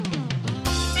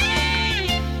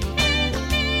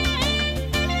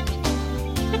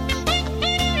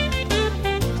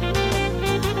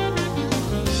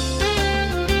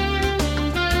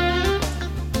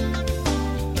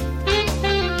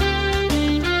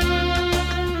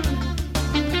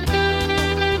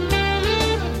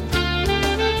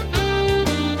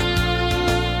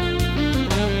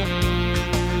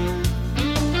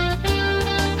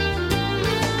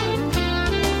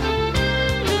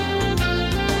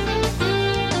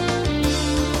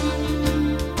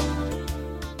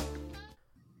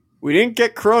We didn't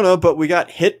get Corona, but we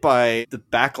got hit by the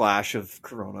backlash of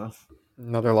Corona.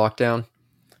 Another lockdown.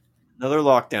 Another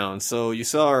lockdown. So you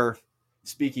saw our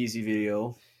speakeasy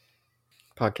video.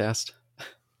 Podcast.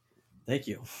 Thank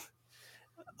you.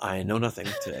 I know nothing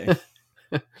today.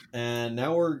 And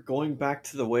now we're going back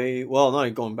to the way... Well,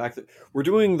 not going back. We're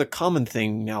doing the common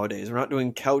thing nowadays. We're not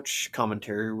doing couch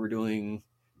commentary. We're doing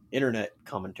internet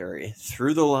commentary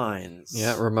through the lines.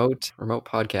 Yeah, remote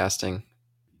podcasting.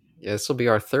 Yeah, this will be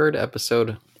our third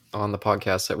episode on the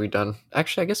podcast that we've done.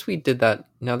 Actually, I guess we did that.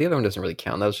 No, the other one doesn't really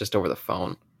count. That was just over the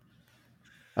phone.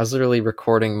 I was literally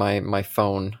recording my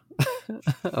phone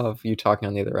of you talking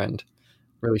on the other end.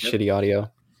 Really shitty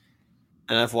audio.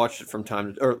 And I've watched it from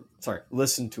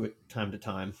listened to it time to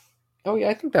time. Oh yeah,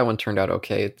 I think that one turned out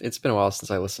okay. It's been a while since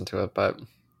I listened to it, but...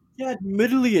 Yeah,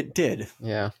 admittedly it did.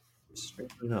 Yeah.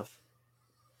 Strangely enough.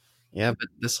 Yeah, but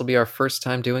this will be our first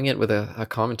time doing it with a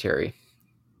commentary.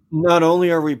 Not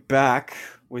only are we back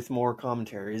with more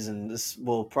commentaries, and this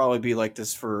will probably be like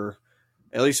this for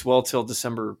at least till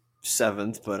December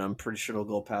 7th, but I'm pretty sure it'll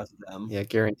go past them. Yeah,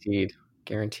 guaranteed.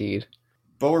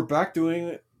 But we're back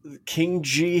doing King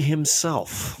G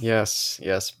himself. Yes.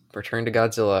 Return to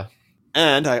Godzilla.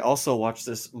 And I also watched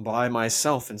this by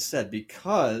myself instead,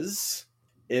 because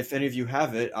if any of you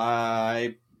have it,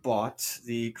 I bought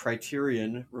the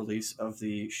Criterion release of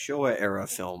the Showa era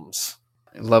films.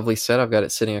 Lovely set. I've got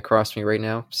it sitting across me right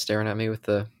now, staring at me with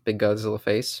the big Godzilla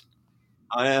face.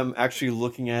 I am actually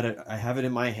looking at it. I have it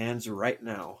in my hands right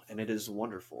now, and it is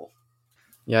wonderful.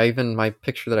 Yeah, even my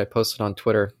picture that I posted on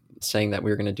Twitter saying that we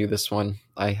were going to do this one,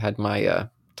 I had my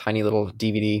tiny little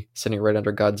DVD sitting right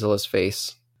under Godzilla's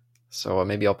face. So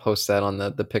maybe I'll post that on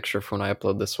the picture for when I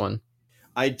upload this one.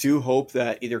 I do hope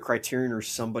that either Criterion or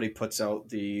somebody puts out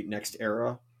the next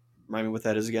era. Remind me what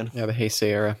that is again? Yeah, the Heisei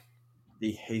era.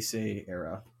 The Heisei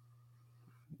era.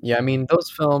 Yeah, I mean,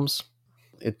 those films,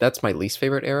 that's my least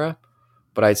favorite era,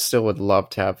 but I still would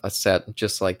love to have a set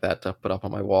just like that to put up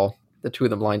on my wall. The two of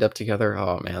them lined up together.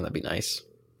 Oh, man, that'd be nice.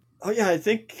 Oh, yeah, I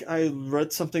think I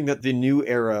read something that the new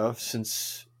era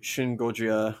since Shin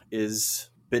Godzilla is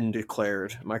been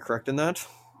declared. Am I correct in that?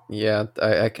 Yeah,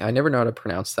 I never know how to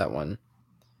pronounce that one.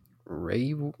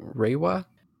 Reiwa?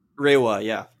 Reiwa,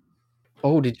 yeah.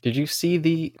 Oh, did you see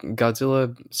the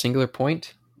Godzilla Singular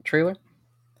Point trailer?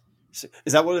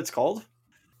 Is that what it's called?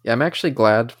 Yeah, I'm actually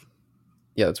glad.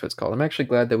 Yeah, that's what it's called. I'm actually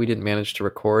glad that we didn't manage to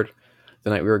record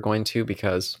the night we were going to,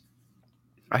 because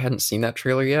I hadn't seen that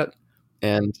trailer yet,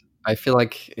 and I feel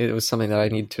like it was something that I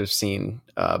need to have seen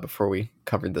before we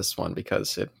covered this one,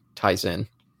 because it ties in.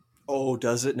 Oh,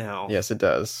 does it now? Yes, it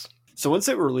does. So when's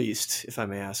it released, if I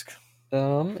may ask?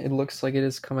 It looks like it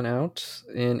is coming out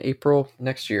in April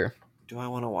next year. Do I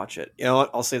want to watch it? You know what?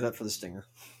 I'll save that for the stinger.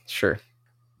 Sure.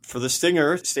 For the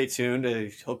stinger, stay tuned.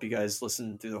 I hope you guys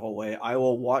listen through the whole way. I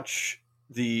will watch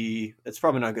it's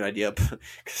probably not a good idea,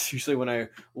 because usually when I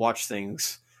watch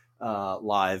things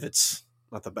live, it's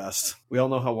not the best. We all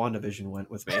know how WandaVision went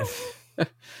with me.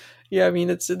 Yeah, I mean,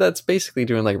 that's basically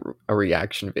doing like a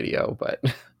reaction video, but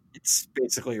it's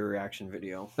basically a reaction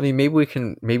video. I mean,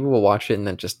 maybe we'll watch it and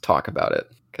then just talk about it,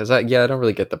 because I don't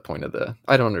really get the point of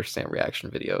I don't understand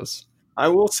reaction videos. I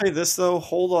will say this though,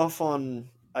 hold off on.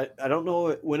 I don't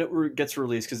know when it gets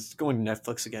released, because it's going to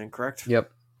Netflix again, correct?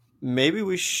 Yep. Maybe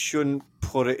we shouldn't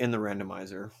put it in the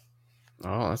randomizer.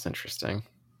 Oh, that's interesting.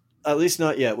 At least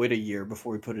not yet. Wait a year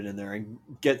before we put it in there and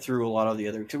get through a lot of the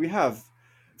other. Because we have,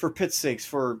 for pit's sakes,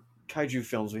 for kaiju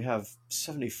films, we have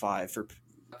 75 for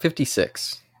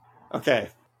 56. Okay,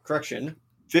 correction.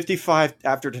 55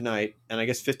 after tonight, and I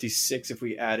guess 56 if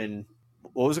we add in.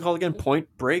 What was it called again? Point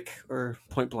Break or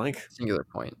Point Blank? Singular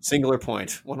Point. Singular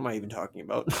Point. What am I even talking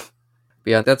about? But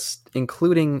yeah, that's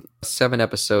including 7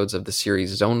 episodes of the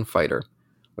series Zone Fighter,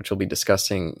 which we'll be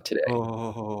discussing today.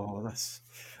 Oh,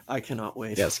 I cannot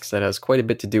wait. Yes, because that has quite a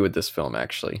bit to do with this film,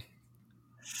 actually.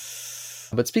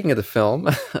 But speaking of the film,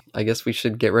 I guess we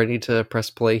should get ready to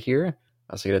press play here.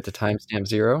 So get it to timestamp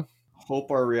 0. Hope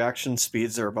our reaction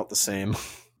speeds are about the same.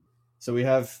 So we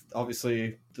have,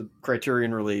 obviously, the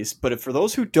Criterion release, but for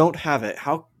those who don't have it,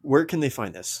 where can they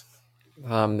find this?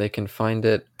 They can find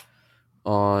it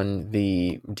on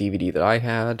the DVD that I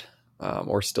had,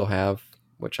 or still have,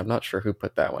 which I'm not sure who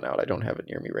put that one out. I don't have it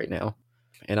near me right now,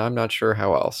 and I'm not sure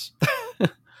how else.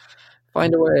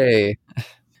 Find a way.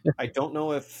 I don't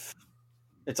know if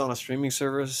it's on a streaming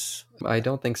service. I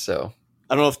don't think so.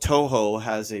 I don't know if Toho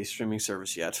has a streaming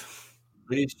service yet.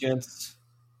 Ladies, gents,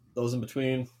 those in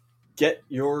between, get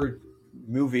your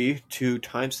movie to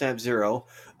timestamp 0.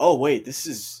 Oh, wait, this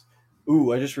is...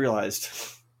 Ooh, I just realized.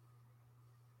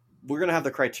 We're going to have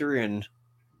the Criterion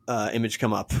image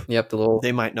come up. Yep, the little...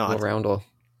 They might not. Little roundel.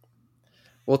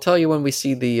 We'll tell you when we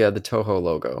see the Toho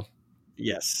logo.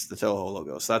 Yes, the Toho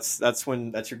logo. So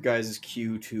that's your guys'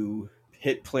 cue to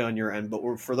hit play on your end.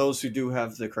 But for those who do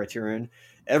have the Criterion,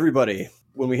 everybody,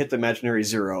 when we hit the imaginary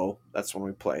 0, that's when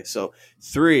we play. So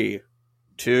 3,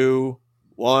 2,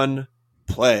 1,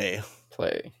 play.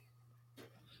 Play.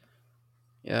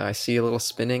 Yeah, I see a little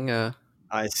spinning. I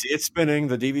see it spinning.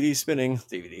 The DVD spinning.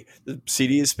 DVD. The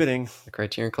CD is spinning. The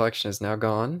Criterion Collection is now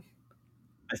gone.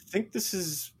 I think this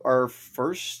is our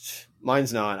first.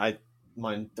 Mine's not.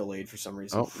 Mine delayed for some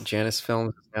reason. Oh, Janus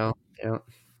Films now. Yeah.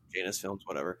 Janus Films,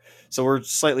 whatever. So we're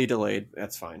slightly delayed.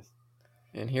 That's fine.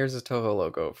 And here's the Toho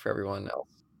logo for everyone else.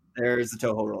 There's the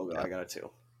Toho logo. Yeah. I got it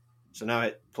too. So now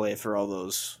I play for all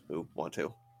those who want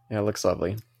to. Yeah, it looks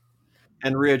lovely.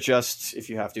 And readjust if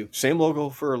you have to. Same logo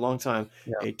for a long time.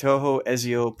 Yeah. A Toho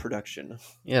Ezio production.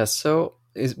 Yeah, so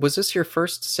was this your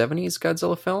first 70s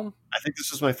Godzilla film? I think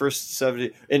this was my first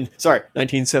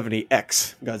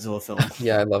 1970X Godzilla film.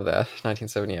 Yeah, I love that.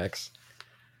 1970X.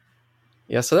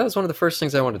 Yeah, so that was one of the first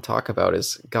things I wanted to talk about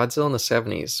is Godzilla in the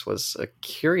 70s was a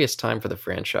curious time for the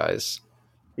franchise.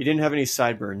 He didn't have any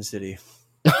sideburns, did he?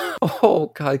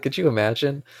 Oh, God, could you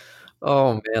imagine?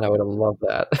 Oh, man, I would have loved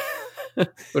that. Would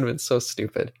have been so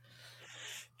stupid.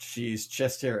 Jeez,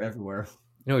 chest hair everywhere.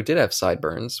 You know who did have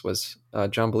sideburns was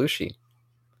John Belushi.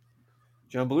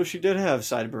 John Belushi did have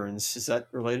sideburns. Is that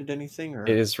related to anything? Or?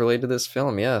 It is related to this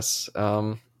film, yes.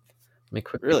 Let me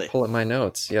quickly pull up my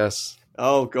notes, yes.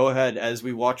 Oh, go ahead as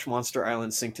we watch Monster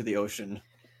Island sink to the ocean.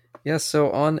 Yeah,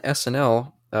 so on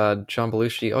SNL, John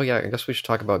Belushi. Oh, yeah, I guess we should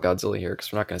talk about Godzilla here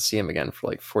because we're not going to see him again for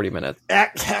like 40 minutes.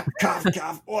 Cough,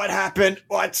 cough. What happened?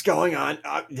 What's going on?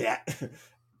 Yeah.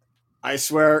 I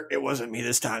swear it wasn't me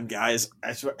this time, guys.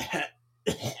 I swear.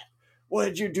 What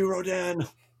did you do, Rodan?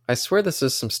 I swear this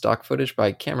is some stock footage, but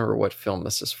I can't remember what film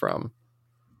this is from.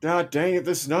 God dang it,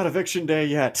 this is not Eviction Day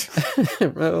yet.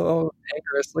 Oh,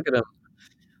 Anchorus, look at him.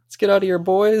 Let's get out of here,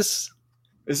 boys.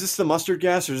 Is this the mustard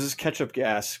gas or is this ketchup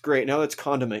gas? Great, now that's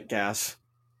condiment gas.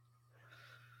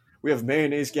 We have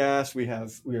mayonnaise gas, we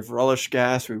have relish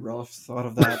gas, we relish thought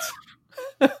of that.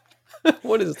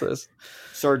 What is this?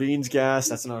 Sardines gas,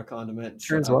 that's not a condiment.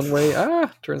 Turns one way,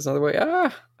 turns another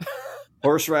way,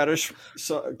 Horseradish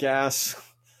gas.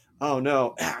 Oh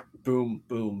no. Boom,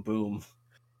 boom, boom.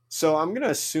 So I'm going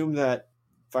to assume that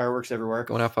fireworks everywhere.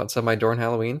 Going off outside my door on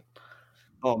Halloween.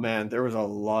 Oh man, there was a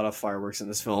lot of fireworks in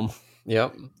this film.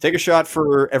 Yep. Take a shot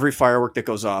for every firework that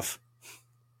goes off.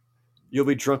 You'll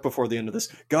be drunk before the end of this.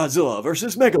 Godzilla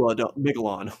versus Megalon.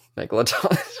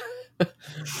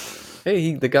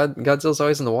 Hey, Godzilla's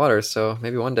always in the water, so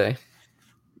maybe one day.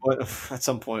 But at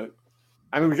some point.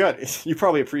 I mean, you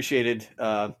probably appreciated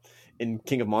in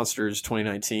King of Monsters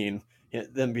 2019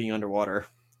 them being underwater.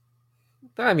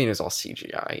 I mean, it was all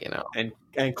CGI, you know.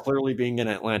 And clearly being in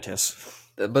Atlantis.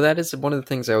 But that is one of the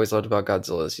things I always loved about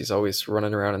Godzilla is he's always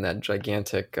running around in that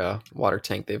gigantic water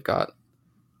tank they've got.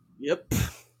 Yep.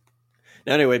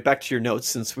 Now, anyway, back to your notes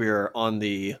since we are on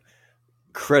the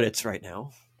credits right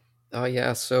now. Oh,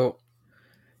 yeah. So,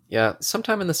 yeah,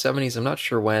 sometime in the 70s, I'm not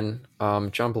sure when,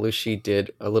 John Belushi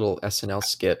did a little SNL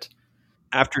skit.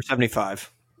 After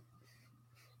 75.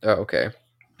 Oh, okay.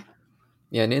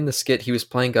 Yeah, and in the skit, he was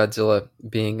playing Godzilla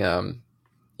being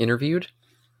interviewed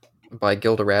by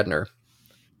Gilda Radner.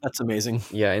 That's amazing.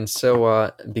 Yeah, and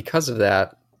so because of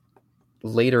that,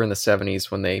 later in the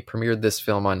 70s, when they premiered this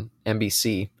film on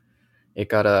NBC, it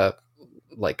got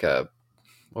what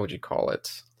would you call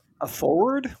it? A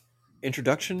forward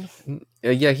introduction?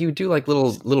 Yeah, he would do like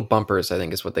little bumpers, I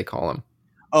think is what they call them.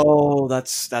 Oh,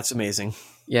 that's amazing.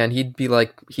 Yeah, and he'd be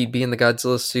in the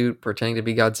Godzilla suit, pretending to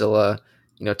be Godzilla,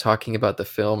 you know, talking about the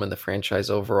film and the franchise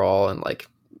overall and like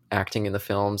acting in the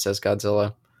films as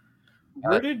Godzilla.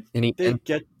 Where did they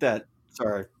get that?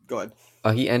 Sorry, go ahead.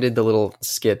 He ended the little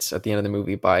skits at the end of the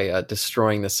movie by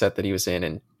destroying the set that he was in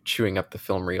and chewing up the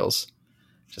film reels.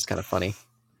 Just kind of funny.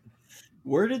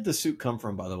 Where did the suit come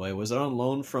from, by the way? Was it on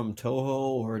loan from Toho,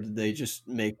 or did they just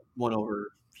make one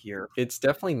over here? It's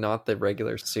definitely not the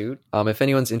regular suit. If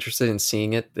anyone's interested in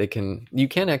seeing it, you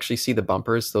can actually see the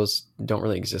bumpers. Those don't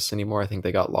really exist anymore. I think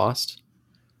they got lost.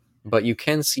 But you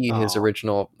can see his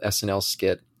original SNL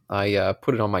skit. I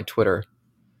put it on my Twitter.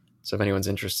 So if anyone's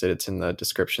interested, it's in the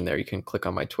description there. You can click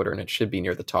on my Twitter and it should be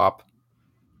near the top.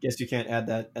 Guess you can't add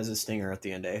that as a stinger at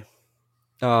the end, eh?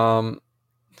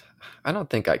 I don't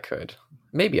think I could.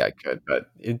 Maybe I could,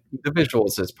 but the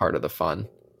visuals is part of the fun.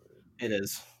 It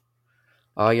is.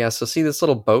 Yeah, so see this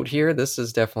little boat here? This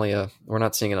is definitely we're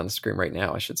not seeing it on the screen right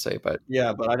now, I should say, but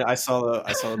yeah, but I saw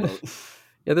the boat.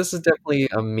 Yeah, this is definitely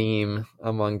a meme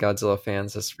among Godzilla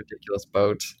fans, this ridiculous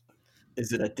boat.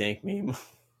 Is it a dank meme?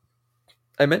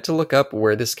 I meant to look up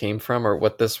where this came from or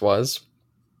what this was,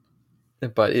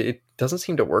 but it doesn't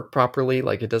seem to work properly.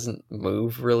 Like it doesn't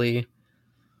move really,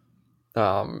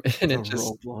 and The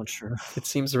rope it launcher.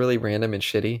 seems really random and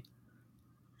shitty.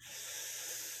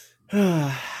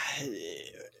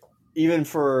 Even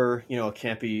for a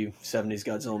campy '70s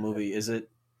Godzilla movie, is it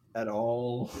at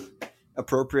all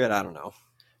appropriate? I don't know.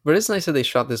 But it's nice that they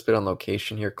shot this bit on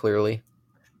location here. Clearly,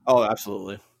 Oh,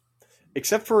 absolutely.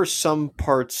 Except for some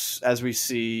parts, as we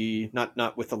see,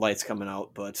 not with the lights coming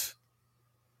out, but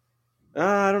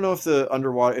I don't know if the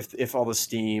underwater, if all the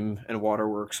steam and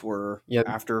waterworks were yeah,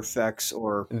 After Effects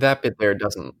or that bit there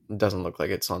doesn't look like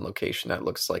it's on location. That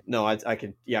looks like no. I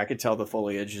could I could tell the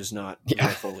foliage is not yeah,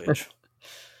 real foliage.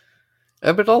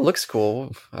 but it all looks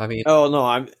cool. I mean, Oh no,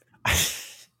 I'm.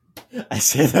 I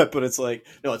say that, but it's like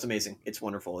no, it's amazing. It's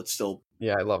wonderful. It's still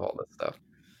yeah, I love all this stuff.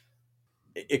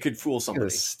 it could fool Look at this somebody.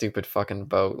 stupid fucking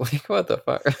boat. Like what the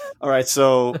fuck? All right,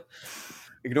 so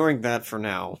ignoring that for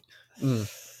now, Mm,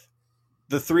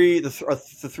 the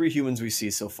three humans we see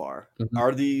so far, mhm.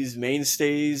 are these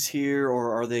mainstays here,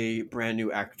 or are they brand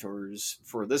new actors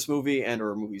for this movie and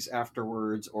or movies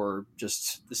afterwards, or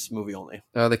just this movie only?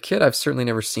 The kid I've certainly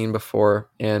never seen before,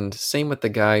 and same with the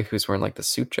guy who's wearing like the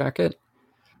suit jacket.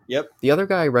 Yep. The other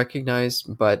guy I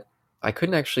recognized, but I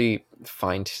couldn't actually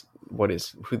find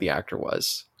who the actor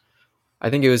was. I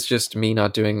think it was just me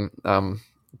not doing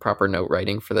proper note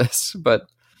writing for this, but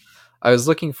I was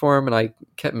looking for him and I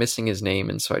kept missing his name,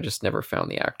 and so I just never found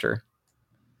the actor.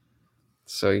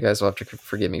 So you guys will have to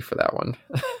forgive me for that one.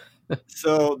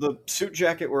 So the suit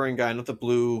jacket wearing guy, not the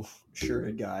blue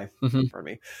shirted guy, Mhm.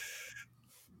 pardon me.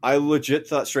 I legit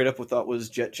thought straight up what thought was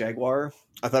Jet Jaguar.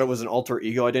 I thought it was an alter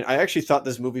ego. I didn't. I actually thought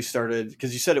this movie started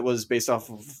because you said it was based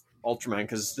off of Ultraman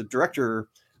because the director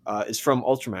is from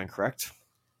Ultraman, correct?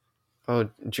 Oh,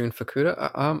 Jun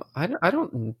Fukuda. I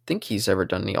don't think he's ever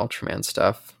done any Ultraman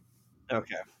stuff.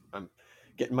 Okay, I'm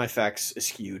getting my facts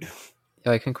skewed.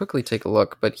 Yeah, I can quickly take a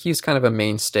look, but he's kind of a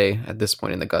mainstay at this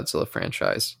point in the Godzilla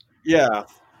franchise. Yeah,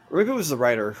 or maybe it was the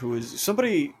writer who is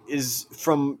somebody is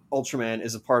from Ultraman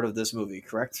is a part of this movie,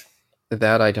 correct?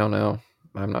 That I don't know.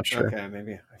 I'm not sure. Okay,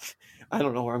 maybe I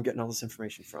don't know where I'm getting all this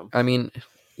information from. I mean,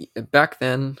 back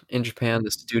then in Japan,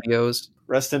 the studios,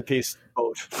 Rest in peace,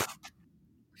 boat.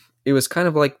 it was kind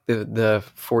of like the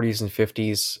 40s and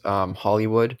 50s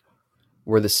Hollywood,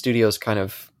 where the studios kind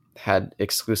of had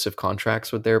exclusive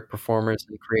contracts with their performers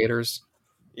and creators.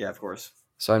 Yeah, of course,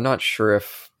 So I'm not sure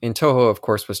if in Toho, of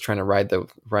course, was trying to ride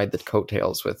the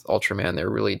coattails with Ultraman. They're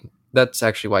really that's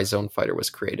actually why Zone Fighter was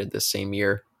created this same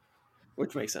year.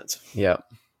 which makes sense. Yeah,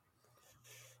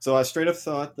 So I straight up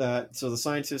thought that the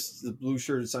scientist, the blue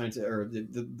shirted scientist, or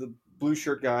the blue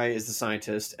shirt guy is the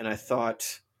scientist, and I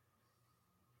thought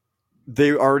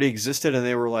they already existed and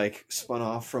they were like spun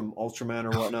off from Ultraman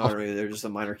or whatnot, or maybe they're just a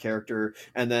minor character.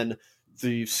 And then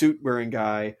the suit wearing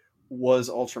guy was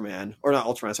Ultraman, or not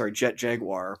Ultraman, sorry, Jet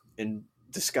Jaguar in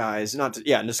disguise. Not to,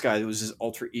 yeah, in disguise. It was his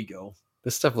alter ego.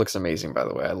 this stuff looks amazing. By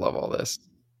the way, I love all this.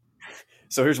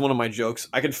 So here's one of my jokes.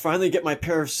 I can finally get my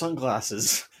pair of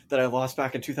sunglasses that I lost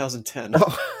back in 2010.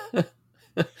 Oh,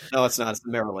 No, it's not. It's the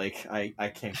Mirror Lake. I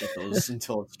can't get those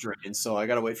until it's drained. So I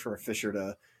gotta wait for a fisher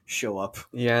to show up.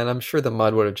 yeah, and I'm sure the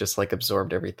mud would have just like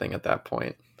absorbed everything at that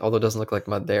point. Although it doesn't look like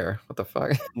mud there. What the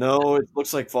fuck? No, it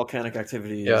looks like volcanic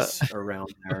activity Yeah, is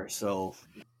around there. So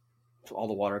all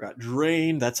the water got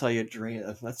drained. That's how you drain.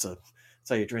 That's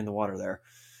how you drain the water there.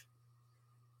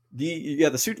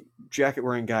 The suit jacket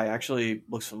wearing guy actually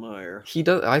looks familiar. he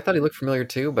does. I thought he looked familiar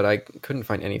too, but I couldn't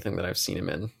find anything that I've seen him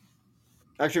in.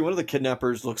 Actually, one of the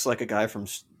kidnappers looks like a guy from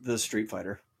the Street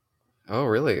Fighter. Oh,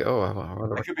 really? Oh, I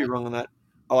wonder I what. could be wrong on that.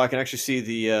 Oh, I can actually see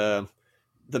the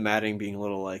matting being a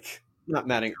little like not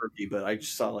matting irky, but I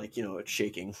just saw like it's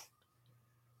shaking.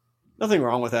 Nothing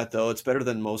wrong with that though. It's better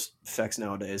than most effects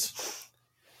nowadays.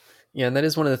 Yeah, and that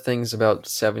is one of the things about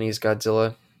 '70s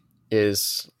Godzilla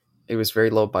is it was very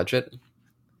low budget,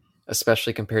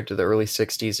 especially compared to the early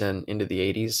 '60s and into the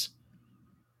 '80s.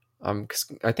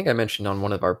 'Cause I think I mentioned on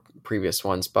one of our previous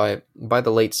ones by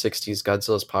the late '60s,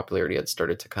 Godzilla's popularity had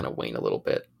started to kind of wane a little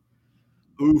bit,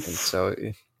 and Oof. so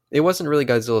it wasn't really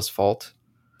Godzilla's fault.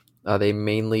 They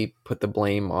mainly put the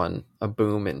blame on a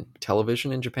boom in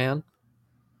television in Japan.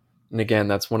 And again,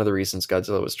 that's one of the reasons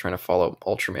Godzilla was trying to follow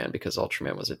Ultraman because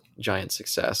Ultraman was a giant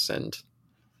success, and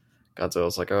Godzilla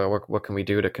was like, "Oh, what can we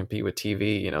do to compete with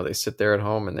TV?" You know, they sit there at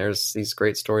home, and there's these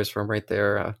great stories from right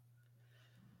there.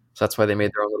 So that's why they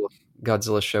made their own little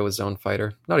Godzilla show with Zone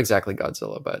Fighter. Not exactly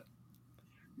Godzilla, but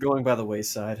Going by the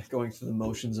wayside, going through the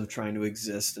motions of trying to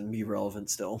exist and be relevant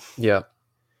still. yeah.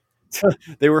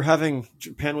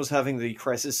 Japan was having the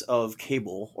crisis of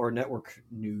cable or network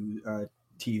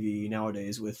TV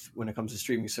nowadays with when it comes to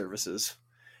streaming services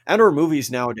and or movies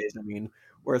nowadays. I mean,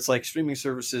 where it's like streaming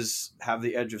services have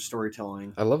the edge of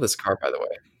storytelling. I love this car, by the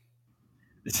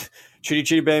way. Chitty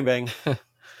chitty bang bang.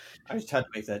 I just had to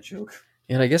make that joke.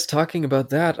 And I guess talking about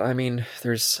that, I mean,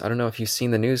 I don't know if you've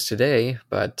seen the news today,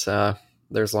 but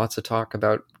there's lots of talk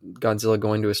about Godzilla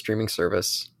going to a streaming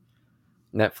service.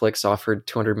 Netflix offered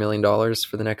 $200 million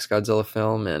for the next Godzilla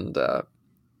film, and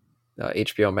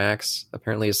HBO Max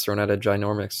apparently has thrown out a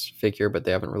ginormous figure, but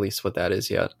they haven't released what that is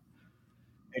yet.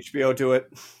 HBO, do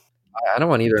it. I don't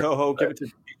want either. Toho, give it to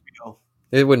HBO.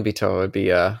 It wouldn't be Toho, it'd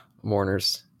be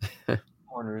Warner's.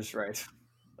 Warner's, right.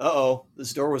 Uh-oh,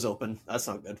 this door was open. That's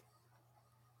not good.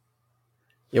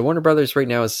 Yeah, Warner Brothers right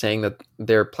now is saying that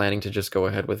they're planning to just go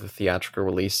ahead with a theatrical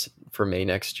release for May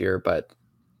next year, but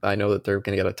I know that they're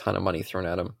going to get a ton of money thrown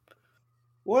at them.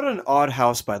 What an odd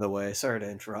house, by the way. Sorry to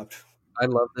interrupt. I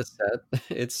love this set.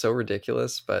 It's so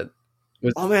ridiculous, but...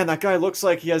 Oh man, that guy looks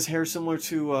like he has hair similar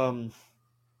to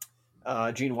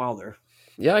Gene Wilder.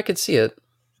 Yeah, I could see it.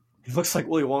 He looks like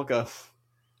Willy Wonka.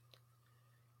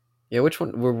 Yeah, which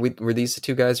one were these the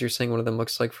two guys you're saying one of them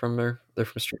looks like from they're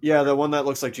from Street? Yeah, the one that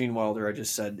looks like Gene Wilder I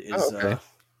just said is okay.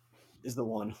 Is the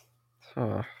one.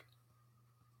 Huh.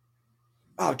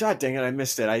 Oh god dang it, I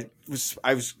missed it.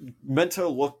 I was meant to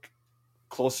look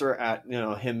closer at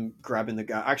him grabbing the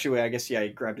guy. Actually, wait, I guess he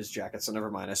grabbed his jacket, so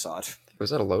never mind, I saw it.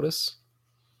 Was that a Lotus?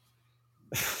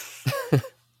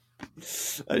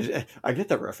 I get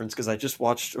that reference because I just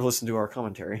watched or listened to our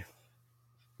commentary.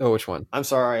 Oh, which one? I'm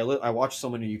sorry. I watch so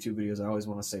many YouTube videos. I always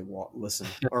want to say listen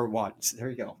or watch. There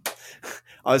you go. I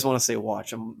always want to say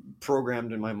watch. I'm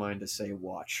programmed in my mind to say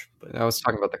watch. But I was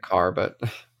talking about the car, but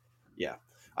yeah,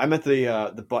 I meant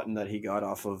the button that he got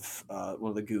off of one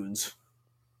of the goons.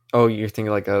 Oh, you're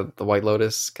thinking like the White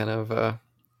Lotus kind of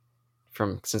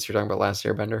from since you're talking about Last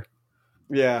Airbender.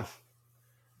 Yeah,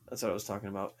 that's what I was talking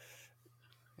about.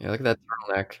 Yeah, look at that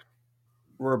turtleneck.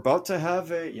 We're about to have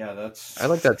that's... I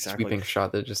like that sweeping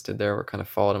shot that it just did there. Where it kind of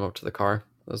followed him up to the car.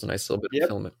 That was a nice little bit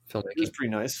of filmmaking. It was pretty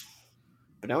nice.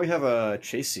 But now we have a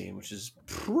chase scene, which is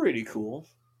pretty cool.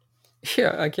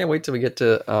 Yeah, I can't wait till we get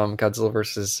to Godzilla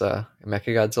versus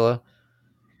Mechagodzilla.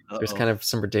 There's kind of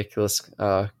some ridiculous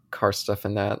car stuff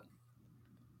in that.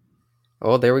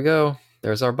 Oh, there we go.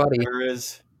 There's our buddy.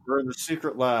 We're in the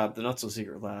secret lab, the not so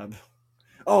secret lab.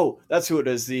 Oh, that's who it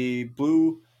is. The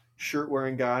blue shirt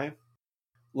wearing guy.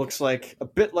 Looks like a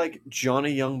bit like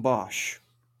Johnny Young Bosch.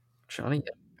 Johnny Young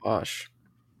Bosch.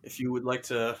 If you would like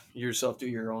to yourself do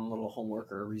your own little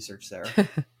homework or research there.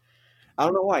 I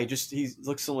don't know why. He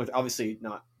looks similar. Obviously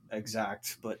not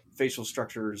exact, but facial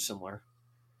structure is similar.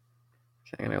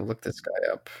 Okay, I'm gonna look this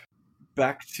guy up.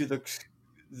 Back to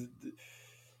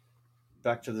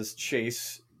this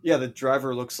chase. Yeah, the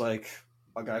driver looks like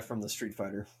a guy from the Street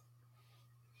Fighter.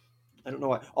 I don't know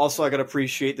why. Also, I gotta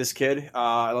appreciate this kid.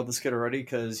 I love this kid already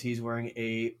because he's wearing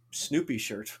a Snoopy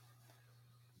shirt.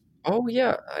 Oh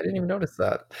yeah, I didn't even notice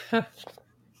that.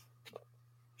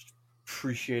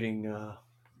 Appreciating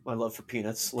my love for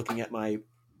Peanuts. Looking at my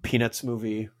Peanuts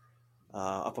movie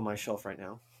up on my shelf right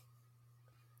now.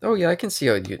 Oh yeah, I can see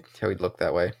how he'd look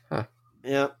that way. Huh.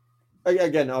 Yeah.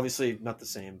 Again, obviously not the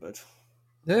same, but...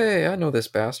 Hey, I know this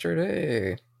bastard.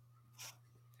 Hey.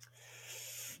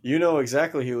 You know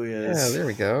exactly who he is. Yeah, there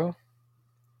we go.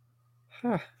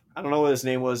 Huh. I don't know what his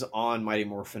name was on Mighty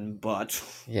Morphin, but...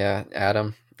 Yeah,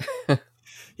 Adam.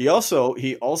 He also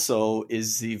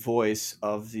is the voice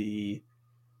of the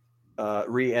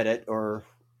re-edit or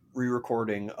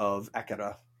re-recording of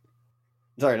Akira.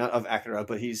 Sorry, not of Akira,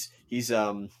 but he's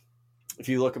if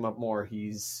you look him up more,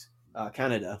 he's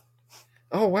Canada.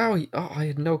 Oh wow! I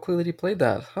had no clue that he played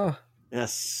that. Huh?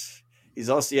 Yes. He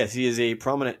is a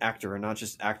prominent actor, and not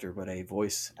just actor, but a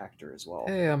voice actor as well.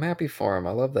 Hey, I'm happy for him.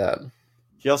 I love that.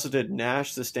 He also did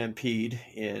Nash the Stampede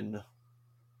in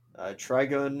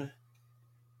Trigun,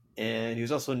 and he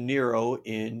was also Nero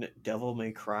in Devil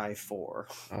May Cry 4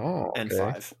 and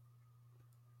 5.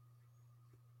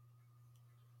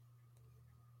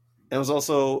 And was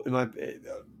also in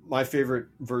my favorite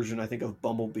version, I think, of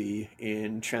Bumblebee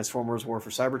in Transformers War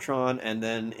for Cybertron, and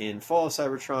then in Fall of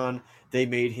Cybertron, they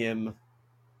made him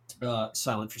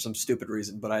silent for some stupid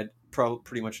reason, but I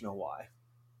pretty much know why.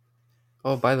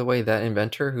 Oh, by the way, that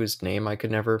inventor whose name I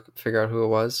could never figure out who it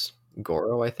was,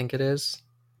 Goro, I think it is.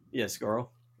 Yes, Goro.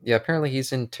 Yeah, apparently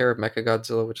he's in Terror of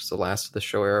Mechagodzilla, which is the last of the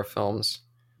Showa era films.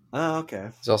 Ah, okay.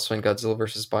 He's also in Godzilla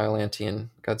vs. Biollante and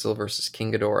Godzilla vs.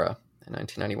 King Ghidorah in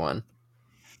 1991.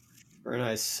 Very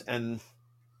nice. And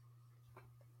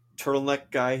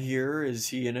turtleneck guy here, is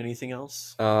he in anything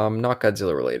else? Not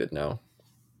Godzilla related, no.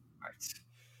 Right.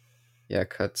 Yeah,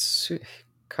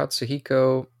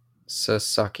 Katsuhiko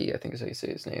Sasaki, I think is how you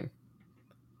say his name.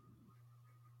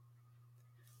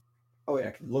 Oh yeah,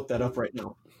 I can look that up right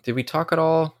now. Did we talk at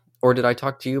all, or did I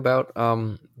talk to you about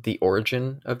the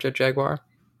origin of Jet Jaguar?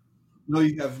 No,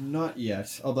 you have not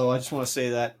yet. Although I just want to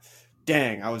say that,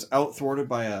 dang, I was out thwarted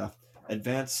by a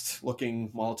advanced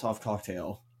looking Molotov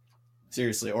cocktail.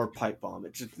 Seriously, or pipe bomb.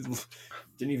 It just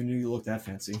didn't even know you looked that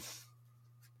fancy.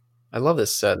 I love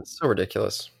this set. It's so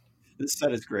ridiculous. This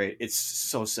set is great. It's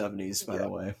so 70s, by Yeah, the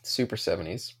way. super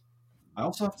 70s. I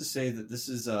also have to say that this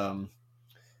is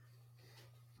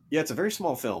yeah, it's a very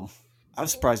small film. I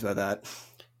was surprised by that.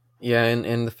 Yeah,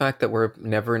 and the fact that we're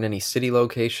never in any city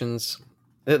locations,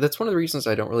 that's one of the reasons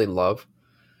I don't really love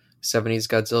 70s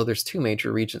Godzilla. There's two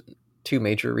major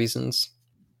reasons.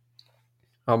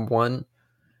 One,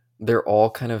 they're all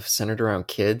kind of centered around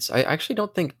kids. I actually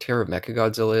don't think Terror of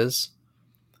Mechagodzilla is,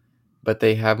 but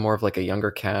they have more of like a younger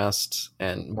cast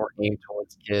and more aimed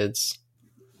towards kids.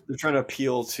 They're trying to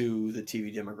appeal to the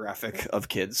TV demographic of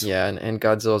kids. Yeah, and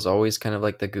Godzilla's always kind of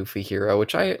like the goofy hero,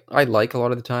 which I like a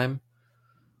lot of the time.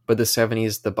 But the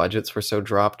 70s, the budgets were so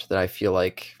dropped that I feel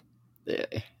like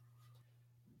eh,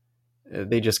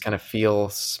 they just kind of feel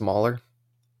smaller.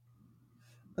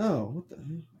 Oh, what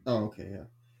the? Oh, okay, yeah.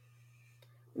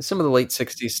 Some of the late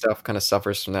 60s stuff kind of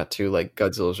suffers from that too, like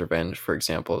Godzilla's Revenge, for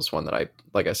example, is one that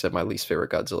like I said, my least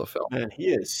favorite Godzilla film. Man, he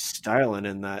is styling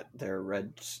in that their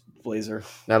red blazer.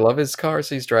 And I love his cars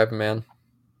he's driving, man.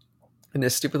 And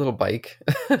this stupid little bike.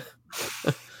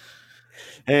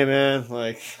 Hey, man,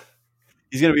 like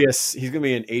he's gonna be an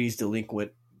 '80s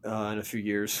delinquent in a few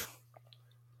years.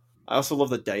 I also love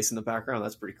the dice in the background.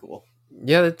 That's pretty cool.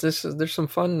 Yeah, there's some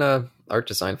fun art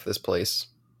design for this place.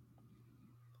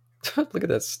 Look at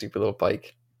that stupid little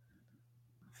bike.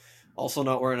 Also,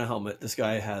 not wearing a helmet. This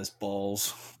guy has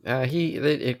balls.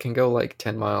 It can go like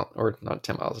 10 mile or not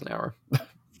 10 miles an hour,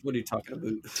 What are you talking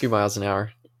about? 2 miles an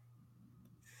hour.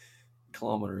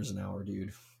 Kilometers an hour,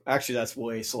 dude. Actually, that's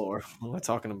way slower. What am I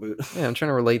talking about? Yeah, I'm trying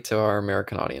to relate to our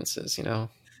American audiences, you know.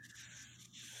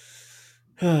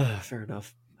 Fair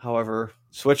enough. However,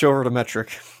 switch over to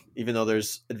metric, even though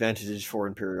there's advantages for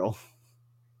Imperial.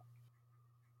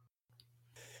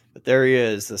 But there he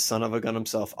is, the son of a gun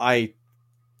himself. I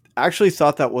actually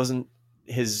thought that wasn't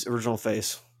his original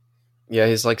face. Yeah,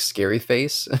 his like scary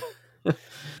face.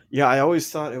 Yeah, I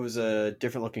always thought it was a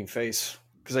different looking face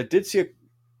because I did see it.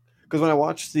 Because when I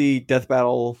watched the Death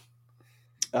Battle,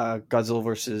 Godzilla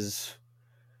versus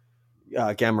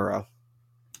Gamera,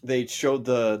 they showed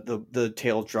the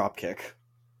tail drop kick,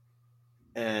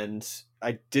 and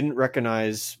I didn't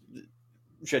recognize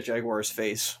Jet Jaguar's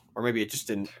face, or maybe it just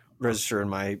didn't register in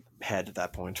my head at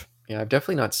that point. Yeah, I've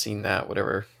definitely not seen that.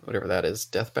 Whatever that is.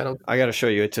 Death Battle. I gotta show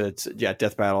you it to yeah,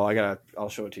 Death Battle. I'll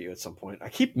show it to you at some point. I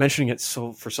keep mentioning it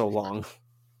for so long.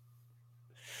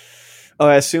 Oh,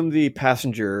 I assume the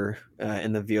passenger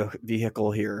in the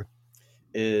vehicle here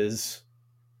is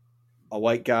a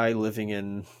white guy living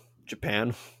in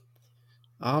Japan.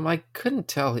 I couldn't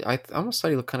tell. I almost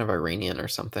thought he looked kind of Iranian or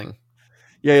something.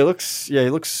 Yeah, he looks. Yeah, he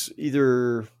looks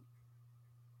either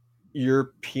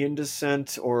European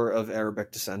descent or of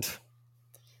Arabic descent.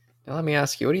 Now let me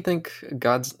ask you, what do you think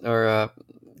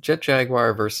Jet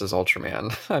Jaguar versus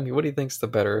Ultraman? I mean, what do you think's the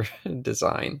better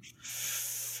design?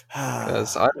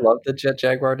 Because I love the Jet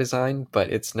Jaguar design,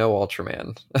 but it's no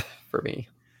Ultraman for me.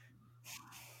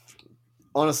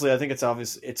 Honestly, I think it's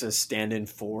obvious it's a stand-in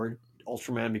for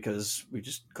Ultraman because we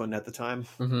just couldn't at the time.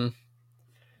 Mm-hmm.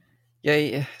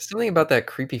 Yeah, something about that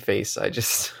creepy face. I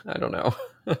don't know.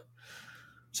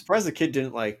 Surprised the kid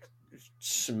didn't like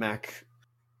smack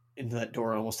into that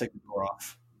door and almost take the door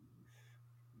off.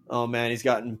 Oh man, he's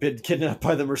gotten kidnapped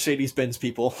by the Mercedes-Benz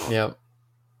people. Yeah.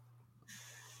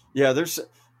 Yeah, there's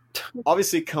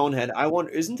obviously Conehead. I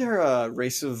wonder, isn't there a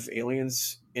race of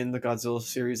aliens in the Godzilla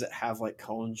series that have like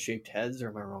cone-shaped heads, or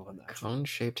am I wrong on that?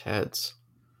 Cone-shaped heads.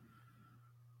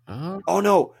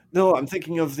 Oh no, I'm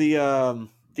thinking of the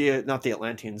not the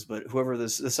Atlanteans, but whoever the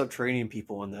subterranean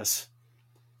people in this.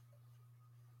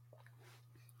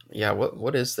 Yeah,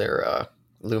 what is there?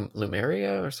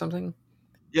 Lumeria or something?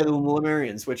 Yeah, the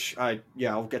Lemurians, which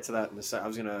I'll get to that in a sec. I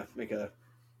was gonna make a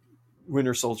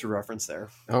Winter Soldier reference there.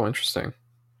 Oh, interesting.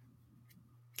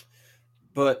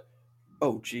 But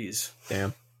oh geez,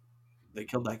 Damn. they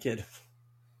killed that kid.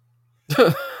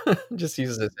 Just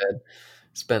uses his head.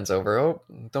 Spins over. Oh,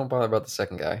 don't bother about the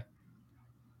second guy.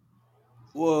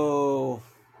 Whoa,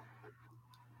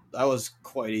 that was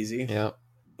quite easy. Yeah.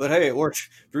 But hey, it worked.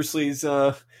 Bruce Lee's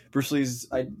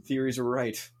theories were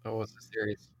right. Oh, what's the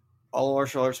series? All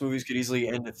martial arts movies could easily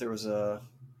end if there was a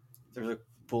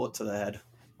bullet to the head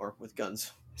or with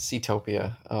guns.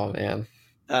 Seatopia. Oh man.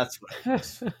 That's what it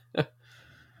was.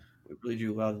 We really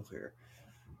do loud and clear.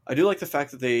 I do like the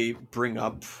fact that they bring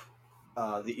up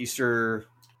the Easter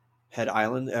Head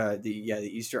Island, the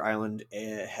Easter Island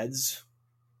heads.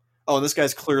 Oh, and this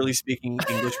guy's clearly speaking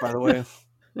English, by the way.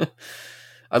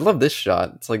 I love this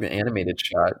shot. It's like the animated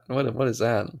shot. What is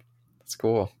that? That's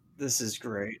cool. This is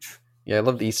great. Yeah, I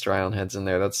love the Easter Island heads in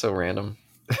there. That's so random.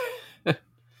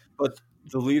 But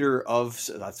the leader of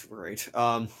that's great.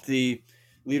 The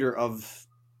leader of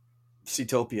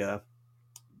Seatopia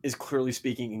is clearly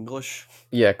speaking English.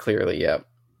 Yeah, clearly, yeah.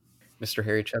 Mr.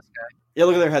 Hairy Chest guy. Yeah,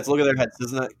 look at their heads. Look at their heads.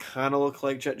 Doesn't that kind of look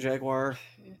like Jet Jaguar?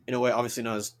 In a way, obviously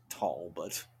not as tall,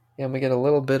 but Yeah, and we get a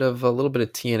little bit of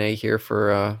TNA here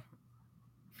for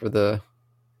the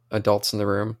adults in the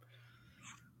room.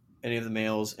 any of the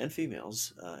males and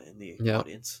females in the Yeah.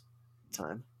 audience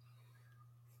time.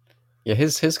 Yeah,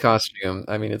 his costume,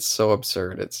 I mean, it's so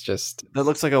absurd. It's just That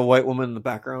looks like a white woman in the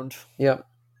background. Yep.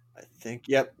 I think.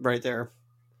 Yep, right there.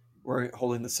 We're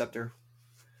holding the scepter.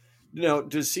 Now,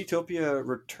 does Seatopia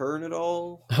return at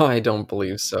all? I don't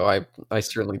believe so. I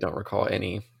certainly don't recall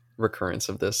any recurrence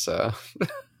of this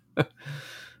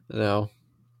no.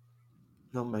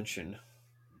 No mention.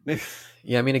 Maybe.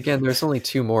 Yeah, I mean, again, there's only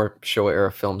 2 more Showa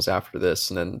era films after this,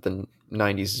 and then the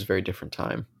 90s is a very different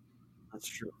time. That's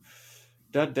true.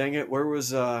 God dang it! Where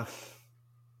was in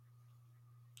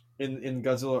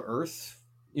Godzilla Earth?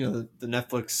 You know, the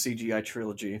Netflix CGI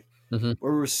trilogy. Mhm.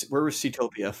 Where was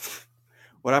Seatopia?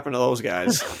 What happened to those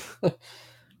guys?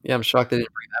 Yeah, I'm shocked they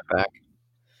didn't bring that back.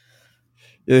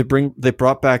 They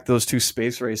brought back those 2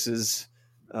 space races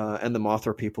and the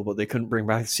Mothra people, but they couldn't bring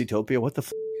back Seatopia. What the?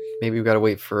 Maybe we've got to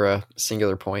wait for a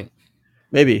singular point.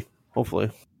 Maybe,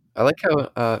 hopefully. I like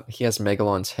how he has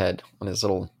Megalon's head on his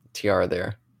little tiara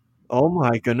there. Oh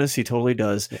my goodness, he totally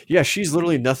does. Yeah, she's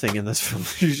literally nothing in this film.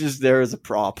 She's just there as a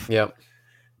prop. Yep.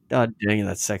 God dang it,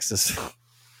 that's sexist.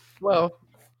 Well,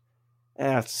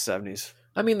 After the 70s.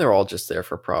 I mean, they're all just there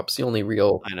for props. The only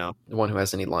real I know. one who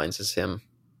has any lines is him.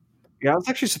 Yeah, I was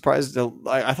actually surprised.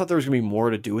 I thought there was going to be more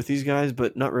to do with these guys,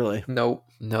 but not really. No,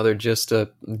 they're just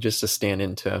a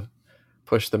stand-in to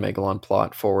push the Megalon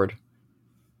plot forward.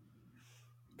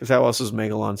 Because how else is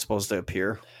Megalon supposed to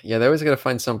appear? Yeah, they always got to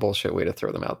find some bullshit way to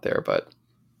throw them out there, but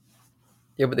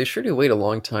yeah, but they sure do wait a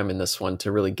long time in this one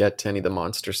to really get to any of the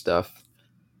monster stuff.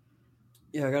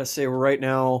 Yeah, I gotta say, we're right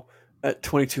now at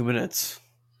 22 minutes,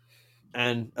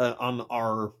 and on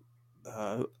our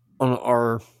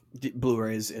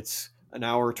Blu-rays, it's an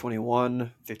hour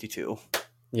 21:52.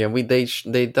 Yeah,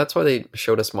 they that's why they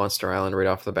showed us Monster Island right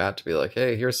off the bat to be like,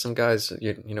 hey, here's some guys.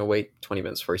 You know, wait 20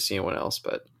 minutes before you see anyone else,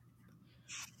 but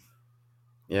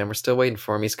yeah, we're still waiting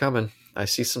for him. He's coming. I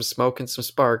see some smoke and some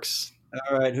sparks.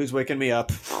 All right, who's waking me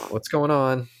up? What's going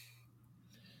on?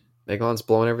 Megalon's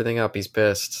blowing everything up. He's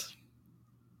pissed.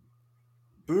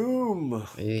 Boom!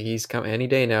 He's coming any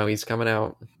day now. He's coming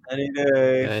out Any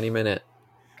day. any minute.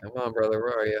 Come on, brother.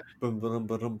 Where are you?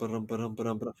 Remember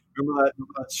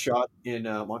that shot in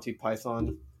Monty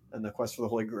Python and the Quest for the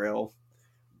Holy Grail,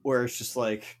 where it's just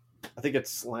like, I think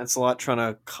it's Lancelot trying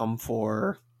to come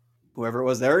for whoever it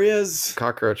was. There he is.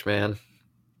 Cockroach man.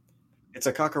 It's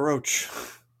a cockroach.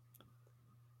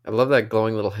 I love that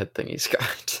glowing little head thing he's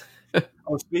got.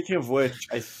 Oh, speaking of which,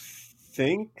 I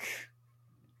think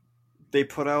they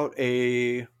put out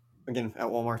again at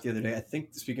Walmart the other day. I think,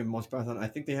 speaking of Monty Python, I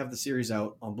think they have the series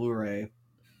out on Blu-ray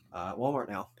at Walmart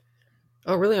now.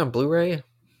 Oh, really? On Blu-ray?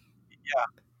 Yeah.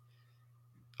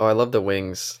 Oh, I love the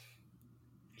wings.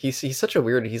 He's such a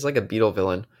weird. He's like a beetle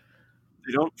villain.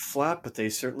 They don't flap, but they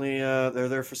certainly they're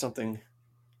there for something.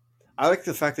 I like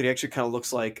the fact that he actually kind of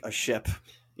looks like a ship.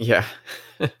 Yeah.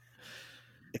 If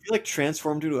you like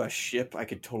transformed into a ship, I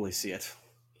could totally see it.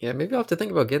 Yeah, maybe I'll have to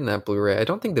think about getting that Blu-ray. I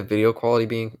don't think the video quality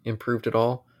being improved at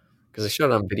all because I shot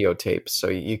it on videotapes, so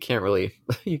you can't really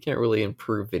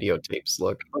improve videotapes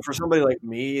look. But for somebody like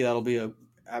me, that'll be a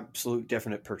absolute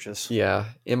definite purchase. Yeah,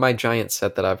 in my giant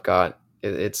set that I've got,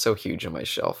 it's so huge on my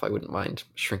shelf. I wouldn't mind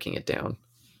shrinking it down.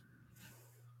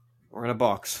 Or in a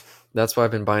box. That's why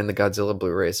I've been buying the Godzilla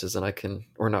Blu-rays, is then I can,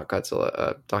 or not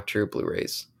Godzilla, Doctor Who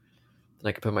Blu-rays. Then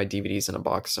I can put my DVDs in a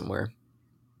box somewhere.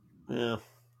 Yeah.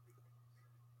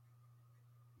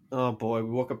 Oh boy, we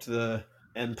woke up to the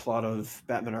end plot of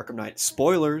Batman Arkham Knight.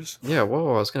 Spoilers. Yeah,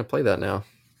 whoa, I was going to play that now.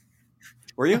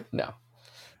 Were you? No.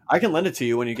 I can lend it to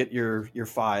you when you get your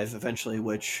 5 eventually,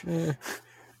 which,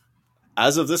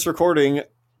 as of this recording,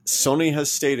 Sony has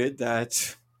stated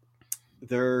that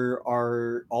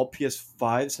all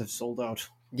PS5s have sold out.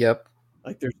 Yep.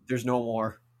 Like there's no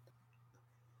more.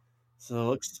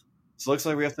 So it looks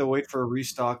like we have to wait for a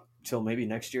restock till maybe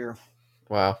next year.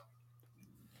 Wow.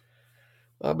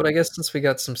 But I guess since we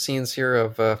got some scenes here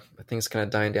of things kind of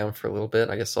dying down for a little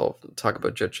bit, I guess I'll talk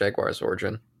about Jet Jaguar's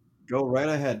origin. Go right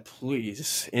ahead,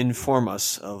 please. Inform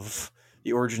us of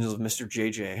the origins of Mr.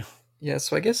 JJ. Yeah,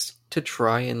 so I guess to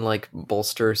try and like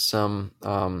bolster some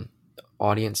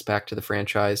audience back to the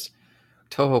franchise,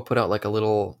 Toho put out like a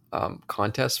little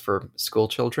contest for school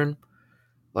children.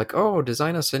 Like, oh,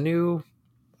 design us a new,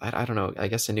 I don't know, I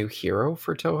guess a new hero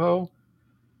for Toho.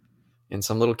 And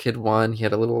some little kid won. He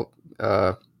had a little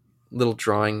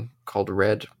drawing called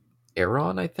Red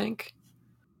Aeron, I think.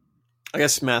 I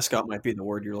guess mascot might be the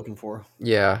word you're looking for.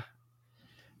 Yeah.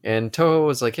 And Toho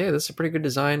was like, hey, this is a pretty good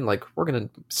design. Like, we're going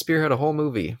to spearhead a whole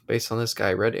movie based on this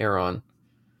guy, Red Aeron.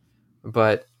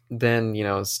 But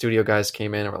then, studio guys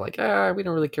came in and were like, we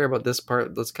don't really care about this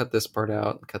part. Let's cut this part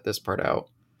out, cut this part out.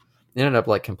 They ended up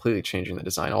like completely changing the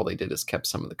design. All they did is kept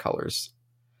some of the colors.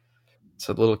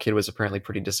 So the little kid was apparently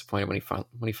pretty disappointed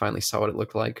when he finally saw what it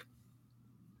looked like.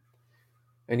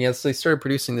 And yes, they started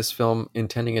producing this film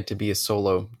intending it to be a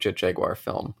solo Jet Jaguar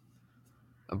film.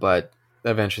 But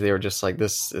eventually they were just like,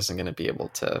 this isn't going to be able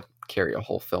to carry a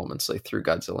whole film, and so they threw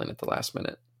Godzilla in at the last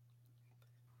minute.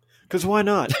 Because why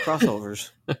not?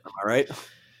 Crossovers. Am I right?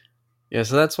 Yeah,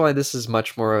 so that's why this is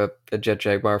much more a Jet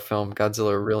Jaguar film.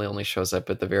 Godzilla really only shows up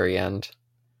at the very end.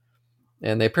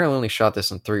 And they apparently only shot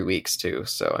this in 3 weeks, too.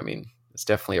 So, I mean, it's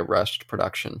definitely a rushed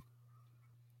production.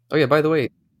 Oh, yeah, by the way,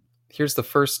 here's the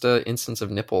first instance of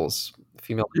nipples,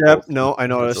 female nipples. Yep, no, I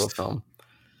noticed. Film.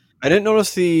 I didn't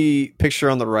notice the picture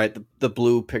on the right, the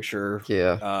blue picture.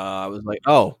 Yeah. I was like,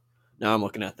 oh, now I'm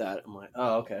looking at that. I'm like,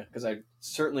 oh, okay. Because I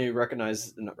certainly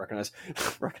recognize.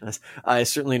 I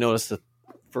certainly noticed the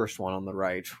first one on the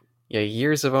right. Yeah,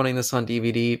 years of owning this on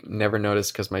DVD, never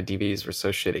noticed because my DVDs were so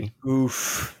shitty.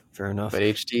 Oof, fair enough. But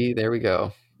HD, there we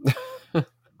go.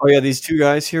 Oh yeah, these two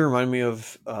guys here remind me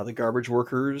of the garbage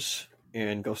workers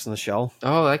in Ghost in the Shell.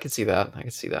 Oh, I could see that.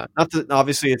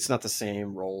 Obviously, it's not the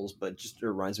same roles, but just it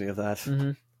reminds me of that.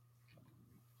 Mm-hmm.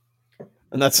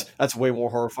 And that's way more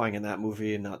horrifying in that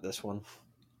movie and not this one.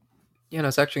 Yeah, and I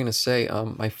was actually going to say,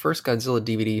 my first Godzilla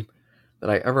DVD that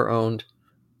I ever owned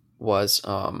was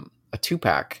a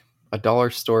 2-pack, a dollar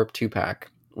store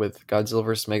 2-pack with Godzilla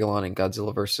vs. Megalon and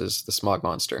Godzilla vs. the Smog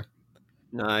Monster.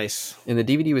 Nice. And the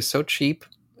DVD was so cheap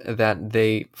that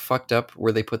they fucked up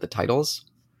where they put the titles.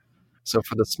 So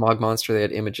for the Smog Monster, they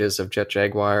had images of Jet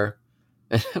Jaguar.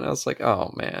 And I was like,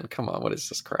 oh man, come on, what is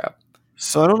this crap?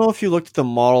 So I don't know if you looked at the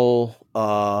model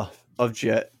of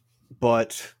Jet,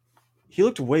 but he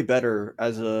looked way better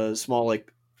as a small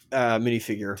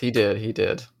minifigure. He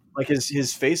did. Like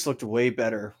his face looked way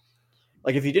better.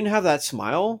 Like if he didn't have that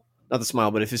smile, not the smile,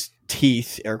 but if his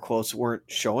teeth, air quotes, weren't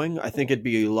showing, I think it'd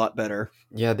be a lot better.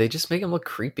 Yeah, they just make him look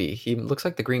creepy. He looks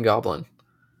like the Green Goblin.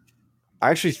 I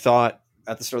actually thought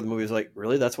at the start of the movie, I was like,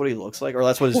 really? That's what he looks like? Or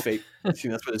that's what his face that's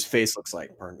what his face looks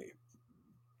like, pardon me.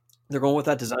 They're going with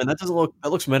that design. That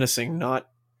looks menacing, not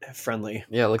friendly.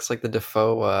 Yeah, it looks like the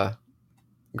Defoe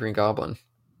Green Goblin.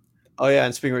 Oh yeah,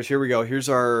 and speaking of which, here we go. Here's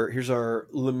our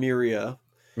Lemuria.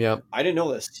 Yep. I didn't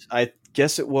know this. I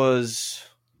guess it was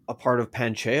a part of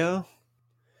Panchaea.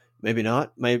 Maybe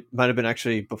not. Might have been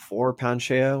actually before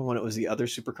Panchaea when it was the other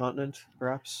supercontinent,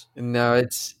 perhaps. No,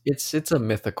 it's a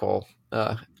mythical.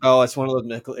 It's one of the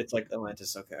mythical. It's like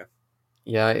Atlantis. Okay.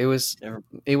 Yeah, it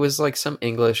was like some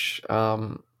English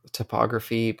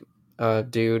topography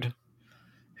dude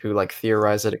who like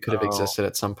theorized that it could have existed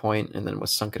at some point and then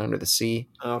was sunken under the sea.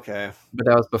 Okay. But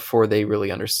that was before they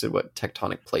really understood what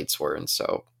tectonic plates were, and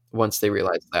so once they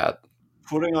realized that.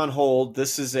 Putting on hold,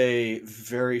 this is a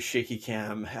very shaky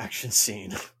cam action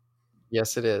scene.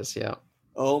 Yes, it is. Yeah.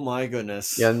 Oh my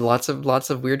goodness. Yeah, and lots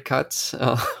of weird cuts.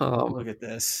 Look at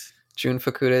this. Jun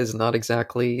Fukuda is not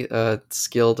exactly a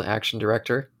skilled action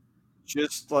director.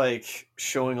 Just like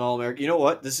showing all American. You know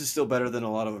what? This is still better than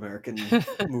a lot of American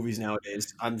movies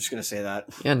nowadays. I'm just gonna say that.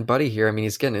 Yeah, and Buddy here, I mean,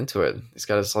 he's getting into it. He's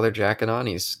got his leather jacket on.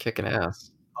 He's kicking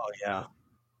ass. Oh yeah.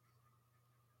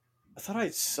 I thought I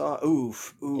saw.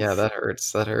 Oof. Yeah, that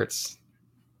hurts.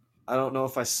 I don't know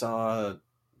if I saw.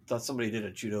 Thought somebody did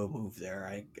a judo move there.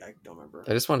 I don't remember.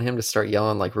 I just want him to start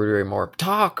yelling like Rudy Ray Moore.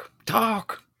 Talk.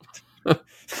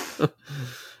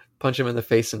 Punch him in the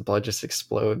face and blood just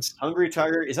explodes. Hungry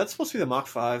Tiger. Is that supposed to be the Mach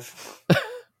 5?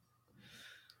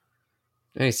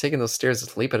 And he's taking those stairs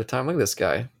a leap at a time. Look at this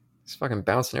guy. He's fucking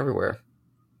bouncing everywhere.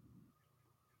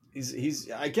 He's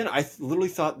again. I literally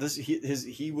thought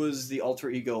he was the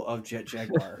alter ego of Jet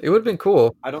Jaguar. It would have been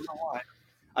cool. I don't know why.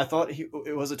 I thought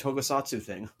it was a Tokusatsu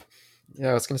thing.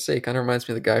 Yeah, I was gonna say, it kind of reminds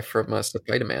me of the guy from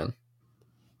Spider-Man.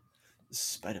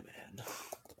 Spider-Man. man.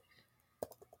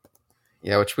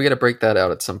 Yeah, which we got to break that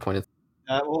out at some point.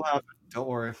 That will happen. Don't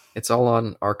worry. It's all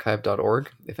on archive.org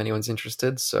if anyone's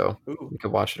interested, so Ooh, you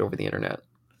can watch it over the internet.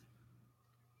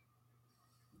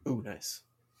 ooh, nice.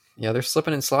 Yeah, they're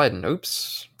slipping and sliding.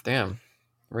 Oops. Damn.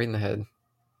 Right in the head.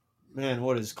 Man,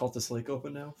 what is Cultus Lake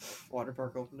open now? Water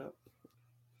park opened up.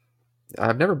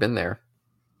 I've never been there.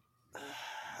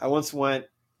 I once went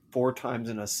 4 times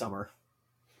in a summer.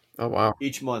 Oh, wow.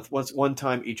 Each month, one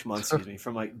time each month. Excuse me,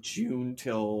 from like June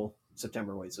till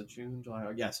September. Wait, so June,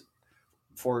 July, yes,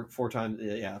 four times.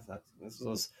 Yeah, that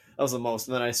was the most.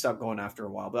 And then I stopped going after a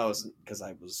while, but that was because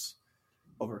I was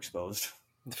overexposed.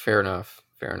 Fair enough.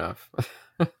 Fair enough.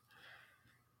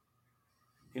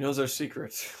 He knows our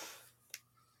secrets.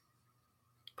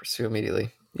 Pursue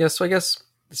immediately. Yeah, so I guess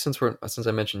since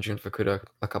I mentioned Jun Fukuda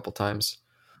a couple times,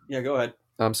 Yeah, go ahead.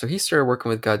 so he started working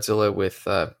with Godzilla with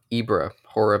Ibra,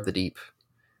 Horror of the Deep,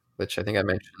 which I think I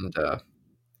mentioned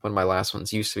one of my last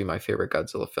ones. Used to be my favorite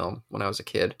Godzilla film when I was a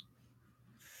kid.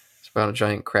 It's about a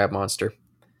giant crab monster.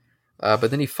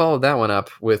 But then he followed that one up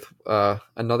with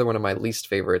another one of my least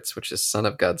favorites, which is Son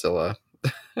of Godzilla.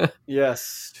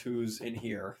 Yes, who's in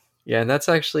here? Yeah, and that's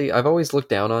actually, I've always looked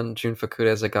down on Jun Fukuda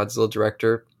as a Godzilla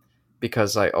director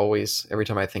because every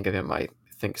time I think of him, I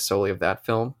think solely of that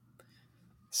film.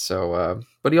 So,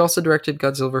 but he also directed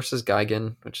Godzilla vs.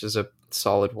 Gigan, which is a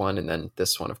solid one, and then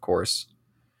this one, of course.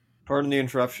 Pardon the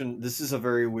interruption. This is a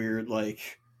very weird,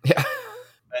 Yeah,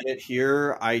 edit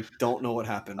here. I don't know what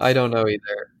happened. I don't know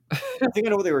either. I think I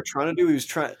know what they were trying to do.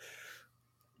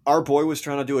 Our boy was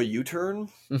trying to do a U-turn,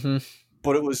 Hmm.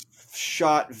 but it was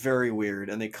shot very weird,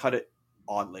 and they cut it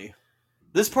oddly.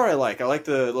 This part I like. I like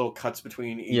the little cuts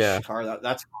between each Yeah. car.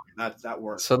 That's fine. That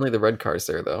works. Suddenly the red car's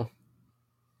there, though.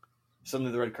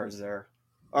 Suddenly the red car's there.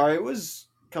 All right, it was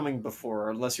coming before,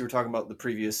 unless you were talking about the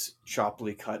previous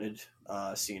choppily cutted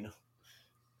scene.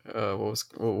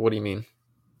 What do you mean?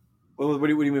 What do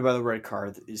you mean by the red car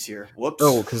that is here? Whoops.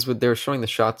 Oh, because they were showing the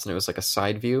shots and it was like a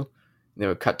side view. And they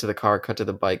would cut to the car, cut to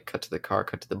the bike, cut to the car,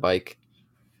 cut to the bike.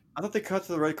 I thought they cut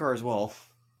to the red car as well.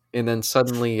 And then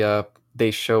suddenly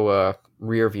they show a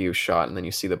rear view shot and then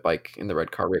you see the bike and the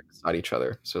red car right beside each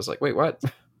other. So it's like, wait, what?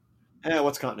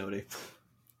 What's continuity?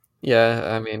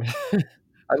 Yeah, I mean,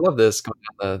 I love this going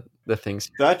on the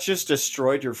things. That just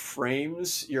destroyed your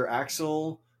frames, your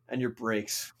axle, and your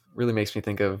brakes. Really makes me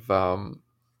think of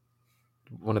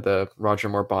one of the Roger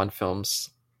Moore Bond films.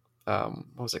 What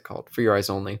was it called? For Your Eyes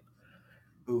Only.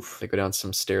 Oof. They go down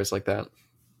some stairs like that.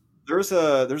 There's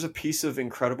a piece of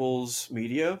Incredibles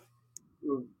media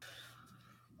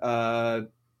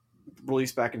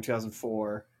released back in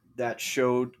 2004 that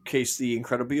showcased the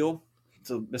Incredibile,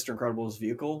 so Mr. Incredible's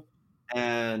vehicle,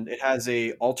 and it has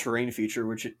a all-terrain feature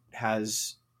which it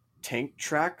has tank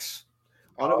tracks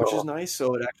on it, which is nice.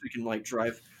 So it actually can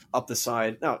drive up the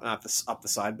side. No, not up the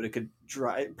side, but it could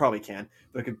drive. It probably can,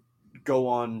 but it could go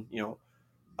on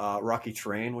rocky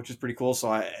terrain, which is pretty cool.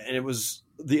 And it was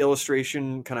the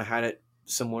illustration kind of had it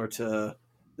similar to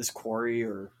this quarry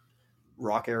or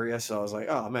rock area. So I was like,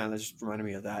 oh man, that just reminded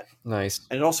me of that. Nice.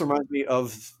 And it also reminds me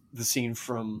of the scene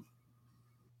from,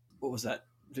 what was that?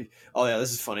 Oh yeah,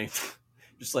 this is funny.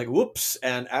 Just like whoops,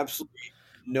 and absolutely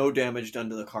no damage done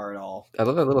to the car at all. I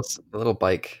love that little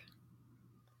bike.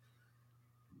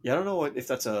 Yeah, I don't know if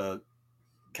that's a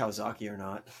Kawasaki or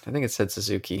not. I think it said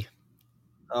Suzuki.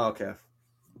 Oh, okay.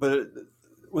 But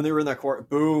when they were in that court,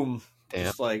 boom, Damn.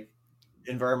 just like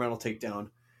environmental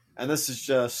takedown. And this is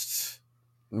just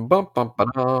Bum, bum,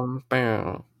 ba-dum,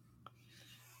 bam.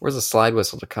 Where's the slide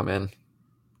whistle to come in?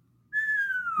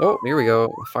 Oh, here we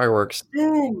go. Fireworks.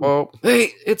 boom. Oh,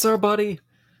 hey, it's our buddy.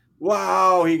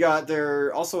 Wow, he got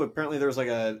there. Also, apparently there's like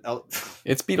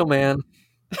It's Beetleman.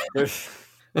 It's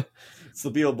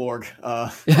the Beetleborg.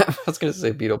 Yeah, I was going to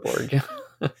say Beetleborg.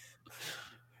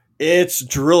 It's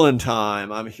drilling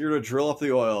time. I'm here to drill up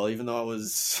the oil, even though I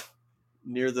was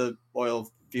near the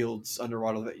oil fields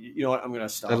underwater. You know what? I'm going to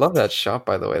stop. I love that shot,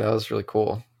 by the way. That was really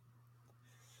cool.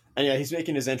 And yeah, he's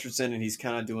making his entrance in, and he's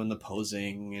kind of doing the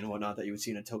posing and whatnot that you would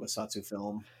see in a tokusatsu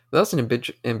film. That was an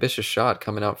ambitious shot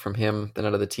coming out from him, then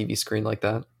out of the TV screen like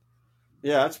that.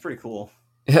 Yeah, that's pretty cool.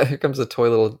 Yeah, here comes the toy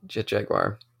little Jet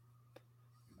Jaguar.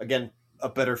 Again, a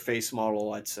better face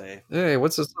model, I'd say. Hey,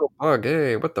 what's this little bug?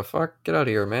 Hey, what the fuck? Get out of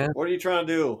here, man. What are you trying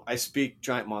to do? I speak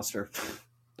giant monster.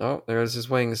 Oh, there's his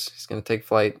wings. He's going to take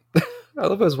flight. I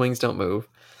love how his wings don't move.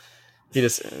 They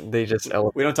just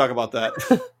elevate. We don't talk about that.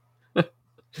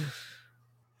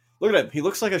 Look at him. He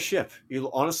looks like a ship. He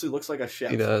honestly looks like a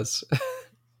ship. He does.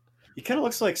 He kind of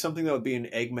looks like something that would be in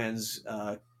Eggman's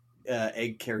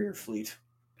egg carrier fleet.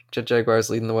 Jet Jaguar's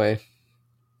leading the way.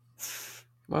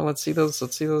 Well, let's see those.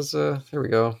 Let's see those. Here we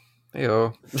go.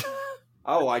 Heyo.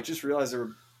 Oh, I just realized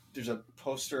there's a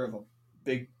poster of a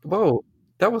big. Whoa,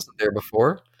 that wasn't there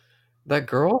before. That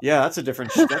girl? Yeah, that's a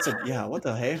different. That's a yeah. What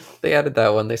the hey? They added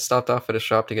that one. They stopped off at a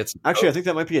shop to get some Actually, I coats. think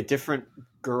that might be a different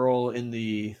girl in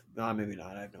the. Maybe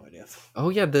not. I have no idea. Oh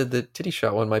yeah, the titty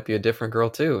shot one might be a different girl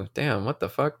too. Damn, what the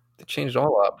fuck? They changed it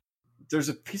all up. There's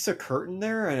a piece of curtain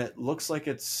there, and it looks like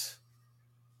it's.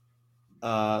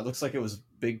 Looks like it was a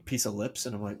big piece of lips,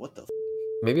 and I'm like, what the.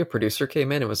 Maybe a producer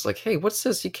came in and was like, "Hey, what's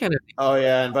this? You can't." And Oh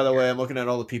yeah, and by the way, I'm looking at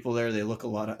all the people there. They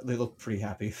look pretty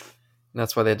happy.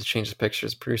 that's why they had to change the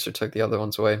pictures. Producer took the other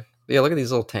ones away. But yeah, look at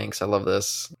these little tanks. I love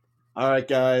this. All right,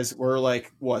 guys, we're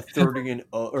like what 30 and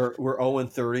or we're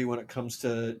 0-30 when it comes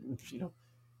to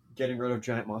getting rid of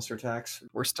giant monster attacks.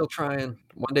 We're still trying.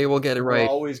 One day we'll get it We're right.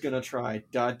 always gonna try.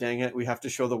 God dang it, we have to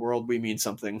show the world we mean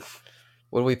something.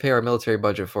 What do we pay our military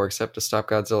budget for except to stop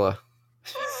Godzilla?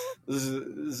 This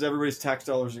is everybody's tax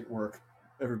dollars at work.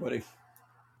 Everybody.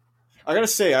 I gotta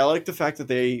say, I like the fact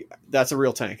that that's a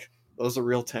real tank. Those are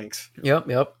real tanks. Yep,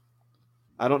 yep.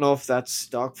 I don't know if that's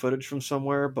stock footage from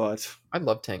somewhere, but I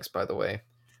love tanks, by the way.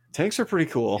 tanks are pretty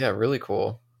cool. Yeah, really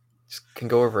cool. Just can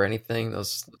go over anything.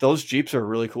 Those Jeeps are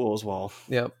really cool as well.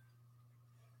 Yep.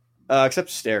 Except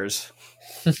stairs.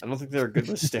 I don't think they're good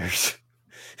with stairs.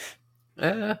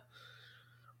 Eh.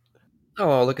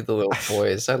 Oh, look at the little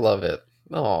toys. I love it.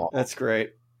 Oh, That's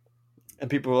great. And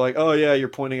people were like, "Oh yeah, you're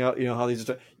pointing out, how these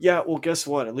are." Yeah, well, guess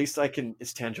what? At least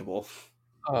it's tangible.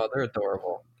 oh, they're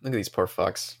adorable. Look at these poor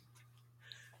fucks.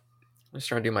 I'm just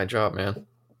trying to do my job, man.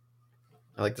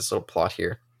 I like this little plot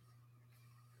here.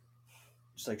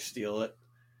 Just like steal it.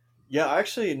 Yeah, I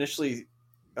actually initially,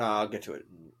 I'll get to it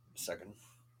in a second.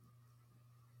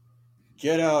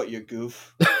 Get out, you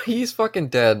goof. He's fucking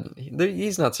dead.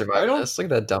 He's not I surviving don't this. Look at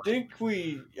that dumb.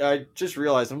 I just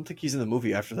realized I don't think he's in the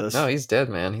movie after this. No, he's dead,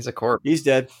 man. He's a corpse. He's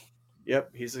dead. Yep,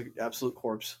 he's an absolute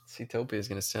corpse. Cetopia is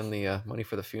going to send the money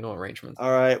for the funeral arrangements.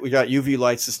 All right, we got UV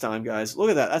lights this time, guys. Look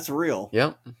at that. That's real.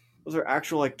 Yep. Those are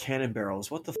actual like cannon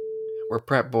barrels. What the? We're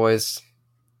prep, boys.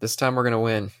 This time we're going to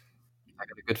win. I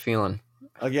got a good feeling.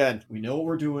 Again, we know what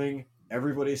we're doing.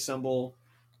 Everybody assemble.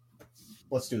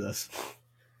 Let's do this.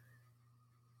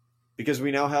 Because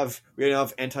we now have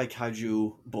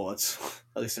anti-kaiju bullets,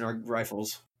 at least in our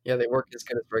rifles. Yeah, they work as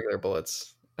good as regular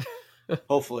bullets.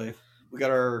 Hopefully, we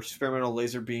got our experimental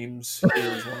laser beams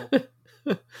here as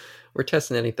well. We're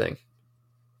testing anything.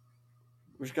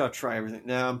 We just gotta try everything.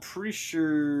 Now, I'm pretty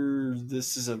sure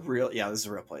this is a real. Yeah, this is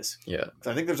a real place. Yeah.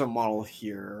 I think there's a model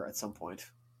here at some point.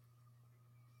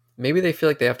 Maybe they feel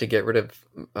like they have to get rid of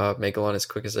Megalon as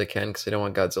quick as they can because they don't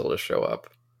want Godzilla to show up.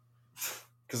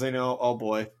 Because they know, oh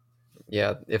boy,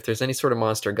 Yeah, if there's any sort of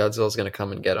monster, Godzilla's going to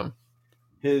come and get him.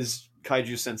 his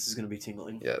kaiju sense is gonna be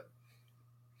tingling. Yeah.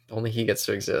 Only he gets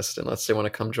to exist unless they want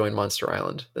to come join Monster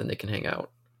Island. Then they can hang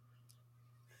out.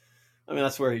 I mean,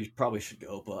 that's where you probably should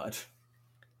go, but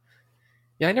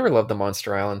Yeah, I never loved the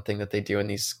Monster Island thing that they do in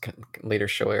these later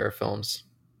show era films.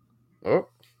 Oh,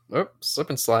 slip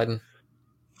and sliding.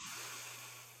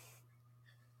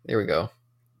 There we go.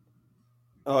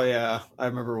 oh yeah, I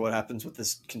remember what happens with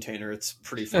this container. It's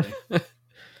pretty funny.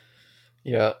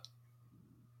 Yeah.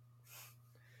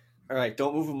 All right,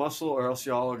 don't move a muscle, or else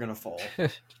y'all are gonna fall.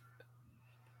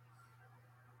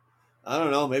 I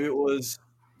don't know. Maybe it was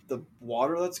the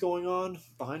water that's going on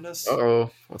behind us.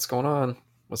 Uh-oh. What's going on?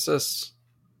 What's this?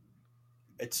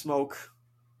 It's smoke.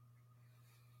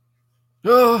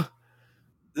 Oh!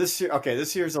 This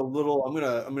here's a little. I'm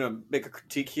gonna make a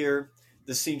critique here.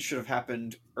 This scene should have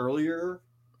happened earlier,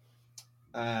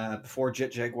 before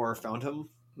Jet Jaguar found him.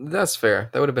 That's fair.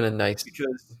 That would have been a nice.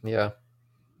 Because Yeah.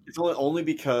 it's only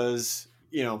because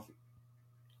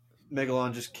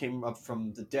Megalon just came up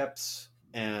from the depths,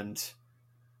 and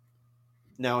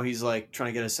now he's like trying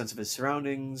to get a sense of his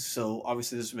surroundings. So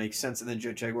obviously this makes sense. And then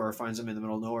Jet Jaguar finds him in the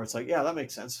middle of nowhere. It's like, yeah, that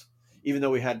makes sense. Even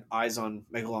though we had eyes on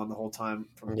Megalon the whole time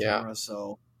from the camera,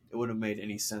 so it wouldn't have made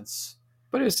any sense.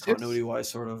 But it's Continuity wise,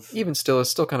 sort of. even still, it's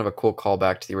still kind of a cool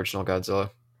callback to the original Godzilla.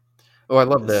 Oh, I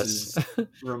love this.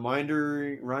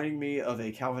 Reminding me of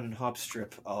a Calvin and Hobbes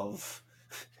strip of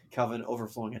Calvin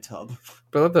overflowing a tub.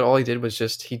 But I love that all he did was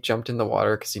he jumped in the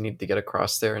water because he needed to get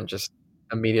across there and just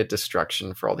immediate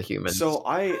destruction for all the humans. So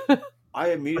I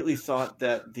immediately thought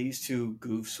that these two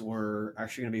goofs were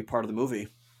actually going to be part of the movie,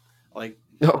 like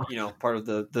part of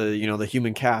the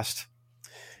human cast.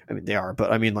 I mean, they are,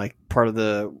 but I mean, like part of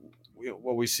the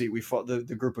what we see. We follow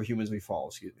the group of humans we follow.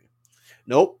 Excuse me.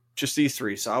 Nope, just these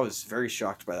three. So I was very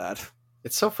shocked by that.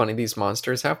 It's so funny, these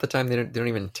monsters. Half the time they don't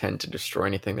even intend to destroy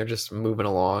anything. They're just moving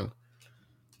along,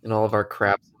 and all of our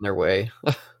crap's in their way.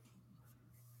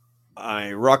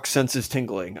 My rock sense is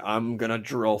tingling. I'm gonna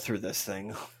drill through this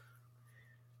thing.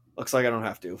 Looks like I don't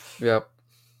have to. Yep.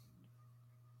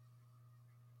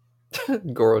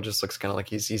 Goro just looks kind of like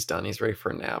he's done. He's ready for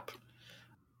a nap.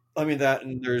 I mean that,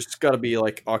 and there's got to be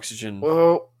like oxygen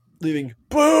Whoa! leaving.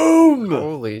 Boom!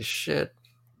 Holy shit!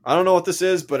 I don't know what this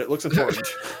is, but it looks important.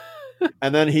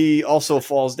 And then he also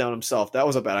falls down himself. That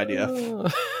was a bad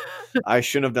idea. I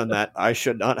shouldn't have done that. I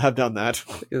should not have done that.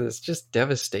 Look at this, just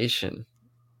devastation.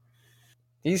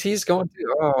 He's going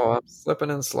to. Oh, I'm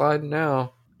slipping and sliding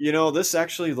now. You know, this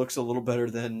actually looks a little better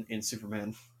than in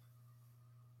Superman.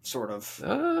 Sort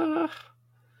of.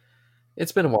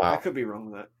 It's been a while. I could be wrong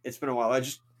with that. It's been a while.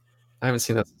 I haven't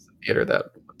seen that since the theater that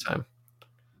one time.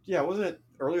 Yeah, wasn't it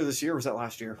earlier this year or was that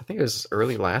last year? I think it was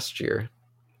early last year.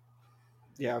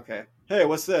 Yeah, okay. Hey,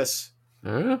 what's this?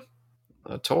 Huh?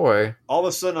 A toy. All of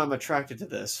a sudden I'm attracted to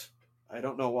this. I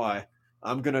don't know why.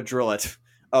 I'm gonna drill it.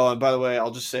 Oh, and by the way,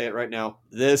 I'll just say it right now.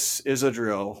 This is a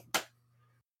drill.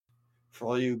 For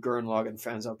all you Gurren Lagann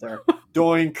fans out there.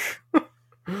 Doink!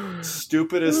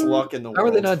 Stupidest luck in the world. How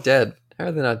are they not dead? How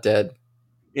are they not dead?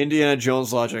 Indiana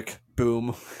Jones logic.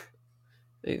 Boom.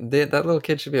 That little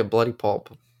kid should be a bloody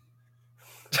pulp.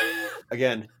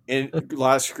 Again, in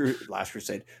Last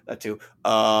Crusade, that too.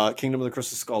 Kingdom of the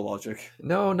Crystal Skull logic.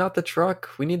 No, not the truck.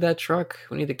 We need that truck.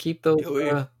 We need to keep those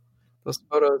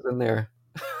photos in there.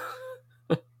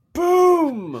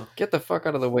 Boom! Get the fuck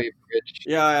out of the way, Bridge.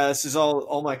 Yeah, this is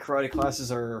all my karate classes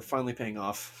are finally paying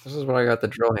off. This is what I got the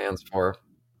drill hands for.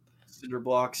 Cinder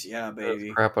blocks, yeah, baby.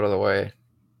 Get crap out of the way.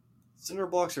 Cinder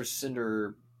blocks or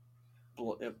cinder...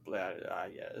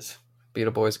 yes.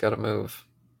 Beetle Boy's gotta move.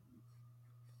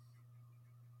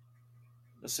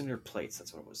 The cinder plates,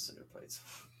 that's what it was, cinder plates.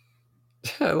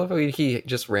 I love how he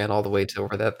just ran all the way to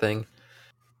over that thing.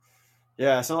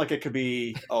 Yeah, it's not like it could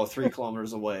be, 3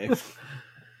 kilometers away.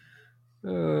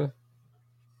 Yeah,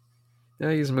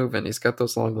 he's moving. He's got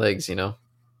those long legs, you know.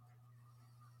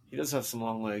 He does have some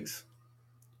long legs.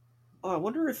 Oh, I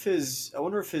wonder if his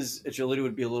agility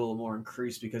would be a little more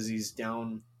increased because he's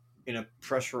down in a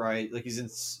pressurized, like he's in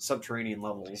subterranean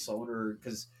levels. So I wonder,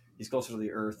 because he's closer to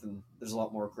the Earth and there's a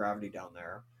lot more gravity down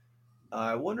there.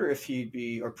 I wonder if he'd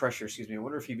be, or pressure, excuse me. I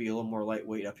wonder if he'd be a little more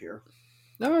lightweight up here.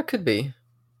 No, it could be.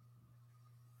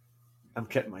 I'm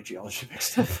getting my geology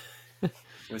mixed up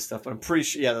with stuff, but I'm pretty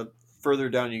sure. Yeah, the further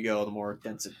down you go, the more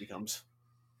dense it becomes.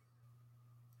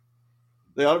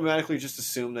 They automatically just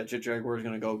assume that Jet Jaguar is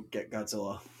going to go get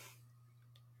Godzilla.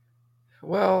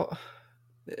 Well,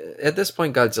 at this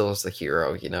point, Godzilla's the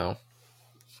hero, you know.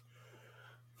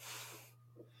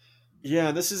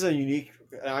 Yeah, this is a unique.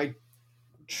 I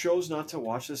chose not to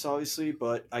watch this, obviously,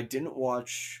 but I didn't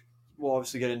watch. We'll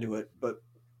obviously get into it, but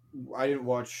I didn't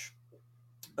watch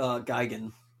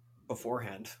Gigan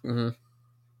beforehand. Mm-hmm.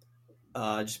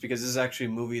 Just because this is actually a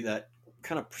movie that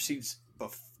kind of precedes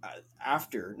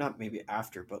after, not maybe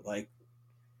after, but like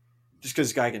just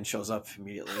because Gigan shows up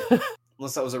immediately.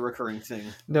 Unless that was a recurring thing.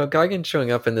 No, Gigan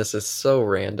showing up in this is so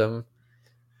random.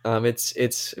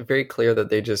 It's very clear that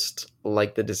they just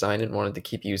liked the design and wanted to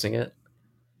keep using it.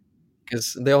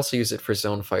 Because they also use it for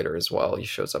Zone Fighter as well. He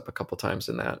shows up a couple times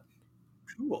in that.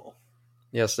 Cool.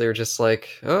 Yes, they were just like,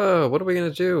 oh, what are we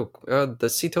going to do? The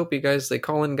Seatopia guys, they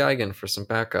call in Gigan for some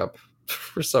backup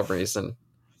for some reason.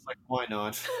 It's like, why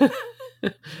not?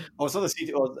 Oh, it's not the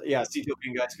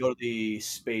Seatopian guys go to the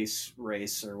space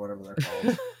race or whatever they're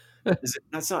called.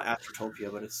 That's not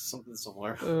Astrotopia, but it's something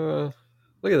similar.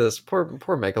 Look at this. Poor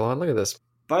Megalon. Look at this.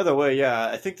 By the way, yeah,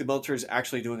 I think the military is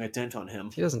actually doing a dent on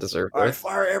him. He doesn't deserve that.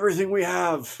 Fire everything we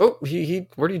have. Oh,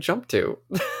 where'd he jump to?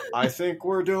 I think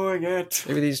we're doing it.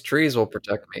 Maybe these trees will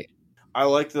protect me. I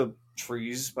like the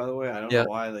trees, by the way. I don't know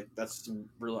why. Like that's some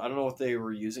real. I don't know what they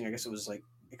were using. I guess it was like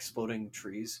exploding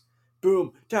trees.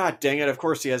 Boom! God dang it! Of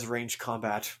course he has ranged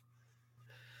combat.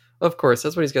 Of course,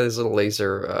 that's what he's got. His little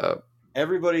laser.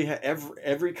 Every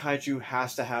kaiju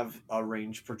has to have a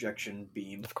range projection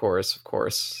beam. Of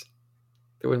course.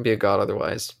 There wouldn't be a god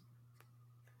otherwise.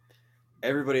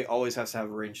 Everybody always has to have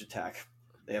a ranged attack.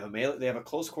 They have They have a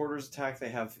close quarters attack. They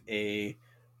have a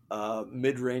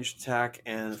mid-range attack,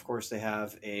 and of course they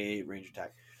have a range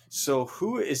attack. So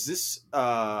who is this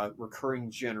recurring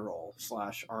general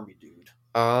 / army dude?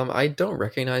 I don't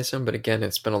recognize him, but again,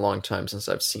 it's been a long time since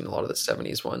I've seen a lot of the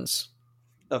 70s ones.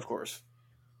 Of course.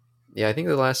 Yeah, I think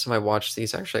the last time I watched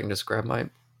these, actually I can just grab my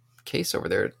case over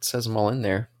there. It says them all in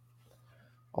there.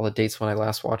 All the dates when I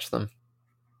last watched them.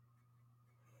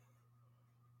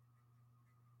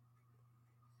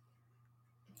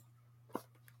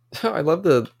 I love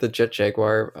the Jet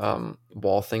Jaguar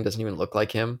wall thing. Doesn't even look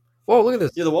like him. Whoa, look at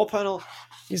this. Yeah, the wall panel.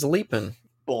 He's leaping.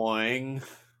 Boing.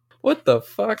 What the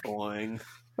fuck? Boing.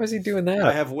 Why is he doing I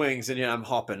that? have wings and yeah, I'm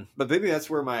hopping. But maybe that's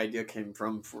where my idea came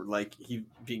from for like he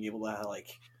being able to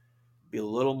like be a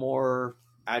little more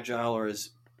agile, or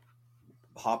his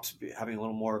hops having a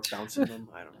little more bounce in them.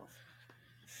 I don't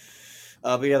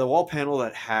know. But yeah, the wall panel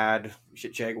that had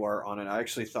Jaguar on it, I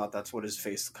actually thought that's what his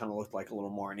face kind of looked like a little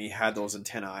more, and he had those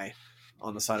antennae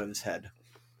on the side of his head,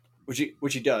 which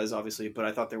he does obviously, but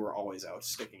I thought they were always out,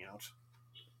 sticking out.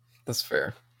 That's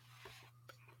fair.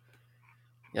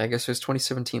 Yeah, I guess it was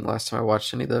 2017 last time I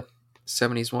watched any of the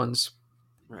 70s ones.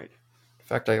 Right. In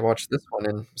fact, I watched this one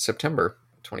in September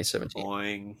 2017.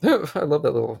 Boing. I love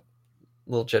that little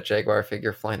Jet Jaguar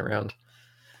figure flying around.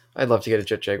 I'd love to get a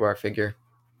Jet Jaguar figure.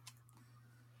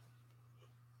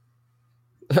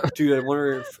 Dude, I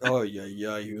wonder if. Oh yeah,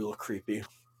 yeah, you look creepy.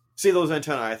 See those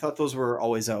antennae? I thought those were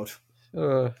always out.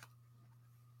 Oh,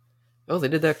 they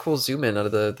did that cool zoom in out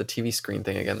of the TV screen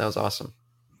thing again. That was awesome.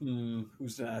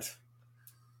 Who's that?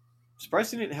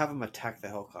 Surprised they didn't have him attack the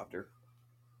helicopter.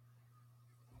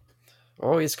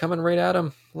 Oh, he's coming right at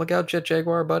him. Look out, Jet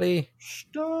Jaguar, buddy.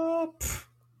 Stop!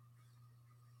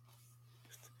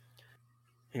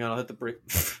 Hang on, I'll hit the brake.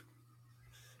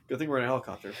 Good thing we're in a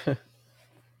helicopter.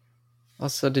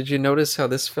 Also, did you notice how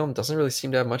this film doesn't really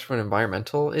seem to have much of an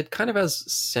environmental? It kind of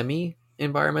has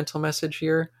semi-environmental message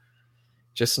here,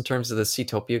 just in terms of the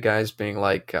Seatopia guys being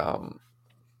like,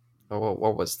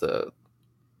 what was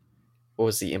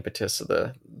the impetus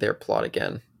of their plot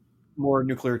again? More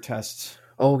nuclear tests.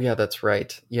 Oh yeah, that's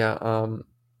right. Yeah,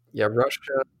 yeah,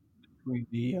 Russia.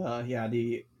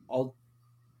 The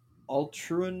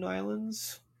Altruan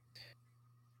Islands.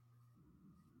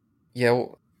 Yeah,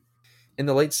 well, in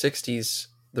the late '60s,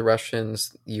 the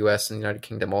Russians, the U.S., and the United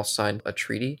Kingdom all signed a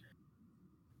treaty,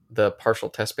 the Partial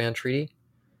Test Ban Treaty,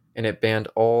 and it banned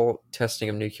all testing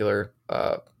of nuclear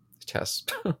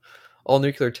tests, all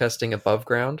nuclear testing above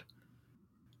ground.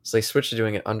 So they switched to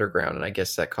doing it underground, and I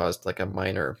guess that caused like a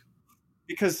minor.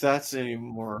 Because that's a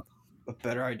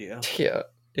better idea. Yeah,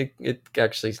 it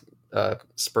actually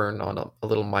spurned on a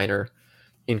little minor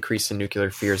increase in nuclear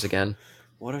fears again.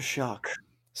 What a shock.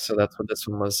 So that's what this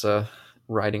one was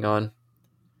riding on.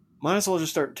 Might as well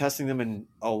just start testing them in.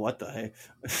 Oh, what the heck?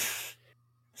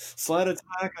 Slide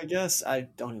attack, I guess. I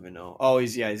don't even know. Oh,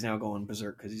 he's now going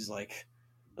berserk because he's like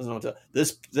doesn't know what to.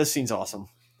 This scene's awesome.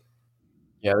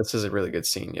 Yeah, this is a really good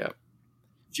scene. Yeah.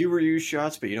 Few reuse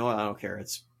shots, but you know what? I don't care.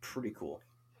 It's pretty cool.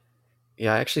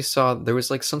 Yeah, I actually saw there was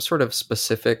like some sort of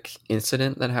specific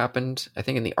incident that happened, I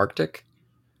think in the Arctic,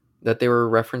 that they were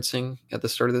referencing at the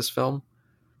start of this film.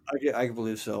 I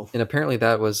believe so. And apparently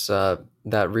that was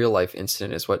that real life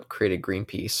incident is what created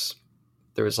Greenpeace.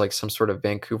 There was like some sort of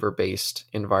Vancouver based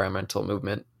environmental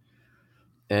movement,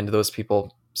 and those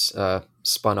people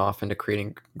spun off into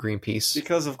creating Greenpeace.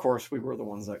 Because of course we were the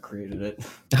ones that created it.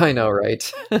 I know,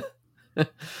 right? I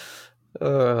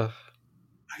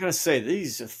gotta say,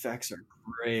 these effects are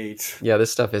great. Yeah,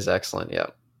 this stuff is excellent. Yeah.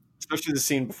 Especially the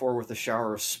scene before with the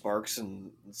shower of sparks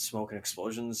and smoke and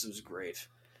explosions. It was great.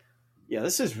 Yeah,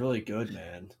 this is really good,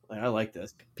 man. Like, I like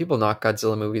this. People knock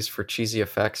Godzilla movies for cheesy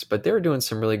effects, but they were doing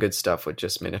some really good stuff with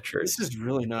just miniatures. This is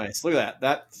really nice. Look at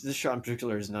that. This shot in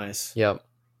particular is nice. Yep.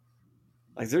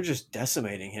 Like they're just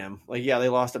decimating him. Like yeah, they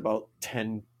lost about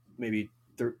 10, maybe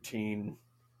 13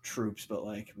 troops, but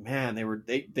like man,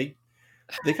 they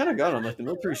kind of got him. Like the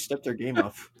military stepped their game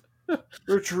up.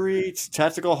 Retreat,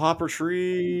 tactical hop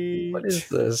retreat. What is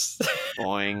this?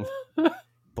 Boing,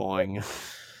 boing.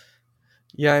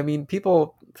 Yeah, I mean,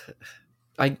 people.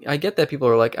 I get that people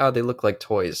are like, oh, they look like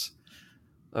toys,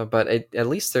 but at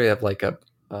least they have like a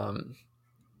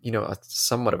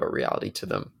somewhat of a reality to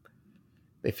them.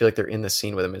 They feel like they're in the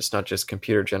scene with them. It's not just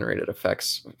computer generated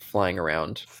effects flying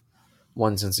around,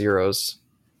 ones and zeros.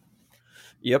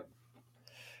 Yep.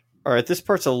 All right, this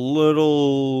part's a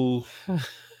little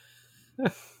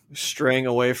straying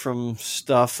away from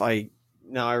stuff.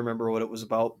 Now I remember what it was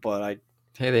about, but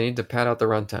Hey, they need to pad out the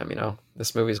runtime, you know?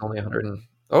 This movie's only 100 and...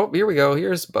 Oh, here we go.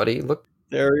 Here's Buddy. Look.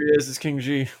 There he is. It's King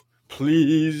G.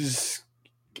 Please,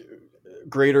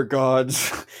 greater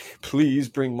gods, please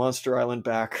bring Monster Island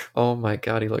back. Oh my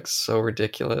god, he looks so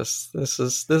ridiculous. This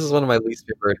is one of my least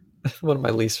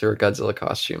favorite Godzilla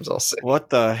costumes, I'll say. What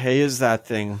the hey is that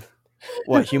thing?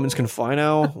 What, humans can fly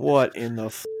now? What in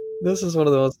the This is one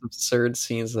of the most absurd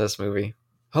scenes in this movie.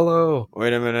 Hello.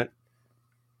 Wait a minute.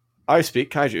 I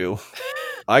speak kaiju.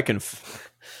 I can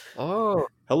Oh.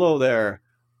 Hello there.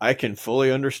 I can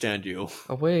fully understand you.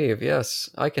 A wave, yes.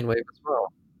 I can wave as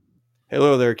well.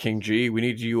 Hello there, King G. We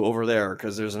need you over there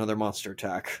because there's another monster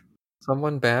attack.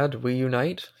 Someone bad, we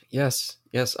unite? Yes,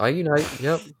 I unite.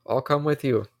 Yep, I'll come with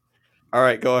you. All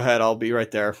right, go ahead. I'll be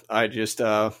right there. I just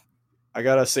I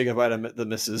gotta say goodbye to the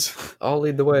missus. I'll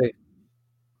lead the way.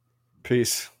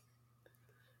 Peace.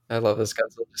 I love this.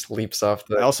 Godzilla just leaps off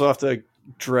I the. also have to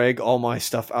drag all my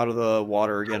stuff out of the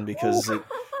water again because it.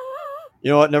 You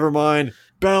know what? Never mind.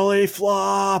 Belly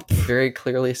flop. Very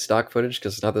clearly stock footage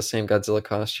because it's not the same Godzilla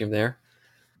costume there.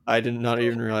 I did not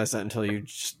even realize that until you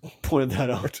just pointed that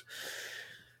out.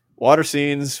 Water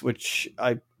scenes, which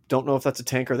I don't know if that's a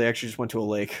tank or they actually just went to a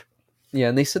lake. Yeah,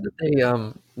 and they said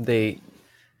that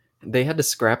they had to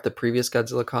scrap the previous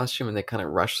Godzilla costume and they kind of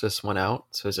rushed this one out.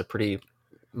 So it's a pretty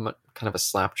kind of a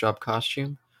slap job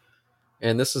costume.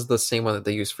 And this is the same one that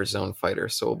they used for Zone Fighter,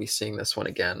 so we'll be seeing this one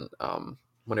again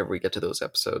whenever we get to those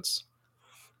episodes.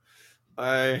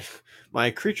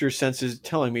 My creature sense is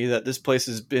telling me that this place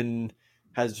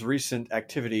has recent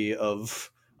activity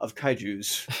of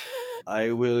kaiju's.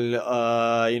 I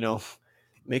will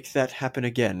make that happen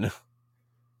again.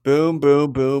 Boom,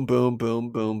 boom, boom, boom, boom,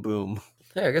 boom, boom.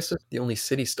 Yeah, I guess it's the only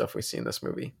city stuff we see in this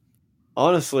movie.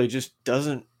 Honestly, just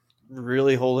doesn't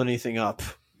really hold anything up.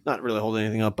 Not really hold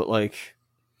anything up, but like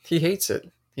He hates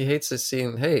it. He hates it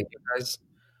seeing, hey, you guys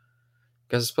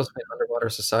are supposed to be an underwater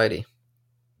society.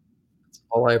 That's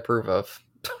all I approve of.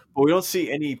 but we don't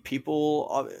see any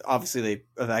people. Obviously, they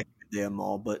evacuated them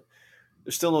all, but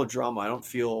there's still no drama. I don't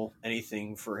feel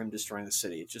anything for him destroying the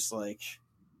city. It's just like,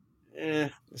 eh.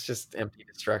 It's just empty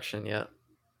destruction, yeah.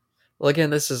 Well,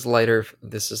 again, this is lighter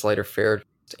fare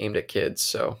aimed at kids,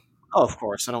 so Oh, of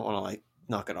course, I don't want to like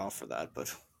knock it off for that,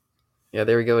 but yeah,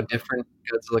 there we go, a different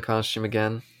Godzilla costume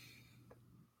again.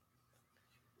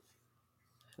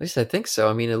 At least I think so.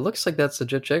 I mean, it looks like that's the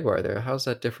Jet Jaguar there. How's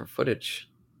that different footage?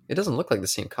 It doesn't look like the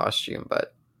same costume,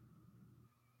 but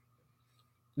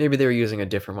maybe they were using a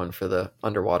different one for the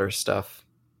underwater stuff.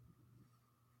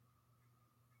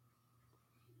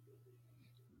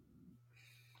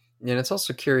 And it's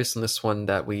also curious in this one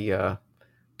that we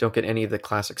don't get any of the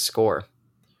classic score.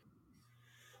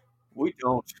 we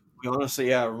don't. We honestly,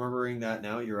 yeah, remembering that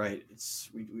now, you're right.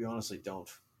 We honestly don't.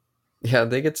 Yeah,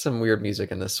 they get some weird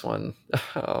music in this one.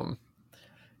 Um,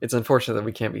 it's unfortunate that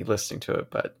we can't be listening to it,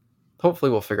 but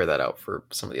hopefully we'll figure that out for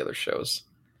some of the other shows.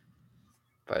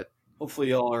 But Hopefully,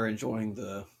 y'all are enjoying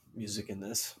the music in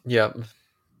this. yeah,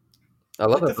 I I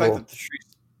love like the that fact little. that the trees.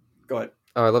 Go ahead.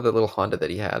 Oh, I love that little Honda that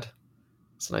he had.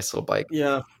 It's a nice little bike.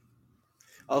 Yeah,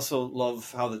 I also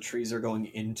love how the trees are going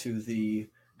into the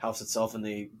house itself, and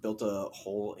they built a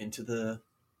hole into the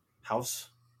house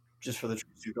just for the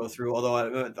trees to go through.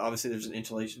 Although obviously there's an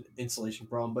insulation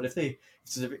problem, but if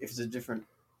it's a different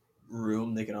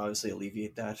room, they can obviously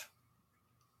alleviate that.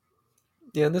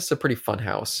 Yeah, and this is a pretty fun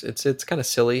house. It's kind of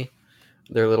silly,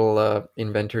 their little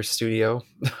inventor studio,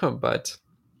 but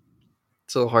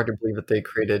it's a little hard to believe that they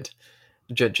created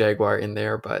Jet Jaguar in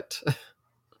there. But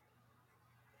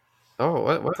oh,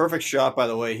 what? Perfect shot, by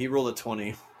the way. He rolled a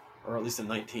 20, or at least a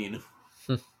 19.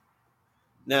 Hmm.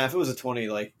 Nah, if it was a 20,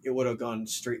 like it would have gone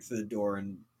straight through the door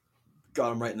and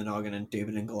got him right in the noggin, and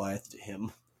David and Goliath to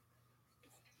him.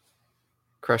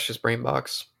 Crush his brain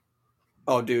box.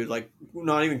 Oh, dude, like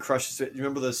not even crushes it. You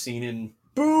remember the scene in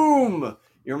Boom?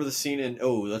 You remember the scene in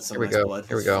Oh, that's some Here we nice go. blood.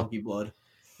 Here we That's go. funky blood.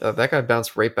 That guy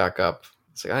bounced right back up.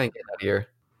 It's like I ain't getting out of here.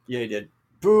 Yeah, he did.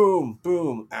 Boom,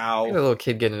 boom, Look at ow. a little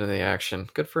kid getting into the action.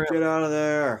 Good for him. Get out of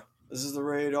there. This is the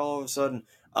raid all of a sudden.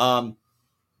 Um,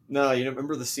 no, you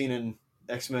remember the scene in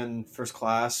X-Men First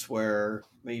Class where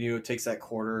Magneto takes that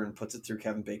quarter and puts it through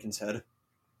Kevin Bacon's head?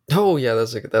 Oh yeah, that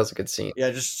was a good scene.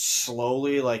 Yeah, just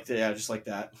slowly, just like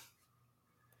that.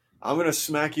 I'm gonna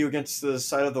smack you against the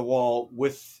side of the wall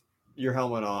with your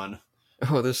helmet on.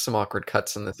 Oh, there's some awkward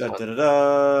cuts in this Da one. da da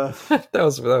da. That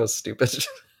was stupid.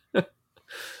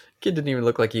 Kid didn't even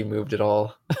look like he moved at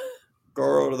all.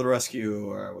 Goro to the rescue.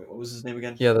 Or wait, what was his name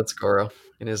again? Yeah, that's Goro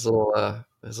in his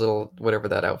little whatever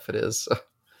that outfit is,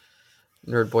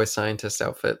 nerd boy scientist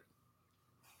outfit.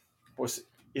 Was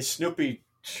his Snoopy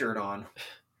shirt on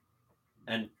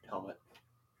and helmet?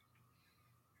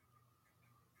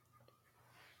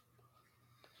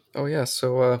 Oh yeah,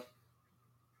 so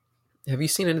have you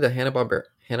seen any of the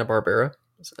Hanna-Barbera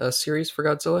series for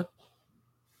Godzilla?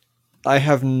 I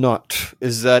have not.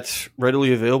 Is that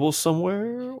readily available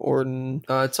somewhere or?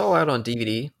 It's all out on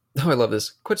DVD. Oh, I love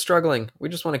this. Quit struggling. We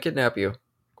just want to kidnap you.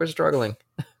 Quit struggling.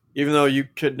 Even though you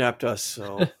kidnapped us,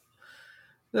 so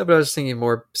No, but I was thinking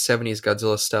more 70s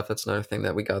Godzilla stuff. That's another thing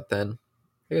that we got then.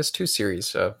 I guess 2 series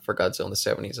for Godzilla in the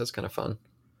 70s. That's kind of fun.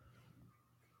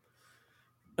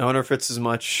 I wonder if it's as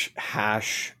much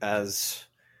hash as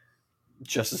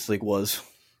Justice League was.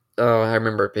 Oh, I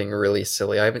remember it being really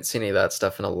silly. I haven't seen any of that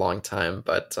stuff in a long time,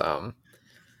 but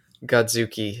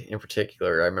Godzuki in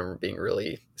particular, I remember being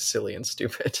really silly and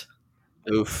stupid.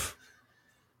 Oof.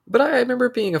 But I remember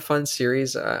it being a fun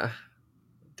series.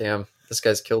 Damn, this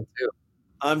guy's killed too.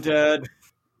 I'm dead.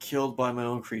 Killed by my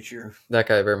own creature. That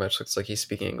guy very much looks like he's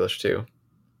speaking English too.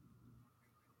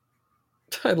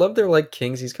 I love their like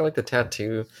kings. He's got like the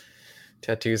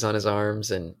tattoos on his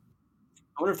arms, and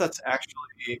I wonder if that's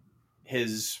actually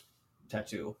his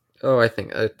tattoo. oh, I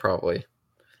think probably.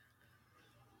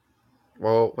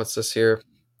 Well, what's this here?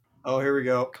 Oh, here we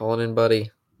go. Calling in,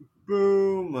 buddy.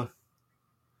 Boom.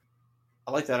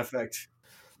 I like that effect.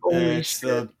 Holy It's shit!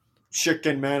 the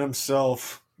chicken man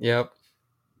himself, Yep.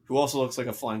 who also looks like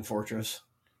a flying fortress.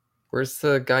 Where's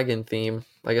the Gigan theme?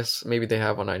 I guess maybe they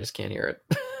have one. I just can't hear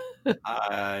it.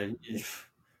 I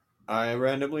I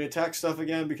randomly attack stuff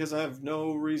again because I have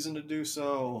no reason to do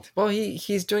so. Well,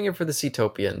 he's doing it for the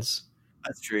Ceetopians.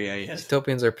 That's true, yeah, yes.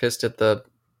 Ceetopians are pissed at the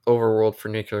overworld for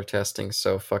nuclear testing,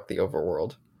 so fuck the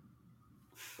overworld.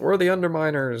 We're the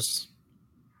Underminers.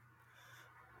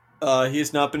 He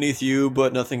is not beneath you,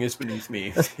 but nothing is beneath me.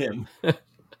 Him.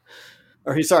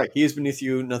 Or he is beneath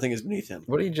you, nothing is beneath him.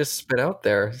 What did he just spit out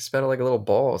there? He spit out like a little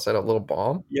ball. Is that a little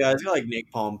bomb? Yeah, it's got like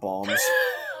napalm bombs.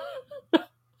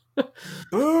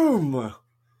 Boom!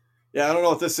 Yeah, I don't know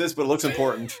what this is, but it looks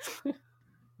important.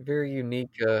 Very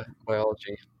unique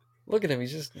biology. Look at him.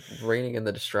 He's just raining in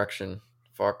the destruction.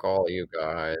 Fuck all you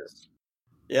guys.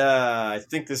 Yeah, I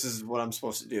think this is what I'm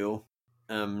supposed to do.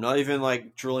 Not even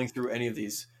like drilling through any of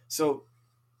these. So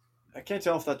I can't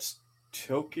tell if that's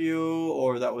Tokyo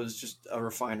or that was just a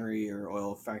refinery or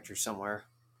oil factory somewhere.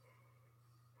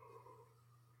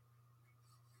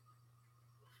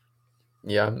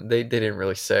 Yeah, they didn't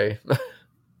really say.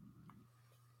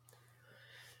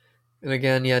 And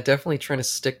again, yeah, definitely trying to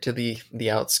stick to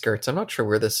the outskirts. I'm not sure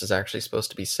where this is actually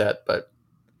supposed to be set, but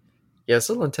yeah, his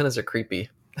little antennas are creepy.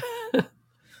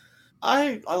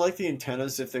 I like the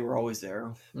antennas if they were always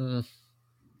there. Mm,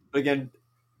 But again,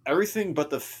 everything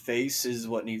but the face is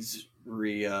what needs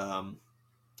redesigning.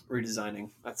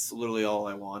 That's literally all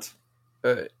I want.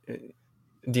 do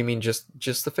you mean just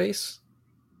the face?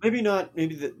 Maybe not.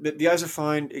 Maybe the eyes are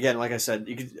fine. Again, like I said,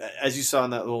 you could, as you saw in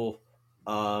that little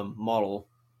model,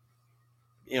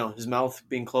 his mouth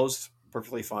being closed,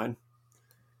 perfectly fine.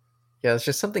 Yeah, there's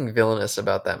just something villainous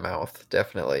about that mouth,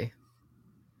 definitely.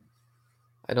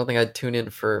 I don't think I'd tune in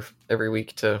for every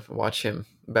week to watch him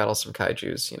battle some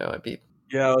kaijus. I'd be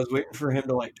Yeah, I was waiting for him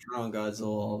to like turn on Godzilla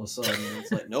all of a sudden.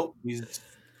 It's like, nope,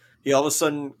 he all of a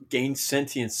sudden gains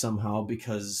sentience somehow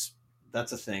because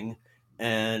that's a thing,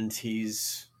 and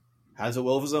he's has a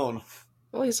will of his own.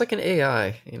 well, he's like an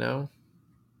AI.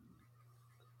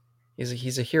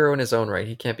 He's a hero in his own right.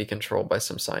 He can't be controlled by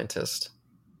some scientist.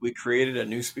 We created a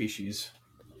new species.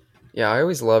 Yeah, I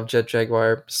always loved Jet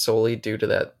Jaguar solely due to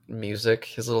that music,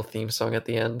 his little theme song at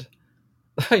the end.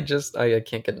 I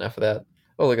can't get enough of that.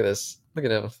 Oh, look at this. Look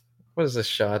at him. What is this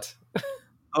shot?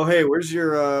 Oh, hey, where's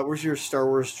your Star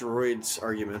Wars droids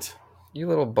argument? You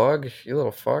little bug, you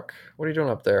little fuck. What are you doing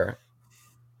up there?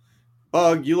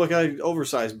 Bug, you look like an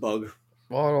oversized bug.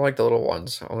 Well, I don't like the little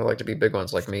ones. I only like to be big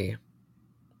ones like me.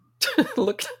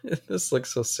 Look, this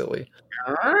looks so silly.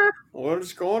 Huh? What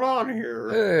is going on here?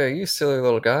 Hey, you silly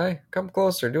little guy. Come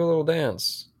closer, do a little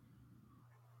dance.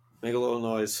 Make a little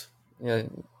noise. Yeah,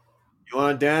 You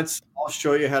want to dance? I'll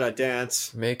show you how to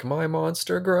dance. make my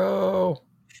monster grow.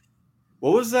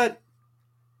 What was that?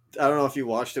 I don't know if you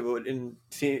watched it, but in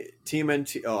Team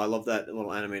NT, oh, I love that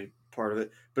little animated part of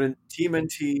it. But in Team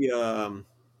NT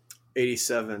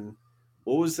 87,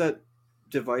 what was that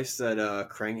device that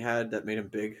Krang had that made him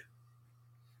big?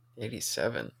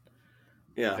 87.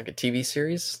 Yeah, Like a TV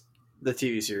series? the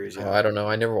TV series. Oh, Yeah. I don't know.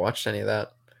 I never watched any of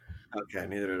that. Okay,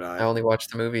 neither did I I. only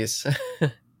watched the movies. I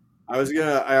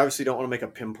obviously don't want to make a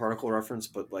Pym particle reference,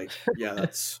 but like, yeah,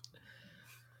 that's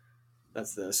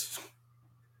this.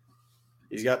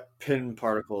 He's got pin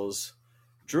particles.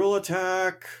 Drill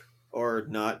attack, or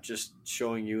not, just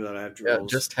showing you that I have Yeah,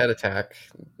 drills. just head attack.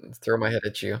 Throw my head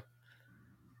at you.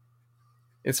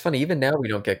 It's funny, even now we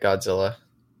don't get Godzilla.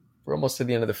 We're almost to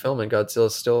the end of the film, and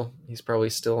he's probably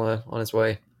still on his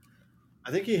way.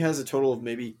 I think he has a total of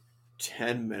maybe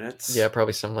 10 minutes. Yeah,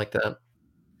 probably something like that.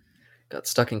 Got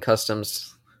stuck in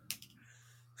customs.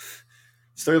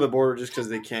 Stuck at the border just because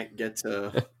they can't get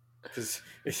to. Because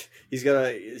he's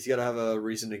gotta have a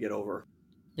reason to get over.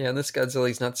 Yeah, and this Godzilla,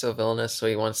 he's not so villainous, so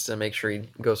he wants to make sure he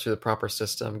goes through the proper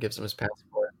system, gives him his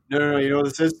passport. No. You know what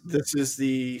this is? This is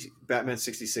the Batman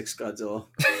 66 Godzilla.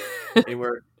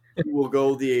 Anywhere he will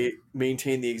go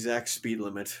maintain the exact speed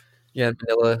limit. Yeah,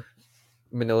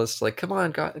 Manila's like, come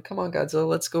on, Godzilla,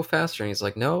 let's go faster. And he's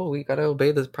like, no, we gotta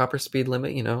obey the proper speed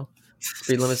limit.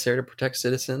 Speed limit's there to protect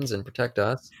citizens and protect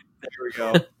us. There we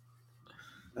go.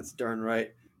 That's darn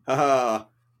right. Haha.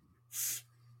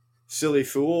 Silly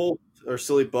fool or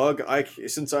silly bug.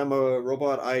 Since I'm a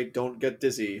robot, I don't get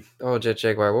dizzy. Oh, Jet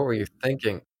Jaguar, what were you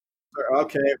thinking?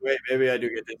 Okay, wait, maybe I do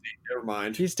get dizzy. Never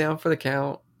mind. He's down for the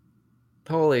count.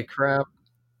 Holy crap.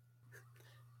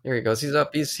 Here he goes. He's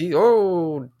up.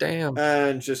 Oh, damn.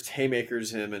 And just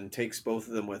haymakers him and takes both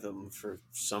of them with him for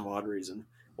some odd reason.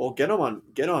 Well, get on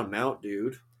mount,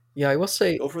 dude. Yeah, I will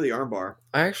say, Go for the armbar.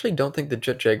 I actually don't think the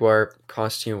Jet Jaguar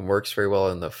costume works very well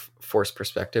in the Force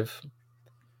perspective.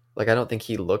 Like, I don't think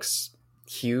he looks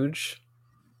huge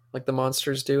like the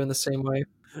monsters do in the same way.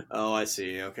 Oh, I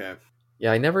see. Okay.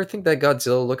 Yeah, I never think that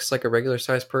Godzilla looks like a regular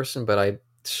sized person, but I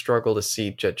struggle to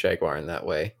see Jet Jaguar in that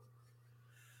way.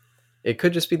 It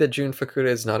could just be that Jun Fukuda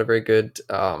is not a very good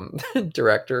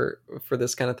director for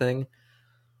this kind of thing.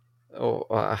 Oh,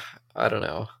 I don't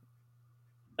know.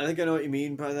 I think I know what you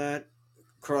mean by that.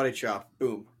 Karate chop.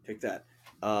 Boom. Take that.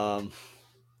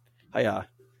 Hiya.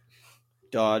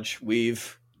 Dodge.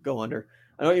 Weave. Go under.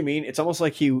 I know what you mean. It's almost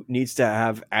like he needs to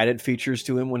have added features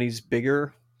to him when he's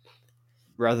bigger,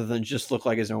 rather than just look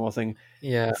like his normal thing.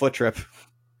 Yeah, Foot trip.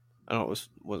 I know it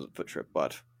wasn't foot trip,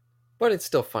 but but it's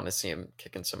still fun to see him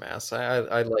kicking some ass.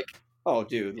 I like. oh,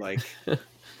 dude, like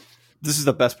this is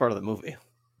the best part of the movie.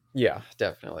 Yeah,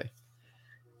 definitely.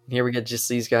 Here we get just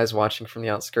these guys watching from the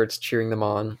outskirts, cheering them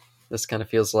on. This kind of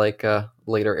feels like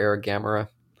later era Gamera.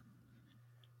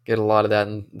 Get a lot of that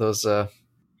in those.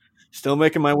 Still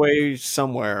making my way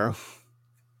somewhere.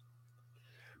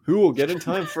 Who will get in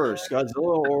time first,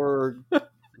 Godzilla or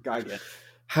Gigan?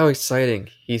 How exciting!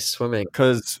 He's swimming.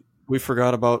 Because we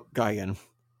forgot about Gigan.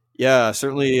 Yeah,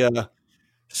 certainly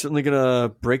gonna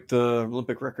break the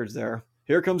Olympic records there.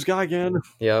 Here comes Gigan.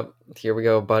 Yep. Here we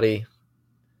go, buddy.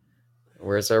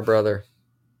 Where's our brother?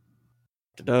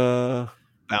 Ta-da.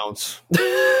 Bounce.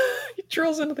 He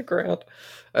drills into the ground.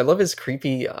 I love his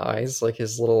creepy eyes, like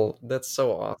his little. That's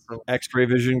so awesome. X-ray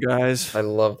vision, guys. I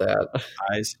love that.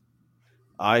 Eyes.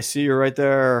 I see you right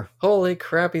there. Holy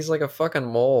crap! He's like a fucking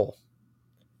mole.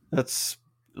 That's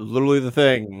literally the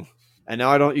thing. And now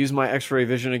I don't use my X-ray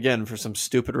vision again for some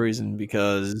stupid reason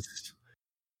because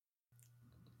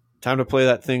time to play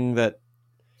that thing that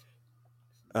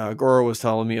Goro was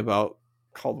telling me about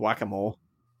called whack-a-mole.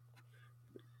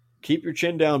 Keep your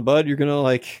chin down, bud. You're gonna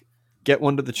like get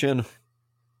one to the chin.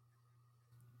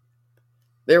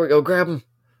 There we go. Grab him.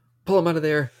 Pull him out of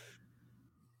there.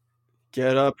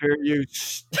 Get up here, you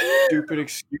stupid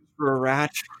excuse for a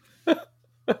rat.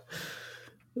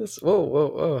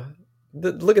 Whoa.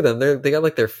 Look at them. They got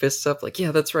like their fists up. Like,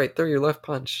 yeah, that's right. Throw your left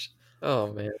punch.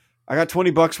 Oh man. I got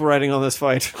 $20 riding on this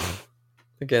fight.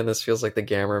 Again, this feels like the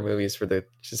Gamera movies for the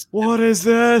just. What is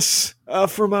this?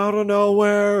 From out of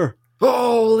nowhere.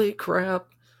 Holy crap!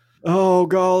 Oh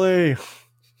golly!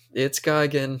 It's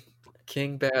Gigan,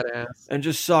 King Badass, And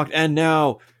just sucked. And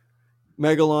now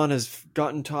Megalon has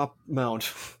gotten top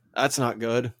mount. That's not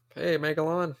good. Hey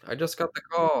Megalon, I just got the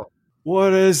call.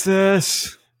 What is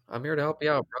this? I'm here to help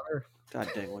you out, brother.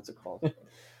 God dang, what's it called?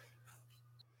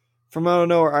 From out of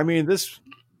nowhere. I mean, this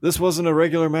wasn't a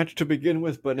regular match to begin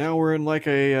with, but now we're in like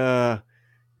a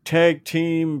tag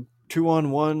team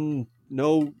 2-on-1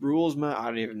 no rules match. I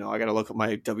don't even know. I gotta look at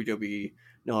my WWE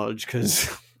knowledge because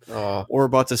what we're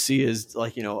about to see is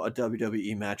like, a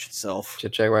WWE match itself.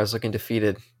 Jet Jaguar is looking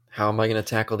defeated. How am I going to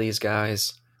tackle these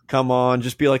guys? Come on,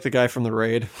 just be like the guy from the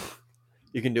raid.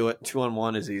 You can do it.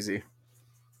 2-on-1 is easy.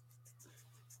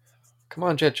 Come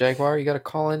on, Jet Jaguar. You got to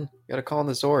call in. You got to call in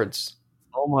the Zords.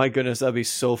 Oh my goodness, that'd be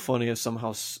so funny if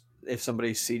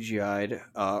somebody CGI'd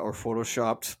or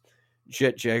photoshopped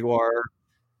Jet Jaguar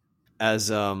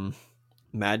as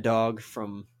Mad Dog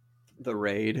from the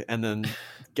raid, and then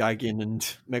Gigan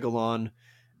and Megalon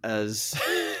as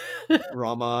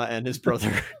Rama and his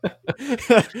brother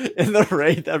in the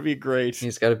raid. That'd be great.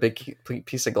 He's got a big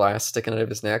piece of glass sticking out of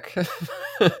his neck.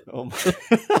 Oh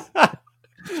my.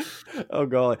 Oh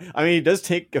golly. I mean, he does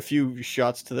take a few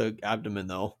shots to the abdomen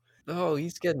though. Oh,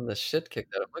 he's getting the shit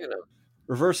kicked out of him. Look at him.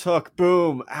 Reverse hook,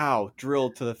 boom, ow,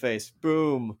 drilled to the face,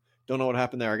 boom. Don't know what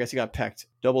happened there. I guess he got pecked.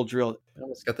 Double drilled. I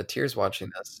almost got the tears watching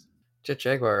this. Jet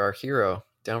Jaguar, our hero,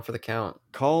 down for the count.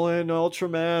 Call in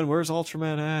Ultraman. Where's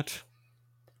Ultraman at?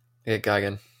 Hey,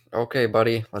 Gigan. Okay,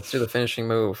 buddy, let's do the finishing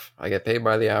move. I get paid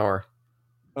by the hour.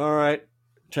 All right,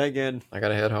 tag in. I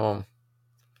gotta head home.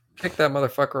 Kick that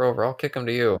motherfucker over. I'll kick him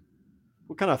to you.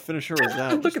 What kind of finisher was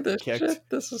that? Look at this shit.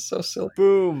 This is so silly.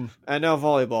 Boom. And now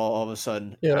volleyball all of a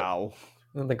sudden. Yeah. Ow.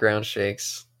 And the ground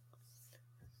shakes.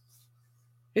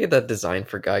 He had that design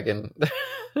for Gigan.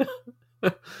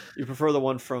 You prefer the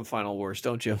one from Final Wars,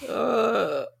 don't you?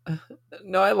 No,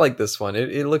 I like this one.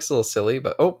 It looks a little silly,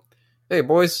 but oh, hey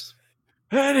boys.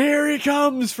 And here he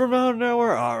comes from out of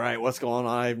nowhere. All right, what's going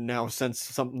on? I now sense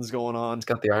something's going on. He's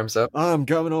got the arms up. I'm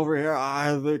coming over here.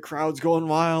 The crowd's going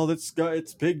wild. It's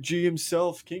Big G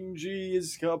himself. King G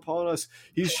is upon us.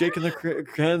 He's shaking the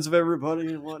hands of everybody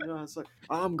and whatnot. It's like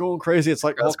I'm going crazy. It's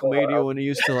like Hulkamania when he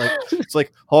used to like. It's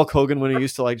like Hulk Hogan when he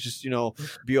used to like just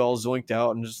be all zoinked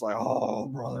out and just like, oh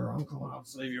brother, I'm coming out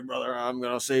to save you, brother. I'm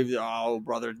gonna save you. Oh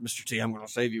brother, Mr. T, I'm gonna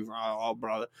save you. Oh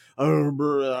brother. Oh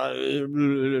brother.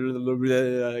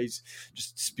 He's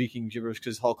just speaking gibberish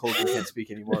because Hulk Hogan can't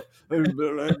speak anymore.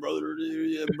 Brother,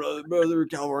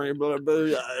 California, brother,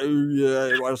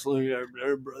 wrestling,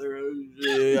 brother,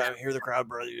 I hear the crowd,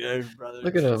 brother.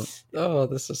 Look at him. Oh,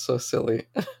 this is so silly.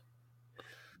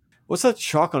 What's that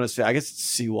chalk on his face? I guess it's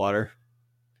seawater.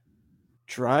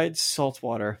 Dried salt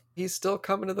water. He's still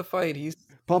coming to the fight. He's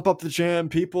pump up the jam,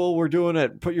 people. We're doing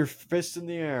it. Put your fists in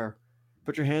the air.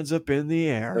 Put your hands up in the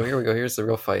air. Oh, here we go. Here's the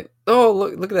real fight. Oh,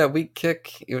 look at that weak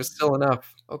kick. It was still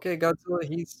enough. Okay, Godzilla,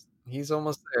 he's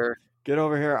almost there. Get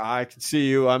over here. I can see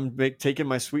you. I'm taking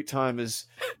my sweet time as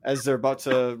they're about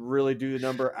to really do the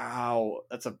number. Ow.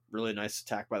 That's a really nice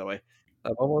attack, by the way.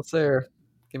 I'm almost there.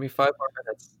 Give me 5 more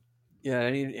minutes. Yeah,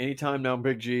 any time now,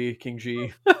 Big G, King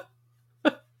G.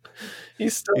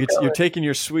 He's still You're taking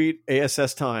your sweet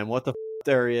ASS time. What the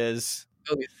there he is.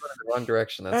 Oh, he's going in the wrong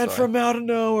direction. That's and why. From out of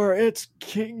nowhere, it's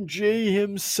King G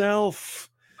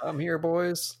himself. I'm here,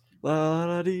 boys.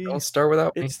 La-da-dee. Don't start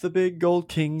without me. It's the big gold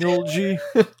King old G.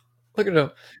 Look at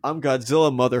him. I'm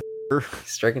Godzilla, mother. He's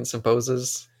striking some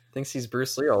poses. Thinks he's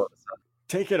Bruce Lee all of a sudden.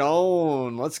 Take it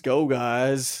on. Let's go,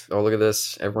 guys. Oh, look at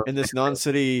this. Everyone in this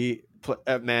non-city,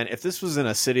 man, if this was in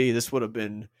a city, this would have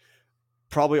been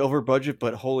probably over budget,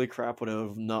 but holy crap, would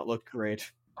have not looked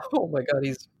great. Oh my god,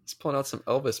 he's pulling out some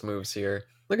Elvis moves here.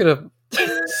 Look at him.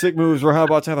 Sick moves. We're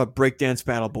about to have a breakdance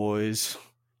battle, boys.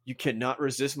 You cannot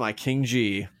resist my King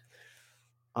G.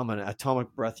 I'm an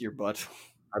atomic breath your butt.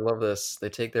 I love this. They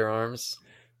take their arms.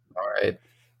 All right.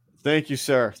 Thank you,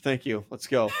 sir. Thank you. Let's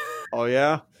go. Oh,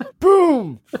 yeah?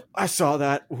 Boom! I saw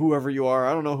that, whoever you are.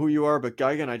 I don't know who you are, but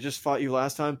Gigan, I just fought you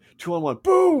last time. 2-on-1.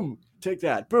 Boom! Take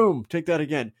that. Boom! Take that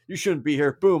again. You shouldn't be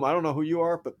here. Boom! I don't know who you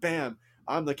are, but bam!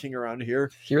 I'm the king around here.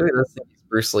 He really does think he's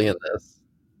Bruce Lee in this.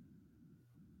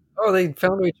 Oh, they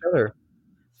found each other.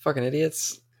 Fucking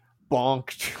idiots.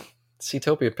 Bonked.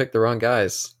 Seatopia picked the wrong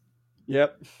guys.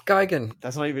 Yep. Gigan.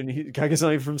 That's not even... Gigan's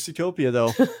not even from Seatopia,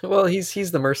 though. Well,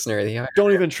 he's the mercenary.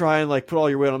 Don't even try and put all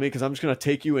your weight on me, because I'm just going to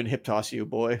take you and hip toss you,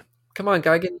 boy. Come on,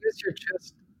 Gigan. Use your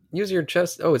chest. Use your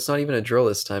chest. Oh, it's not even a drill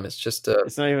this time. It's just a...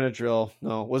 It's not even a drill.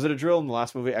 No. Was it a drill in the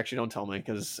last movie? Actually, don't tell me,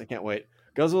 because I can't wait.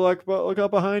 Godzilla, look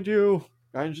up behind you.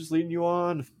 Gigan's just leading you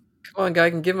on. Come on,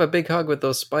 Gigan. Give him a big hug with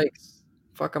those spikes.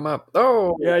 Fuck him up.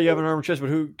 Oh! Yeah, you have an armor chest, but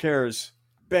who cares?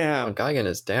 Bam. Oh, Gigan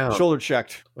is down. Shoulder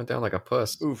checked. Went down like a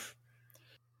puss. Oof.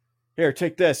 Here,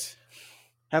 take this.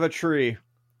 Have a tree.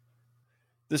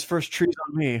 This first tree's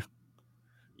on me.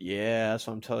 Yeah, that's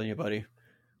what I'm telling you, buddy.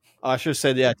 I should have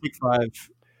said, yeah, take 5.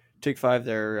 Take 5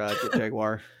 there,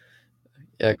 Jaguar.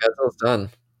 Yeah, Godzilla's done.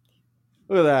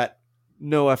 Look at that.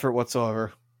 No effort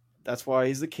whatsoever. That's why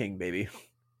he's the king, baby.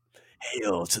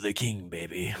 Hail to the king,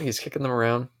 baby. He's kicking them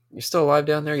around. You still alive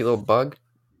down there, you little bug?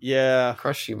 Yeah.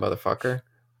 Crush you, motherfucker.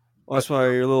 Well, that's why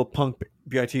you're a little punk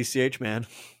bitch, man.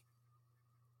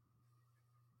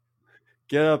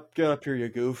 Get up here, you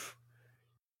goof.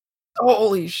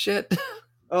 Holy shit.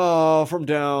 Oh, from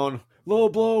down. Low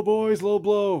blow, boys, low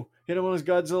blow. Hit him on his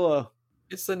Godzilla.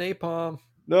 It's the napalm.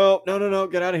 No.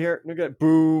 Get out of here.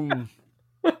 Boom.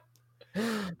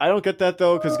 I don't get that,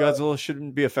 though, because Godzilla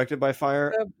shouldn't be affected by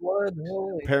fire. That blood,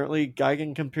 holy. Apparently,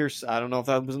 Gigan can pierce. I don't know if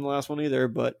that was in the last one either,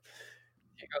 but...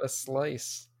 You got a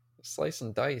slice. Slice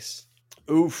and dice.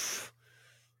 Oof.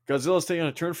 Godzilla's taking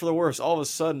a turn for the worse. All of a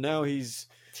sudden, now he's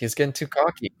getting too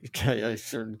cocky. Yeah, he's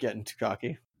starting getting too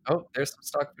cocky. Oh, there's some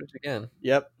stock footage again.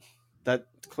 Yep. That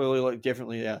clearly looked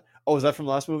differently, yeah. Oh, is that from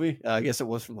the last movie? I guess it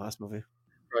was from the last movie.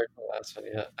 Right from the last one,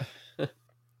 yeah.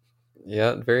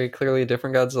 Yeah, very clearly a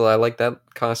different Godzilla. I like that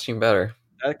costume better.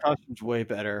 That costume's way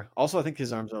better. Also, I think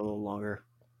his arms are a little longer.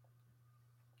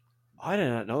 I did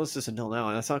not notice this until now,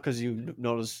 and that's not because you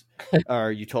noticed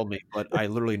or you told me, but I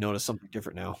literally noticed something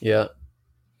different now. Yeah.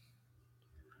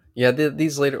 Yeah,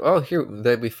 these later... Oh, here,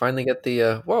 we finally get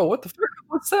the... Whoa, what the fuck?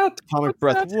 What's that? Atomic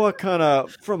breath. That? What kind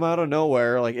of... From out of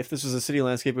nowhere, if this was a city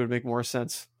landscape, it would make more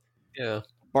sense. Yeah.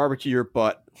 Barbecue your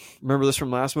butt. Remember this from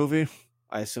last movie?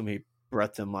 I assume he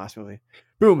breathed him last movie.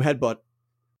 Boom, headbutt.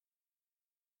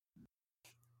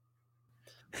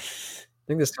 I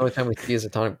think this is the only time we see his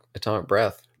atomic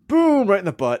breath. Boom, right in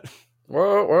the butt.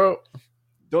 Whoa.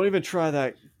 Don't even try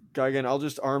that, Gigan. I'll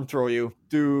just arm throw you.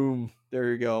 Doom.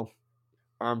 There you go.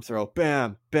 arm throw.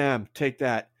 Bam, bam, take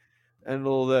that. And a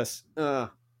little of this.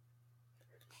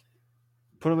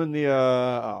 Put him in the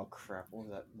oh crap, what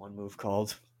was that one move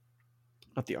called?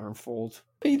 Not the arm fold.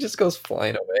 He just goes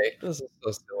flying away. This is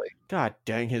so silly. God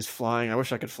dang his flying. I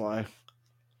wish I could fly.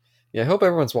 Yeah, I hope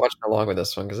everyone's watching along with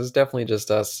this one because it's definitely just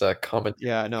us commentating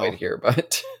Yeah, no. right here,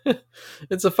 but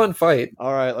it's a fun fight.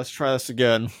 All right, let's try this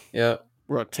again. Yeah,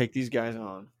 We're gonna take these guys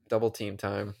on. double team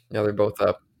time. Now they're both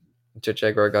up. Jet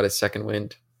Jaguar got his second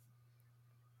wind.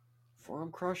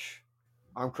 Forearm crush?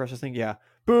 Arm crush, I think, yeah.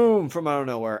 Boom! From out of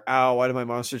nowhere. Ow, why did my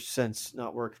monster sense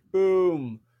not work?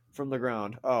 Boom! From the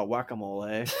ground. Oh, whack-a-mole,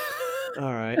 eh?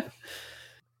 All right.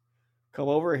 Come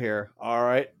over here. All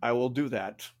right, I will do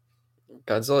that.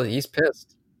 Godzilla, he's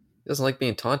pissed. He doesn't like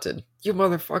being taunted. You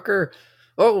motherfucker!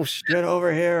 Oh, shit. Get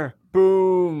over here.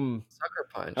 Boom! Sucker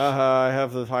punch. I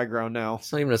have the high ground now.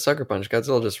 It's not even a sucker punch.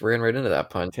 Godzilla just ran right into that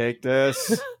punch. Take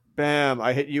this. Bam!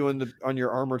 I hit you on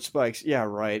your armored spikes. Yeah,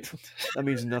 right. That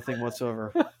means nothing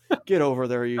whatsoever. Get over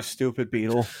there, you stupid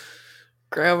beetle.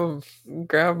 Grab him.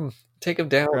 Grab him. Take him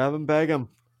down. Grab him, bag him.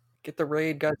 Get the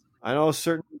raid, guys. I know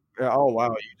certain... Oh, wow.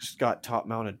 You just got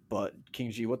top-mounted butt.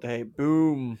 King G, what the hey?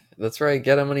 Boom. That's right.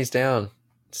 Get him when he's down.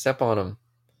 Step on him.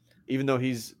 Even though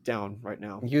he's down right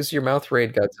now. Use your mouth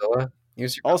raid, Godzilla.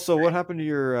 Use your Also, what happened to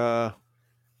your...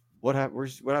 What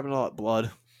happened to all that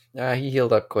blood? He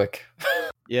healed up quick.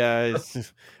 Yeah.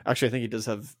 Actually, I think he does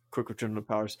have quick return of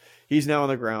powers. He's now on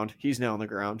the ground.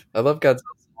 I love Godzilla.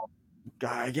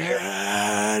 Guy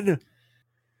again!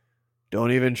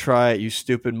 Don't even try it, you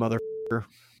stupid motherfucker.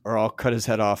 Or I'll cut his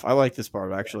head off. I like this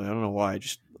part, actually. I don't know why.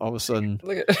 Just all of a sudden...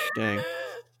 Look at Dang.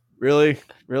 Really?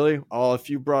 Oh,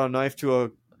 if you brought a knife to a,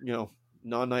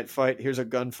 non-knight fight, here's a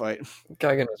gunfight.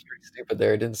 Geigen was pretty stupid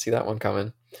there. I didn't see that one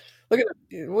coming. Look at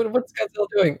him. What's Godzilla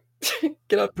doing?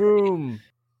 Get up. Boom.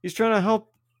 He's trying to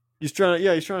help. He's trying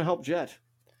to help Jet.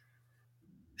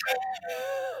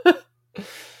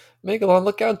 Megalon,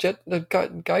 look out, Jet. The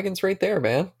Geigen's right there,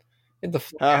 man. In the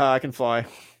Haha, I can fly.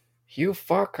 You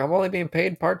fuck. I'm only being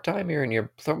paid part-time here, and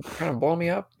you're trying to blow me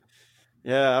up?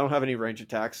 Yeah, I don't have any range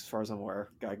attacks, as far as I'm aware.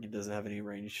 Geigen doesn't have any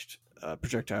ranged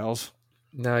projectiles.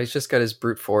 No, he's just got his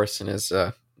brute force and his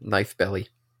knife belly.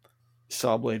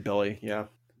 Saw blade belly, yeah.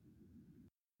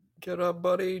 Get up,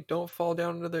 buddy. Don't fall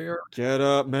down into the earth. Get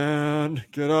up, man.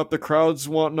 Get up. The crowd's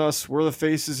wanting us. We're the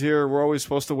faces here. We're always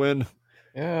supposed to win.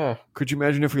 Yeah. Could you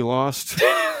imagine if we lost?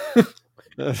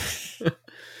 That'd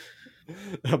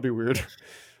be weird.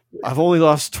 I've only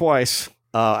lost twice.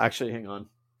 Actually, hang on.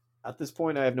 At this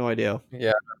point, I have no idea.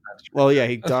 Yeah. Well, yeah,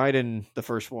 he died in the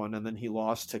first one, and then he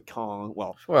lost to Kong.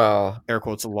 Well, air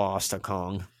quotes, lost to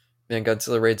Kong. Man,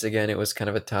 Godzilla raids again. It was kind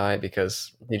of a tie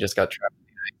because he just got trapped.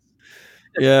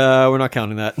 Yeah, we're not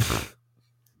counting that.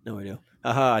 No idea.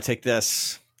 Haha, take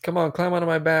this. Come on, climb onto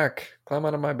my back. Climb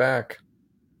onto my back.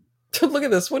 Look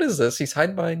at this. What is this? He's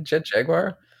hiding behind Jet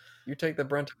Jaguar? You take the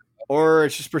brunt. Or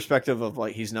it's just perspective of,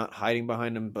 he's not hiding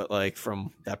behind him, but,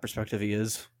 from that perspective, he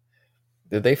is.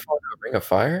 Did they fall into a ring of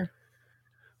fire?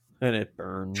 And it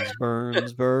burns,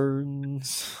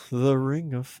 burns. The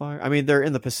ring of fire. I mean, they're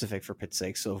in the Pacific, for pit's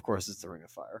sake, so of course it's the ring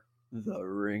of fire. The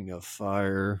ring of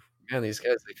fire. Man, these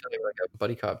guys, they feel like a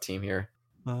buddy cop team here.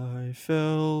 I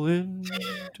fell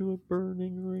into a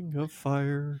burning ring of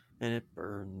fire, and it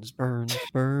burns, burns,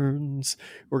 burns.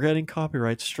 We're getting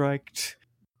copyright striked.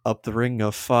 Up the ring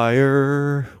of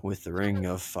fire with the ring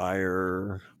of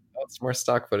fire. Oh, it's more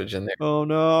stock footage in there. Oh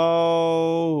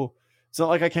no! It's not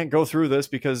like I can't go through this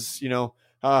because,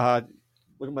 haha,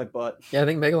 look at my butt. Yeah, I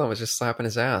think Megalon was just slapping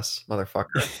his ass,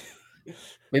 motherfucker.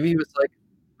 Maybe he was like,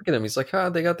 look at him. He's like,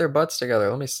 they got their butts together.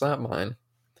 Let me slap mine.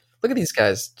 Look at these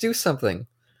guys. Do something.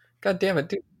 God damn it,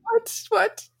 dude.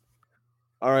 What?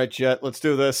 All right, Jet, let's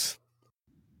do this.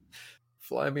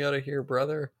 Fly me out of here,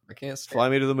 brother. I can't stand. Fly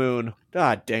me to the moon.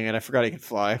 God dang it, I forgot he could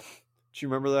fly. Do you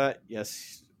remember that?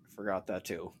 Yes, I forgot that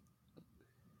too.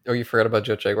 Oh, you forgot about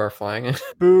Jet Jaguar flying?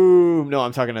 Boom! No,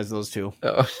 I'm talking as those two.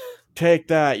 Oh. Take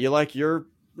that. You like your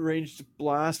ranged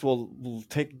blast? Well, we'll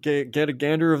get a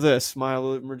gander of this. My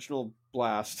original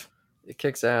blast. It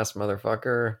kicks ass,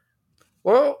 motherfucker.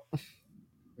 Whoa!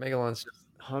 Megalon's just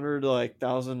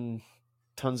 1,000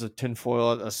 tons of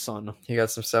tinfoil at a sun. He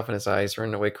got some stuff in his eyes,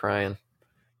 running away crying.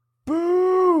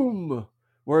 Boom!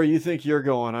 Where you think you're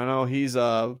going? I know he's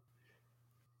a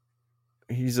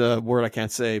word I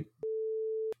can't say,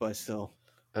 but still.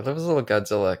 I love his little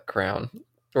Godzilla crown.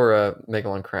 Or a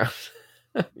Megalon crown.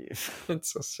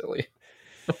 It's so silly.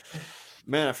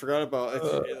 Man, I forgot about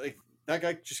it. That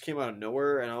guy just came out of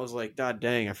nowhere, and I was like, God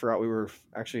dang, I forgot we were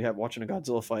actually watching a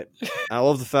Godzilla fight. I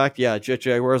love the fact, Jet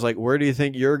Jaguar is like, where do you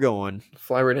think you're going?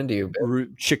 Fly right into you,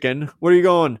 Chicken. Where are you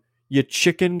going? You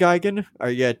chicken, Gigan? Are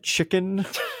you chicken?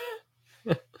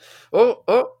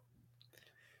 Oh!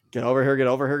 Get over here, get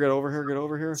over here, get over here, get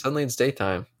over here. Suddenly it's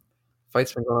daytime.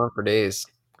 Fight's been going on for days.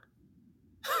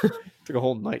 Took a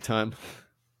whole nighttime.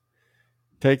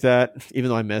 Take that, even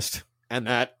though I missed. And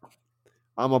that.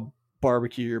 I'm a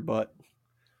barbecue your butt.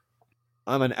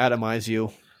 I'm an atomize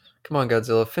you. Come on,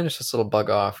 Godzilla. Finish this little bug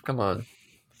off. Come on.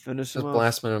 Finish him Just off.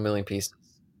 blast him in a million pieces.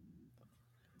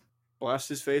 Blast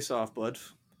his face off, bud.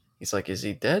 He's like, is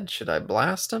he dead? Should I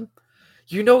blast him?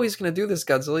 You know he's going to do this,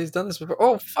 Godzilla. He's done this before.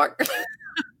 Oh, fuck.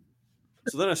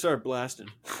 So then I started blasting.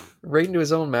 Right into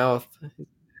his own mouth. Oh, look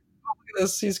at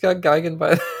this. He's got Gigan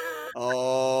by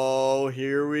Oh,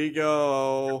 here we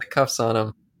go. the cuffs on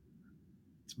him.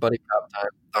 It's buddy cop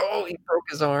time. Oh, he broke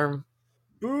his arm.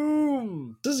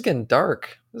 Boom. This is getting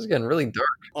dark. This is getting really dark.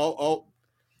 Oh.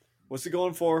 What's he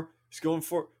going for?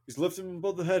 He's lifting him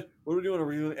above the head. What are we doing? Are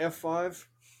we doing F5?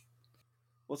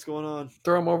 What's going on?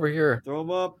 Throw him over here. Throw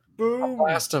him up. Boom. I'll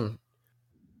blast him.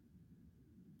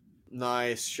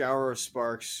 Nice. Shower of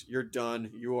sparks. You're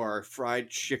done. You are fried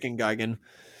chicken, Gigan.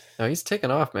 No, he's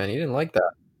taking off, man. He didn't like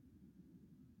that.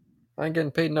 I ain't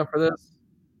getting paid enough for this.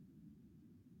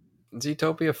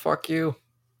 Zootopia, fuck you.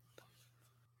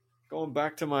 Going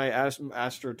back to my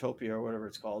Astrotopia or whatever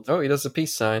it's called. Oh, he does the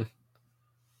peace sign.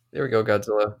 There we go,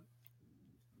 Godzilla.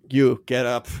 You, get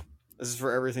up. This is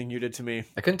for everything you did to me.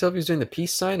 I couldn't tell if he was doing the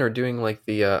peace sign or doing like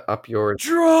the up yours.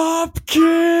 Drop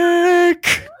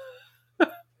kick!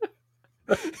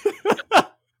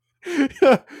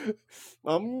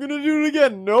 I'm gonna do it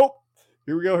again. Nope.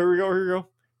 Here we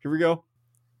go.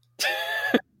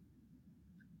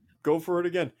 Go for it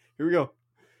again. Here we go.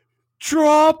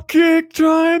 Drop kick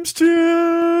times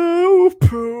 2.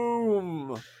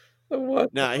 Boom.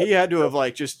 What? Nah, he had to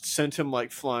have just sent him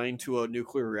flying to a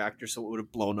nuclear reactor so it would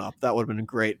have blown up. That would have been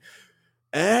great.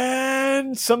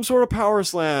 And some sort of power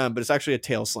slam, but it's actually a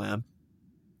tail slam.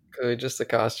 Good, just the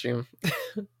costume.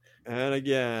 And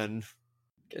again.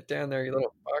 Get down there, you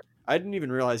little fuck. I didn't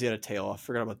even realize he had a tail. I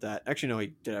forgot about that. Actually, no,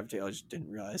 he did have a tail. I just didn't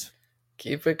realize.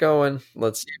 Keep it going.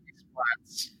 Let's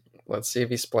see if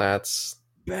he splats.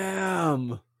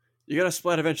 Bam! You gotta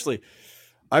splat eventually.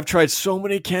 I've tried so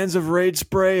many cans of Raid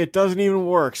spray, it doesn't even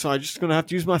work, so I'm just gonna have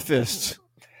to use my fists.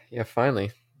 Yeah,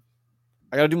 finally.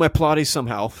 I gotta do my Pilates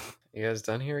somehow. You guys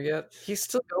done here yet? He's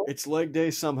still going. It's leg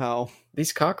day somehow.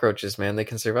 These cockroaches, man, they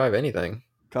can survive anything.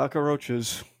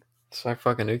 Cockroaches. It's like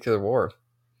fucking nuclear war.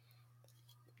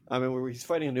 I mean, he's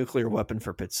fighting a nuclear weapon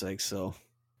for pit's sake, so.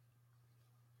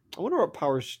 I wonder what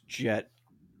powers Jet.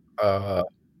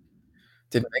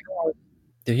 Did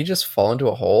he just fall into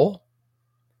a hole?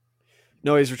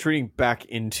 No, he's retreating back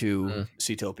into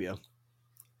Seatopia.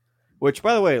 Which,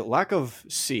 by the way, lack of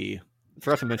sea. I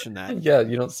forgot to mention that. Yeah,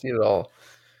 you don't see it at all.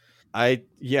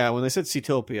 When they said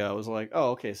Seatopia, I was like,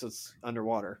 oh, okay, so it's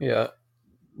underwater. Yeah.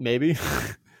 Maybe.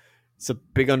 It's a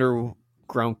big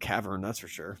underground cavern, that's for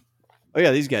sure. Oh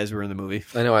yeah, these guys were in the movie.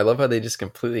 I know, I love how they just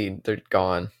they're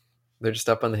gone. They're just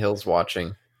up on the hills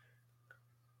watching.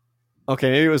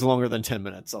 Okay, maybe it was longer than 10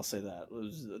 minutes, I'll say that. It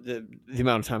was the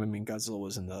amount of time, Godzilla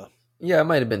was in the... Yeah, it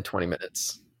might have been 20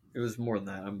 minutes. It was more than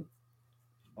that. I'm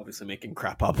obviously making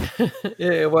crap up.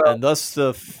 Yeah, well... And thus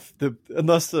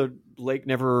the lake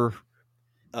never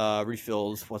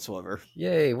refills whatsoever.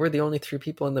 Yay, we're the only 3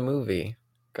 people in the movie.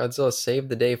 Godzilla saved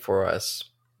the day for us.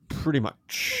 Pretty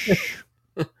much.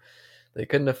 They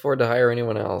couldn't afford to hire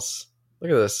anyone else.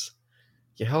 Look at this.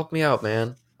 You helped me out,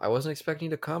 man. I wasn't expecting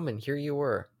you to come, and here you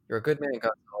were. You're a good man,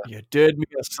 Godzilla. You did me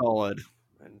a solid.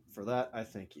 And for that, I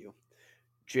thank you.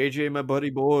 JJ, my buddy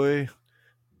boy,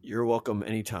 you're welcome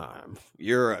anytime.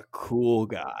 You're a cool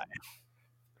guy.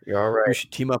 You're all right. We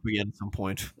should team up again at some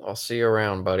point. I'll see you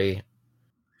around, buddy.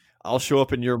 I'll show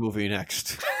up in your movie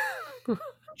next.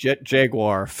 Jet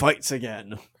Jaguar fights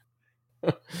again.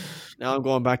 Now I'm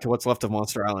going back to what's left of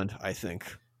Monster Island, I think.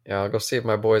 Yeah, I'll go see if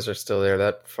my boys are still there.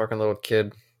 That fucking little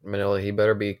kid, Manila, he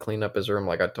better be cleaning up his room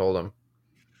like I told him.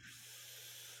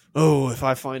 Oh, if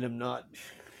I find him not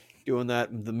doing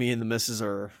that, me and the missus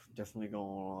are definitely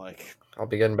going to I'll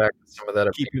be getting back to some of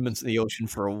that. Keep him in the ocean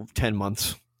for 10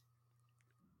 months.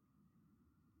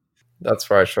 That's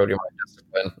why I showed you my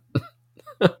discipline.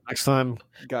 Next time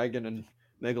Gigan and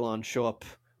Megalon show up,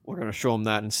 we're going to show them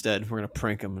that instead. We're going to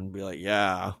prank them and be like,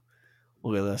 yeah,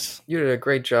 look at this. You did a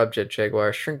great job, Jet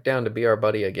Jaguar. Shrink down to be our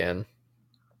buddy again.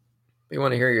 We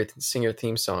want to hear you sing your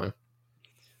theme song.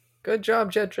 Good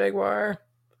job, Jet Jaguar.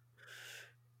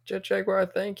 Jet Jaguar,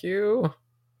 thank you.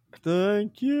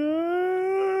 Thank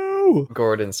you.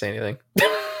 Gore didn't say anything.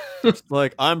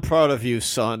 I'm proud of you,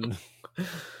 son.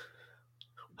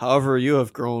 However, you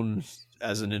have grown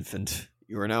as an infant.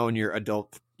 You are now in your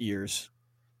adult years.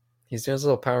 He's doing his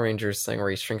little Power Rangers thing where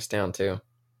he shrinks down too.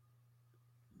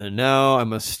 And now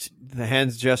the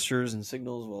hands gestures and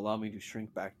signals will allow me to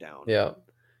shrink back down. Yeah.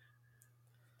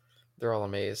 They're all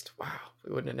amazed. Wow,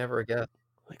 we wouldn't have never guessed.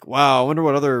 Like, wow, I wonder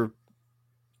what other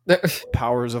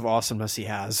powers of awesomeness he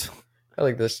has. I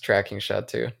like this tracking shot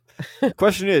too.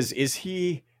 Question is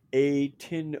he a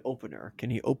tin opener?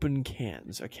 Can he open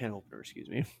cans? A can opener, excuse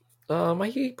me.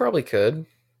 He probably could.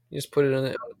 You just put it on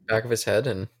the back of his head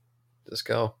and just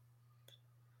go.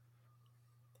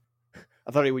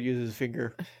 I thought he would use his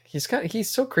finger. He's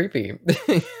so creepy.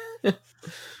 I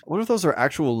wonder if those are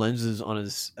actual lenses on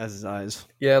his eyes.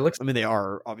 Yeah, it looks. I mean, they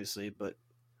are obviously, but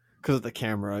because of the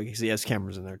camera, because he has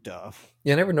cameras in there. Duh.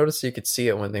 Yeah, I never noticed you could see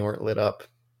it when they weren't lit up.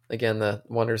 Again, the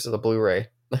wonders of the Blu-ray.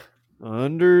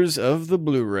 Wonders of the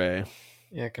Blu-ray.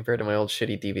 Yeah, compared to my old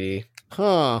shitty DVD.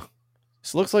 Huh.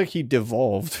 This looks like he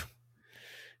devolved.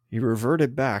 He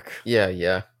reverted back.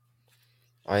 Yeah.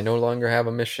 I no longer have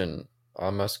a mission.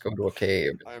 I must go to a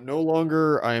cave. I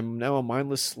am now a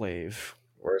mindless slave.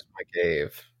 Where's my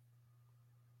cave?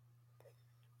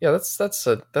 Yeah, that's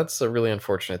a really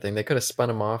unfortunate thing. They could have spun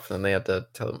him off, and then they had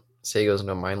to say he goes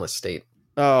into a mindless state.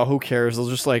 Oh, who cares? They'll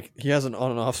just he has an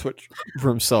on and off switch for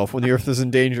himself. When the Earth is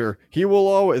in danger, he will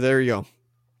always. There you go.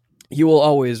 He will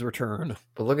always return.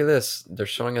 But look at this. They're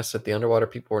showing us that the underwater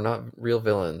people were not real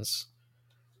villains.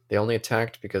 They only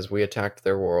attacked because we attacked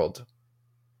their world.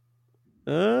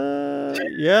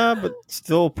 Yeah, but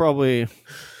still probably.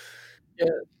 Yeah,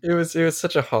 it was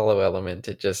such a hollow element.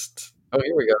 It just. Oh,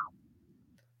 here we go.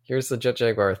 Here's the Jet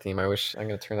Jaguar theme. I'm going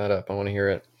to turn that up. I want to hear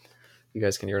it. You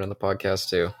guys can hear it on the podcast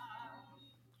too.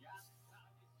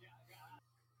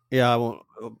 Yeah, I won't.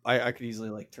 I could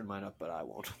easily turn mine up, but I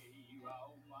won't.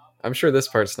 I'm sure this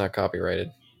part's not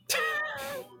copyrighted.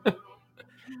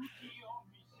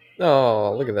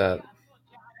 Oh, look at that.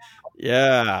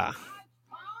 Yeah.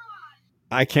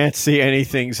 I can't see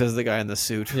anything, says the guy in the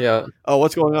suit. Yeah. Oh,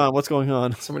 what's going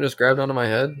on? Someone just grabbed onto my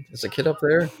head. Is a kid up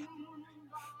there?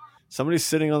 Somebody's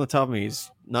sitting on the top of me. He's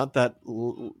not that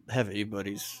heavy, but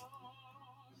he's...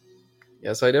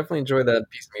 Yeah, so I definitely enjoyed that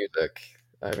piece of music.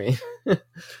 I mean,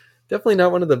 definitely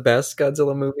not one of the best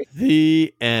Godzilla movies.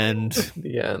 The end.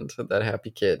 The end. That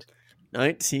happy kid.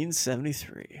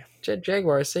 1973. Jet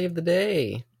Jaguar saved the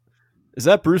day. Is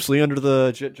that Bruce Lee under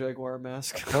the Jet Jaguar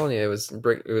mask? I'm telling you, it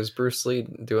was Bruce Lee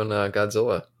doing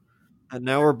Godzilla. And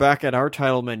now we're back at our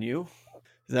title menu.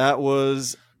 That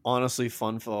was honestly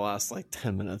fun for the last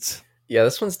 10 minutes. Yeah,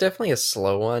 this one's definitely a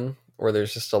slow one where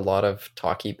there's just a lot of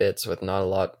talky bits with not a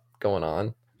lot going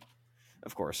on.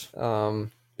 Of course.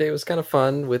 It was kind of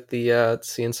fun with the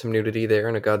seeing some nudity there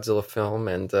in a Godzilla film,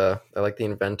 and I like the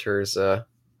inventor's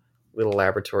little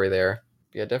laboratory there.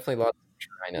 Yeah, definitely a lot.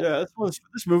 Yeah,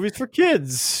 this movie's for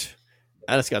kids.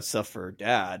 And it's got stuff for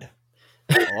dad.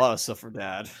 A lot of stuff for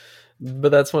dad. But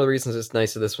that's one of the reasons it's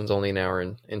nice that this one's only an hour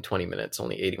and 20 minutes,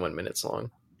 only 81 minutes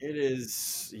long. It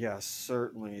is, yeah,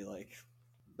 certainly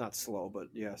not slow, but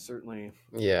yeah, certainly.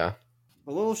 Yeah.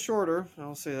 A little shorter,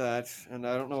 I'll say that. And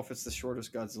I don't know if it's the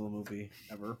shortest Godzilla movie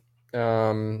ever.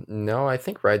 No, I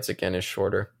think Rides Again is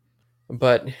shorter.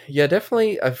 But yeah,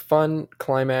 definitely a fun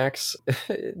climax,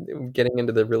 getting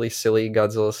into the really silly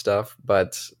Godzilla stuff,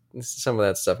 but some of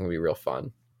that stuff can be real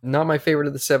fun. Not my favorite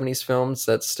of the 70s films.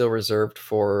 That's still reserved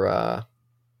for, I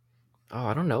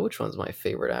don't know which one's my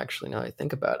favorite, actually, now that I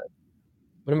think about it.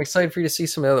 But I'm excited for you to see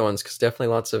some of the other ones, because definitely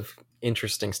lots of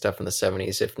interesting stuff in the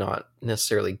 70s, if not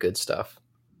necessarily good stuff.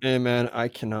 Hey, man, I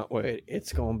cannot wait.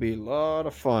 It's going to be a lot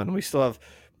of fun. We still have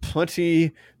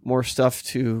plenty more stuff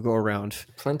to go around.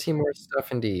 Plenty more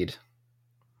stuff indeed.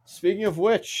 Speaking of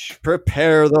which,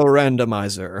 prepare the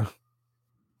randomizer.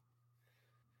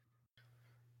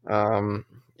 And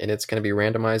it's going to be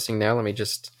randomizing now. Let me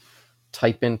just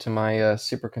type into my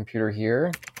supercomputer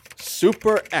here.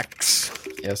 Super X.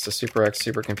 Yes, the Super X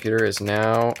supercomputer is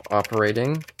now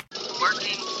operating.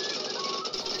 Working.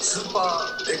 Super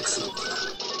X.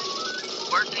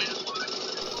 Working.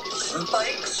 Super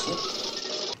X.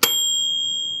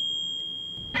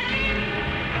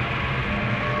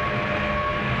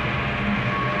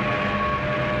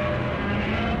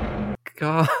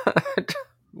 God.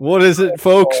 What is it,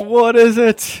 folks? What is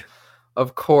it?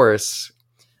 Of course.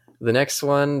 The next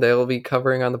one they'll be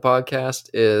covering on the podcast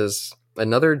is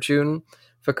another Jun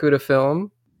Fukuda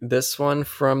film. This one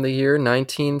from the year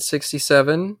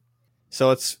 1967.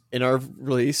 So it's in our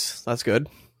release. That's good.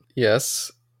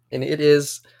 Yes. And it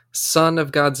is Son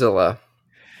of Godzilla.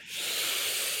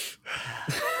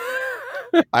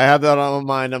 I have that on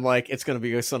my mind. I'm like, it's going to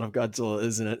be a Son of Godzilla,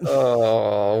 isn't it?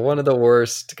 Oh, one of the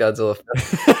worst Godzilla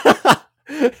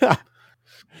films.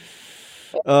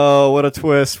 Oh, what a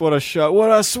twist! What a shot!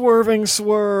 What a swerving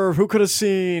swerve! Who could have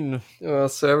seen? Well,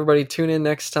 so everybody tune in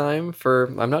next time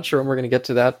for. I'm not sure when we're going to get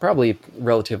to that. Probably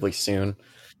relatively soon.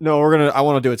 No, we're gonna. I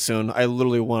want to do it soon. I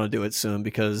literally want to do it soon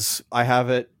because I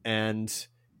have it, and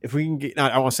if we can get,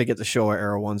 not, I want to say get the Showa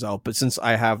era ones out, but since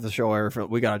I have the Showa era,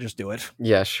 we gotta just do it.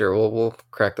 Yeah, sure. We'll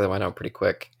crack that one out pretty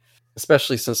quick.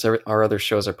 Especially since our other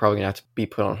shows are probably going to have to be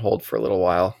put on hold for a little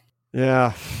while.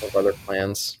 Yeah. Of other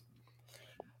plans.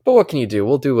 But what can you do?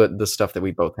 We'll do the stuff that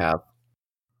we both have.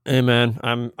 Hey man,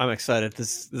 I'm excited.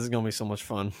 This is gonna be so much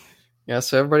fun. Yeah,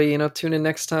 so everybody, tune in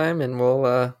next time, and we'll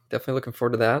definitely looking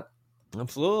forward to that.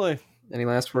 Absolutely. Any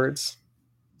last words?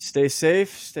 Stay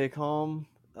safe, stay calm,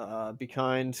 be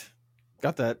kind.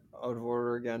 Got that out of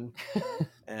order again.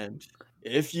 And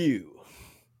if you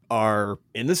are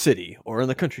in the city or in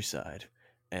the countryside,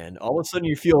 and all of a sudden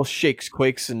you feel shakes,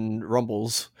 quakes, and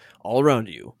rumbles all around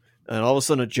you, and all of a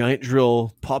sudden a giant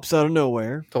drill pops out of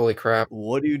nowhere, Holy crap.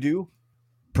 what do?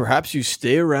 Perhaps you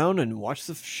stay around and watch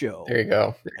the show. There you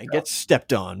go. And get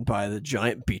stepped on by the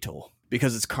giant beetle.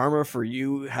 Because it's karma for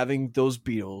you having those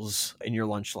beetles in your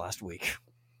lunch last week.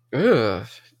 Ugh.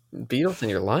 Beetles in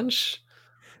your lunch?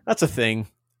 That's a thing.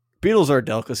 Beetles are a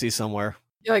delicacy somewhere.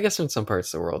 Yeah, I guess in some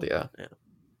parts of the world, yeah.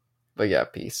 But yeah,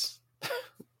 peace.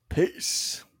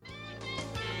 Peace.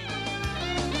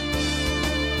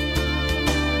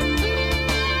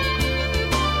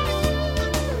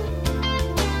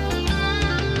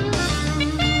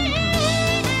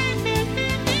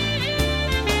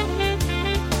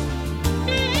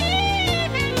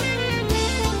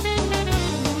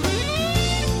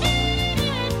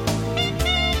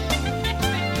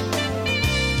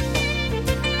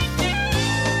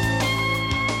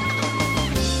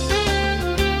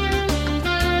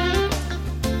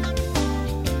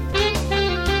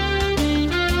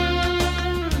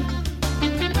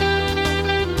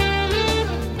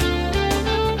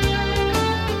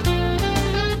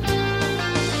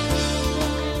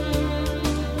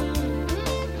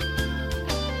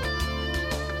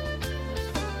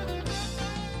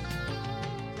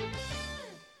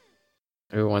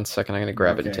 Ooh, 1 second, I'm going to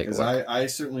grab it and take a look. I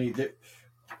certainly...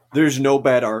 There's no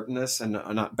bad art in this, and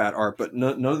not bad art, but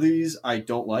none of these I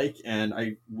don't like, and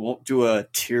I won't do a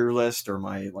tier list or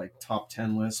my top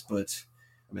 10 list, but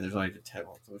I mean, there's only 10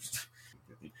 of those.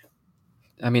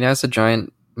 I mean, as a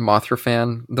giant Mothra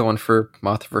fan, the one for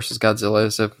Mothra vs. Godzilla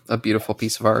is a beautiful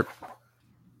piece of art.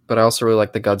 But I also really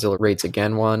like the Godzilla Raids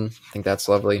Again one. I think that's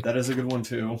lovely. That is a good one,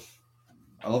 too.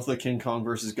 I love the King Kong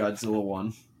vs. Godzilla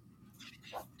one.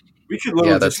 We should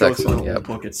literally just go through the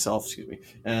book itself, excuse me,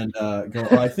 and go.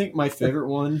 I think my favorite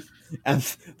one, and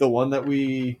the one that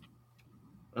I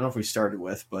don't know if we started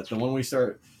with, but the one we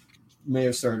may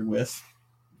have started with,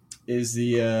 is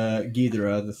the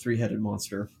Ghidorah, the three-headed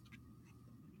monster.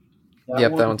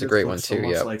 That one's a great one too.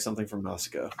 Yeah, like something from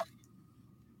Nausicaa.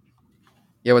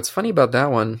 Yeah, what's funny about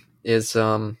that one is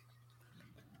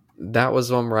that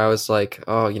was one where I was like,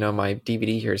 oh, my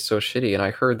DVD here is so shitty, and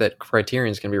I heard that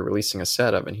Criterion's going to be releasing a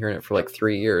set. I've been hearing it for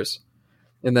 3 years.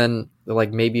 And then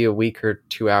maybe a week or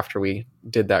two after we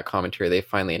did that commentary, they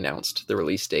finally announced the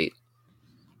release date.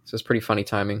 So it's pretty funny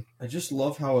timing. I just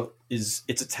love how it's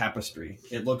a tapestry.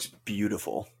 It looks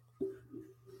beautiful.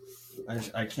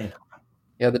 I can't.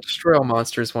 Yeah, the Destroy All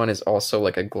Monsters one is also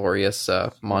a glorious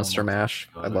monster mash.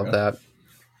 I love that.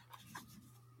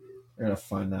 I gotta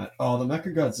find that. Oh, the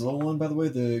Mechagodzilla one, by the way,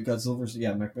 the Godzilla versus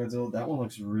Mechagodzilla, that one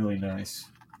looks really nice.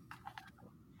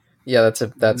 Yeah, that's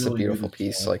really a beautiful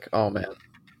piece. Oh man.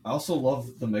 I also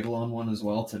love the Megalon one as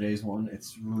well. Today's one,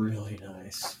 it's really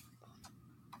nice.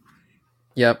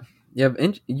 Yep. Yeah,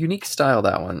 unique style,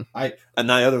 that one. And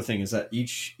the other thing is that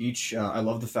each I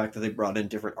love the fact that they brought in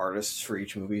different artists for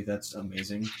each movie. That's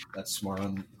amazing. That's smart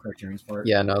on Criterion's part.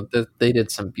 Yeah, no, they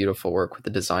did some beautiful work with the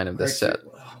design of this set.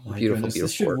 Oh my goodness,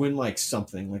 this should win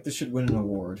something. This should win an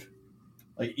award.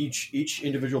 Each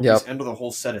individual piece and the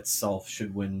whole set itself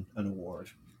should win an award.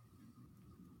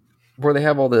 Where they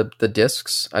have all the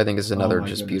discs, I think is another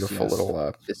beautiful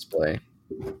little display.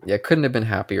 Yeah, couldn't have been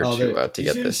happier to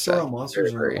get this set. Destroy All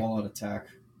Monsters or All Out Attack?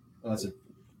 Oh, that's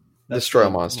Destroy All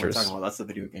Monsters. That's the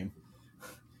video game.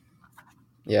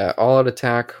 Yeah, All Out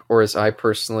Attack, or as I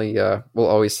personally will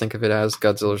always think of it as,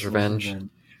 Godzilla's Revenge,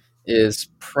 is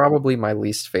probably my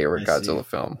least favorite Godzilla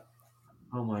film.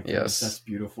 Oh my goodness, that's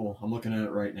beautiful. I'm looking at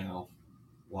it right now.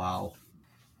 Wow.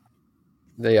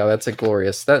 Yeah, that's a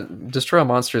glorious. That Destroy All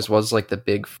Monsters was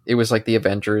it was the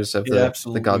Avengers of the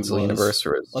Godzilla universe.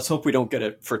 Let's hope we don't get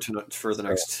it for the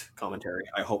next commentary.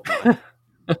 I hope not.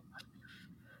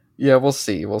 Yeah, we'll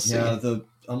see. Yeah,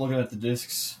 I'm looking at the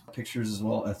discs, pictures as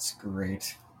well. That's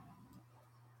great.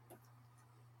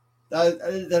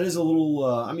 that is a little.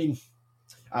 I mean,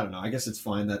 I don't know. I guess it's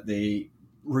fine that they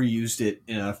reused it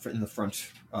in the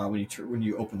front when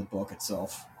you open the book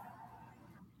itself.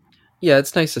 Yeah,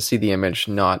 it's nice to see the image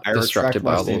not I retract disrupted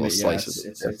by my all the little statement. Yeah, slices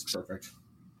of it's disc. perfect.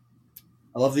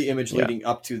 I love the image Yeah. leading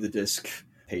up to the disc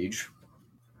page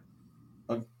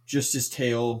of just his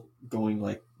tail going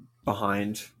like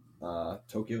behind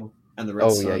Tokyo and the red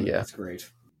Oh, yeah, sun. yeah. It's great.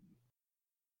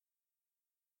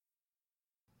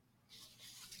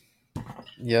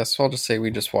 Yeah, so I'll just say we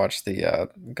just watched the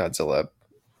Godzilla,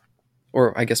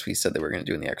 or I guess we said that we were going to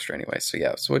do in the extra anyway. So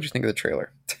yeah, so what'd you think of the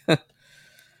trailer? Or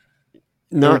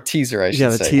Not teaser, I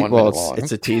yeah, should the say, 1 minute long.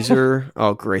 it's a teaser.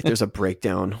 Oh, great! There's a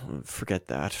breakdown. Forget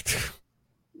that.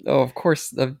 Oh, of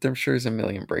course, I'm sure there's a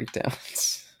million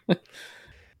breakdowns.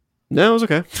 No, it was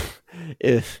okay.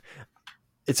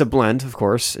 It's a blend, of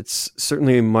course. It's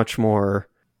certainly much more.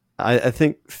 I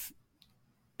think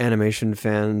animation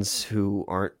fans who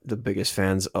aren't the biggest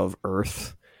fans of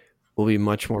Earth will be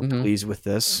much more Mhm. pleased with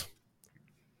this.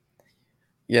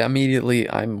 Yeah, immediately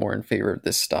I'm more in favor of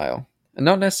this style. And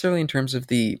not necessarily in terms of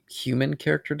the human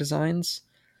character designs.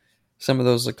 Some of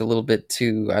those looked a little bit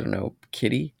too, I don't know,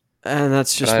 kiddie. And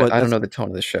that's But just what I don't know the tone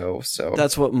of the show, so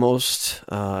that's what most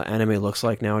anime looks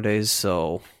like nowadays.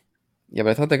 So yeah, but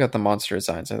I thought they got the monster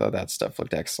designs. I thought that stuff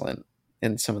looked excellent.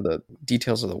 And some of the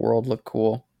details of the world look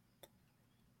cool.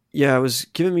 yeah, it was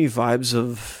giving me vibes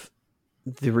of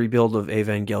the rebuild of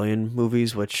Evangelion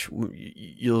movies, which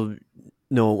you'll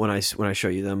know when I show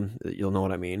you them. You'll know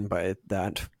what I mean by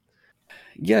that.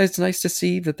 Yeah, it's nice to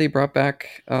see that they brought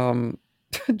back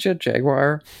Jet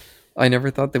Jaguar. I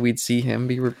never thought that we'd see him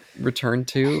be returned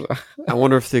to. I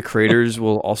wonder if the creators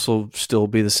will also still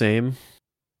be the same.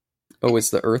 Oh, it's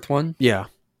the Earth one? Yeah.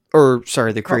 Or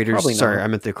sorry, the creators. Probably Sorry, not. I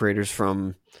meant the creators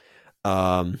from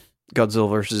Godzilla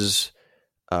versus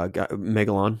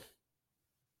Megalon.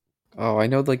 Oh, I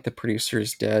know like the producer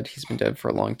is dead. He's been dead for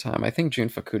a long time. I think Jun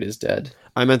Fukuda is dead.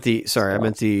 I meant the sorry, I So-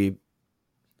 meant the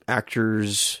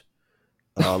actors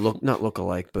not look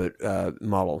alike, but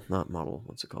model, not model.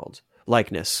 What's it called?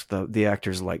 Likeness. The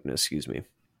actor's likeness. Excuse me.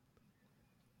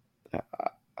 I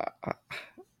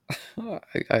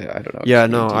don't know. Yeah, what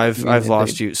you no, mean. Do you I've mean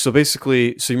lost you. So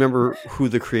basically, so you remember who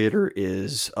the creator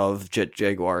is of Jet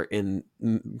Jaguar in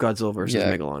Godzilla versus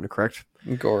Yeah. Megalon, correct?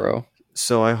 Goro.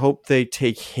 So I hope they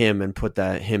take him and put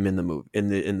him in the movie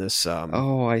in this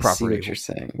Oh, I see property. what you're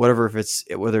saying. Whether it's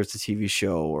a TV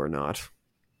show or not.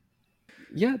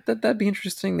 Yeah, that'd be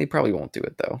interesting. They probably won't do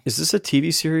it though. Is this a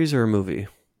TV series or a movie?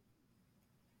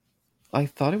 I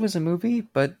thought it was a movie,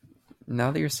 but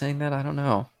now that you're saying that, I don't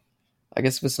know. I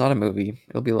guess if it's not a movie,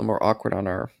 it'll be a little more awkward on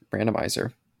our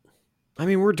randomizer. I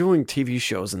mean, we're doing TV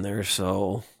shows in there,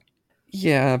 so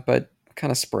Yeah, but kind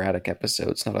of sporadic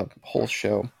episodes, not a whole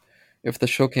show. If the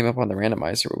show came up on the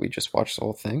randomizer, would we just watch the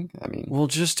whole thing? I mean, we'll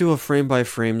just do a frame by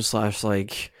frame /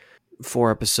 like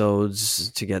 4 episodes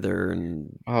together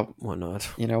and oh, whatnot.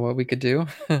 you know what we could do?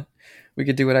 We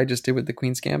could do what I just did with the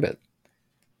Queen's Gambit.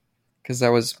 Because I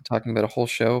was talking about a whole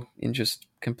show in just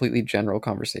completely general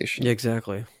conversation. Yeah,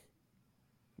 exactly.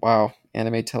 Wow,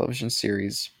 anime television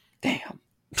series. Damn.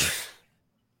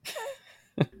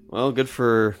 Well, good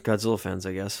for Godzilla fans,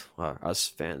 I guess. Us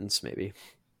fans, maybe.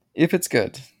 If it's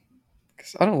good.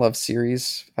 Because I don't love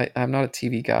series. I'm not a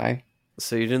TV guy.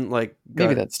 So you didn't like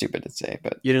Maybe that's stupid to say,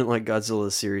 but you didn't like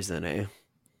Godzilla's series then, eh?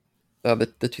 the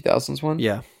 2000s one?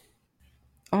 Yeah.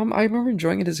 I remember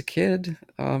enjoying it as a kid.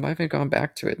 I haven't gone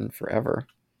back to it in forever.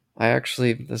 This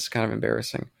is kind of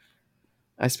embarrassing.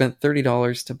 I spent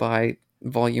 $30 to buy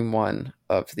Volume 1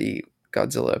 of the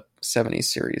Godzilla 70s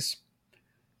series.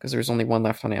 Because there was only one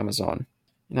left on Amazon.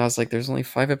 And I was like, there's only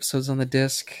 5 episodes on the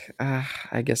disc.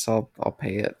 I guess I'll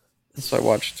pay it. So I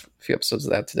watched a few episodes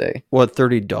of that today. What,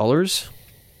 $30?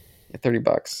 Yeah,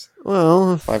 $30.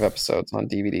 Well, 5 episodes on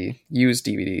DVD. Used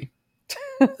DVD.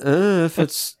 if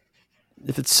it's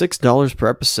 $6 per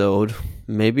episode,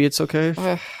 maybe it's okay.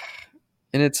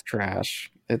 And it's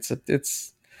trash.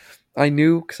 It's. I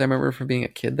knew because I remember from being a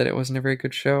kid that it wasn't a very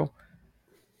good show.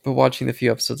 But watching the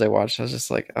few episodes I watched, I was just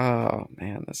like, oh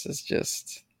man, this is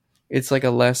just. It's like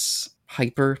a less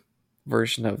hyper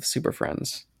version of Super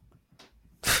Friends.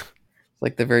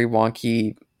 Like the very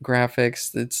wonky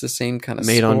graphics. It's the same kind of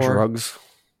Made on score. drugs.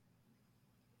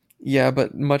 Yeah,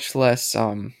 but much less.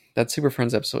 That Super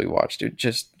Friends episode we watched, it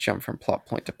just jumped from plot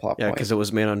point to plot Yeah, point. because it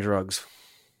was made on drugs.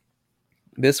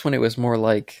 This one, it was more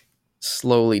like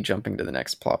slowly jumping to the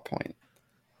next plot point.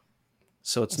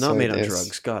 So it's not So made it on is.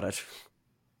 drugs. Got it.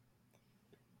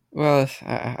 Well,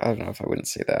 I don't know if I wouldn't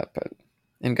say that, but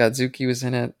and Godzuki was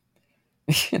in it,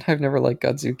 and I've never liked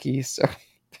Godzuki, so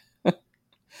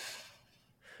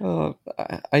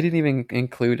I didn't even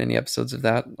include any episodes of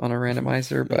that on a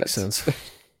randomizer, but Makes sense.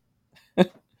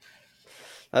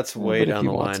 That's way but if down you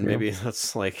the want line. to. Maybe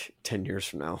that's like 10 years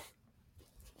from now.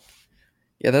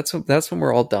 Yeah, that's when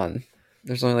we're all done.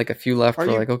 There's only like a few left. Are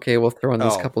We're you- like, okay, we'll throw in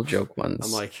these Oh. couple joke ones.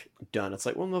 I'm like, done. It's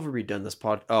like, we'll never be done this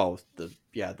pod. Oh, the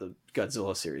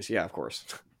Godzilla series. Yeah, of course.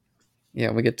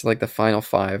 Yeah, we get to like the final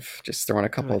 5, just throwing a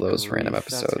couple of Good those random grief,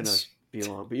 that's episodes. gonna be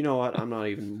long. But you know what? I'm not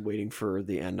even waiting for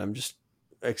the end. I'm just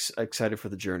excited for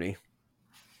the journey.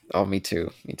 Oh, me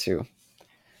too. Me too.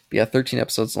 But yeah, 13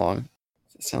 episodes long.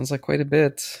 It sounds like quite a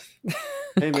bit.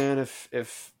 Hey man,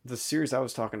 if the series I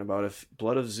was talking about, if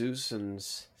Blood of Zeus and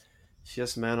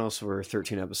CS Manos were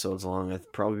 13 episodes long,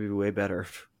 it'd probably be way better.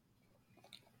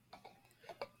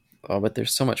 Oh, but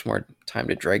there's so much more time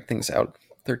to drag things out.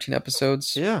 13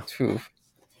 episodes? Yeah. Phew.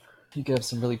 You could have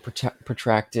some really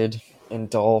protracted and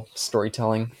dull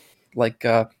storytelling, like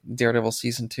Daredevil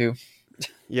Season 2.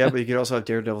 Yeah, but you could also have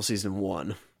Daredevil Season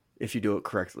 1 if you do it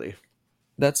correctly.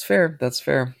 That's fair. That's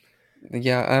fair.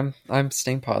 Yeah, I'm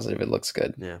staying positive. It looks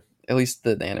good. Yeah. At least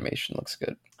the animation looks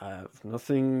good. I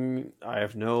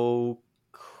have no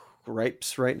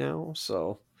gripes right now,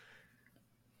 so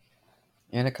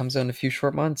And it comes out in a few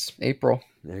short months. April.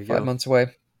 there you 5 go. months away.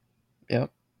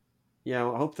 Yep. Yeah,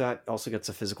 I hope that also gets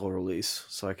a physical release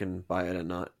so I can buy it and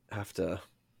not have to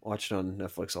watch it on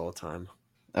Netflix all the time.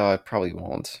 Oh, it probably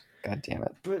won't. God damn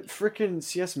it. But frickin'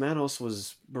 CS Manos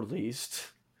was released,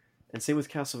 and same with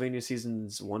Castlevania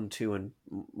Seasons 1, 2, and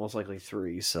most likely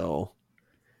 3, so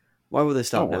why would they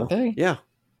stop now? Were they? Yeah.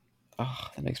 Oh,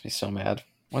 that makes me so mad.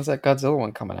 When's that Godzilla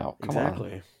one coming out? Come on.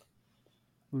 Exactly.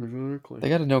 They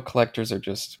gotta know collectors are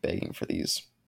just begging for these.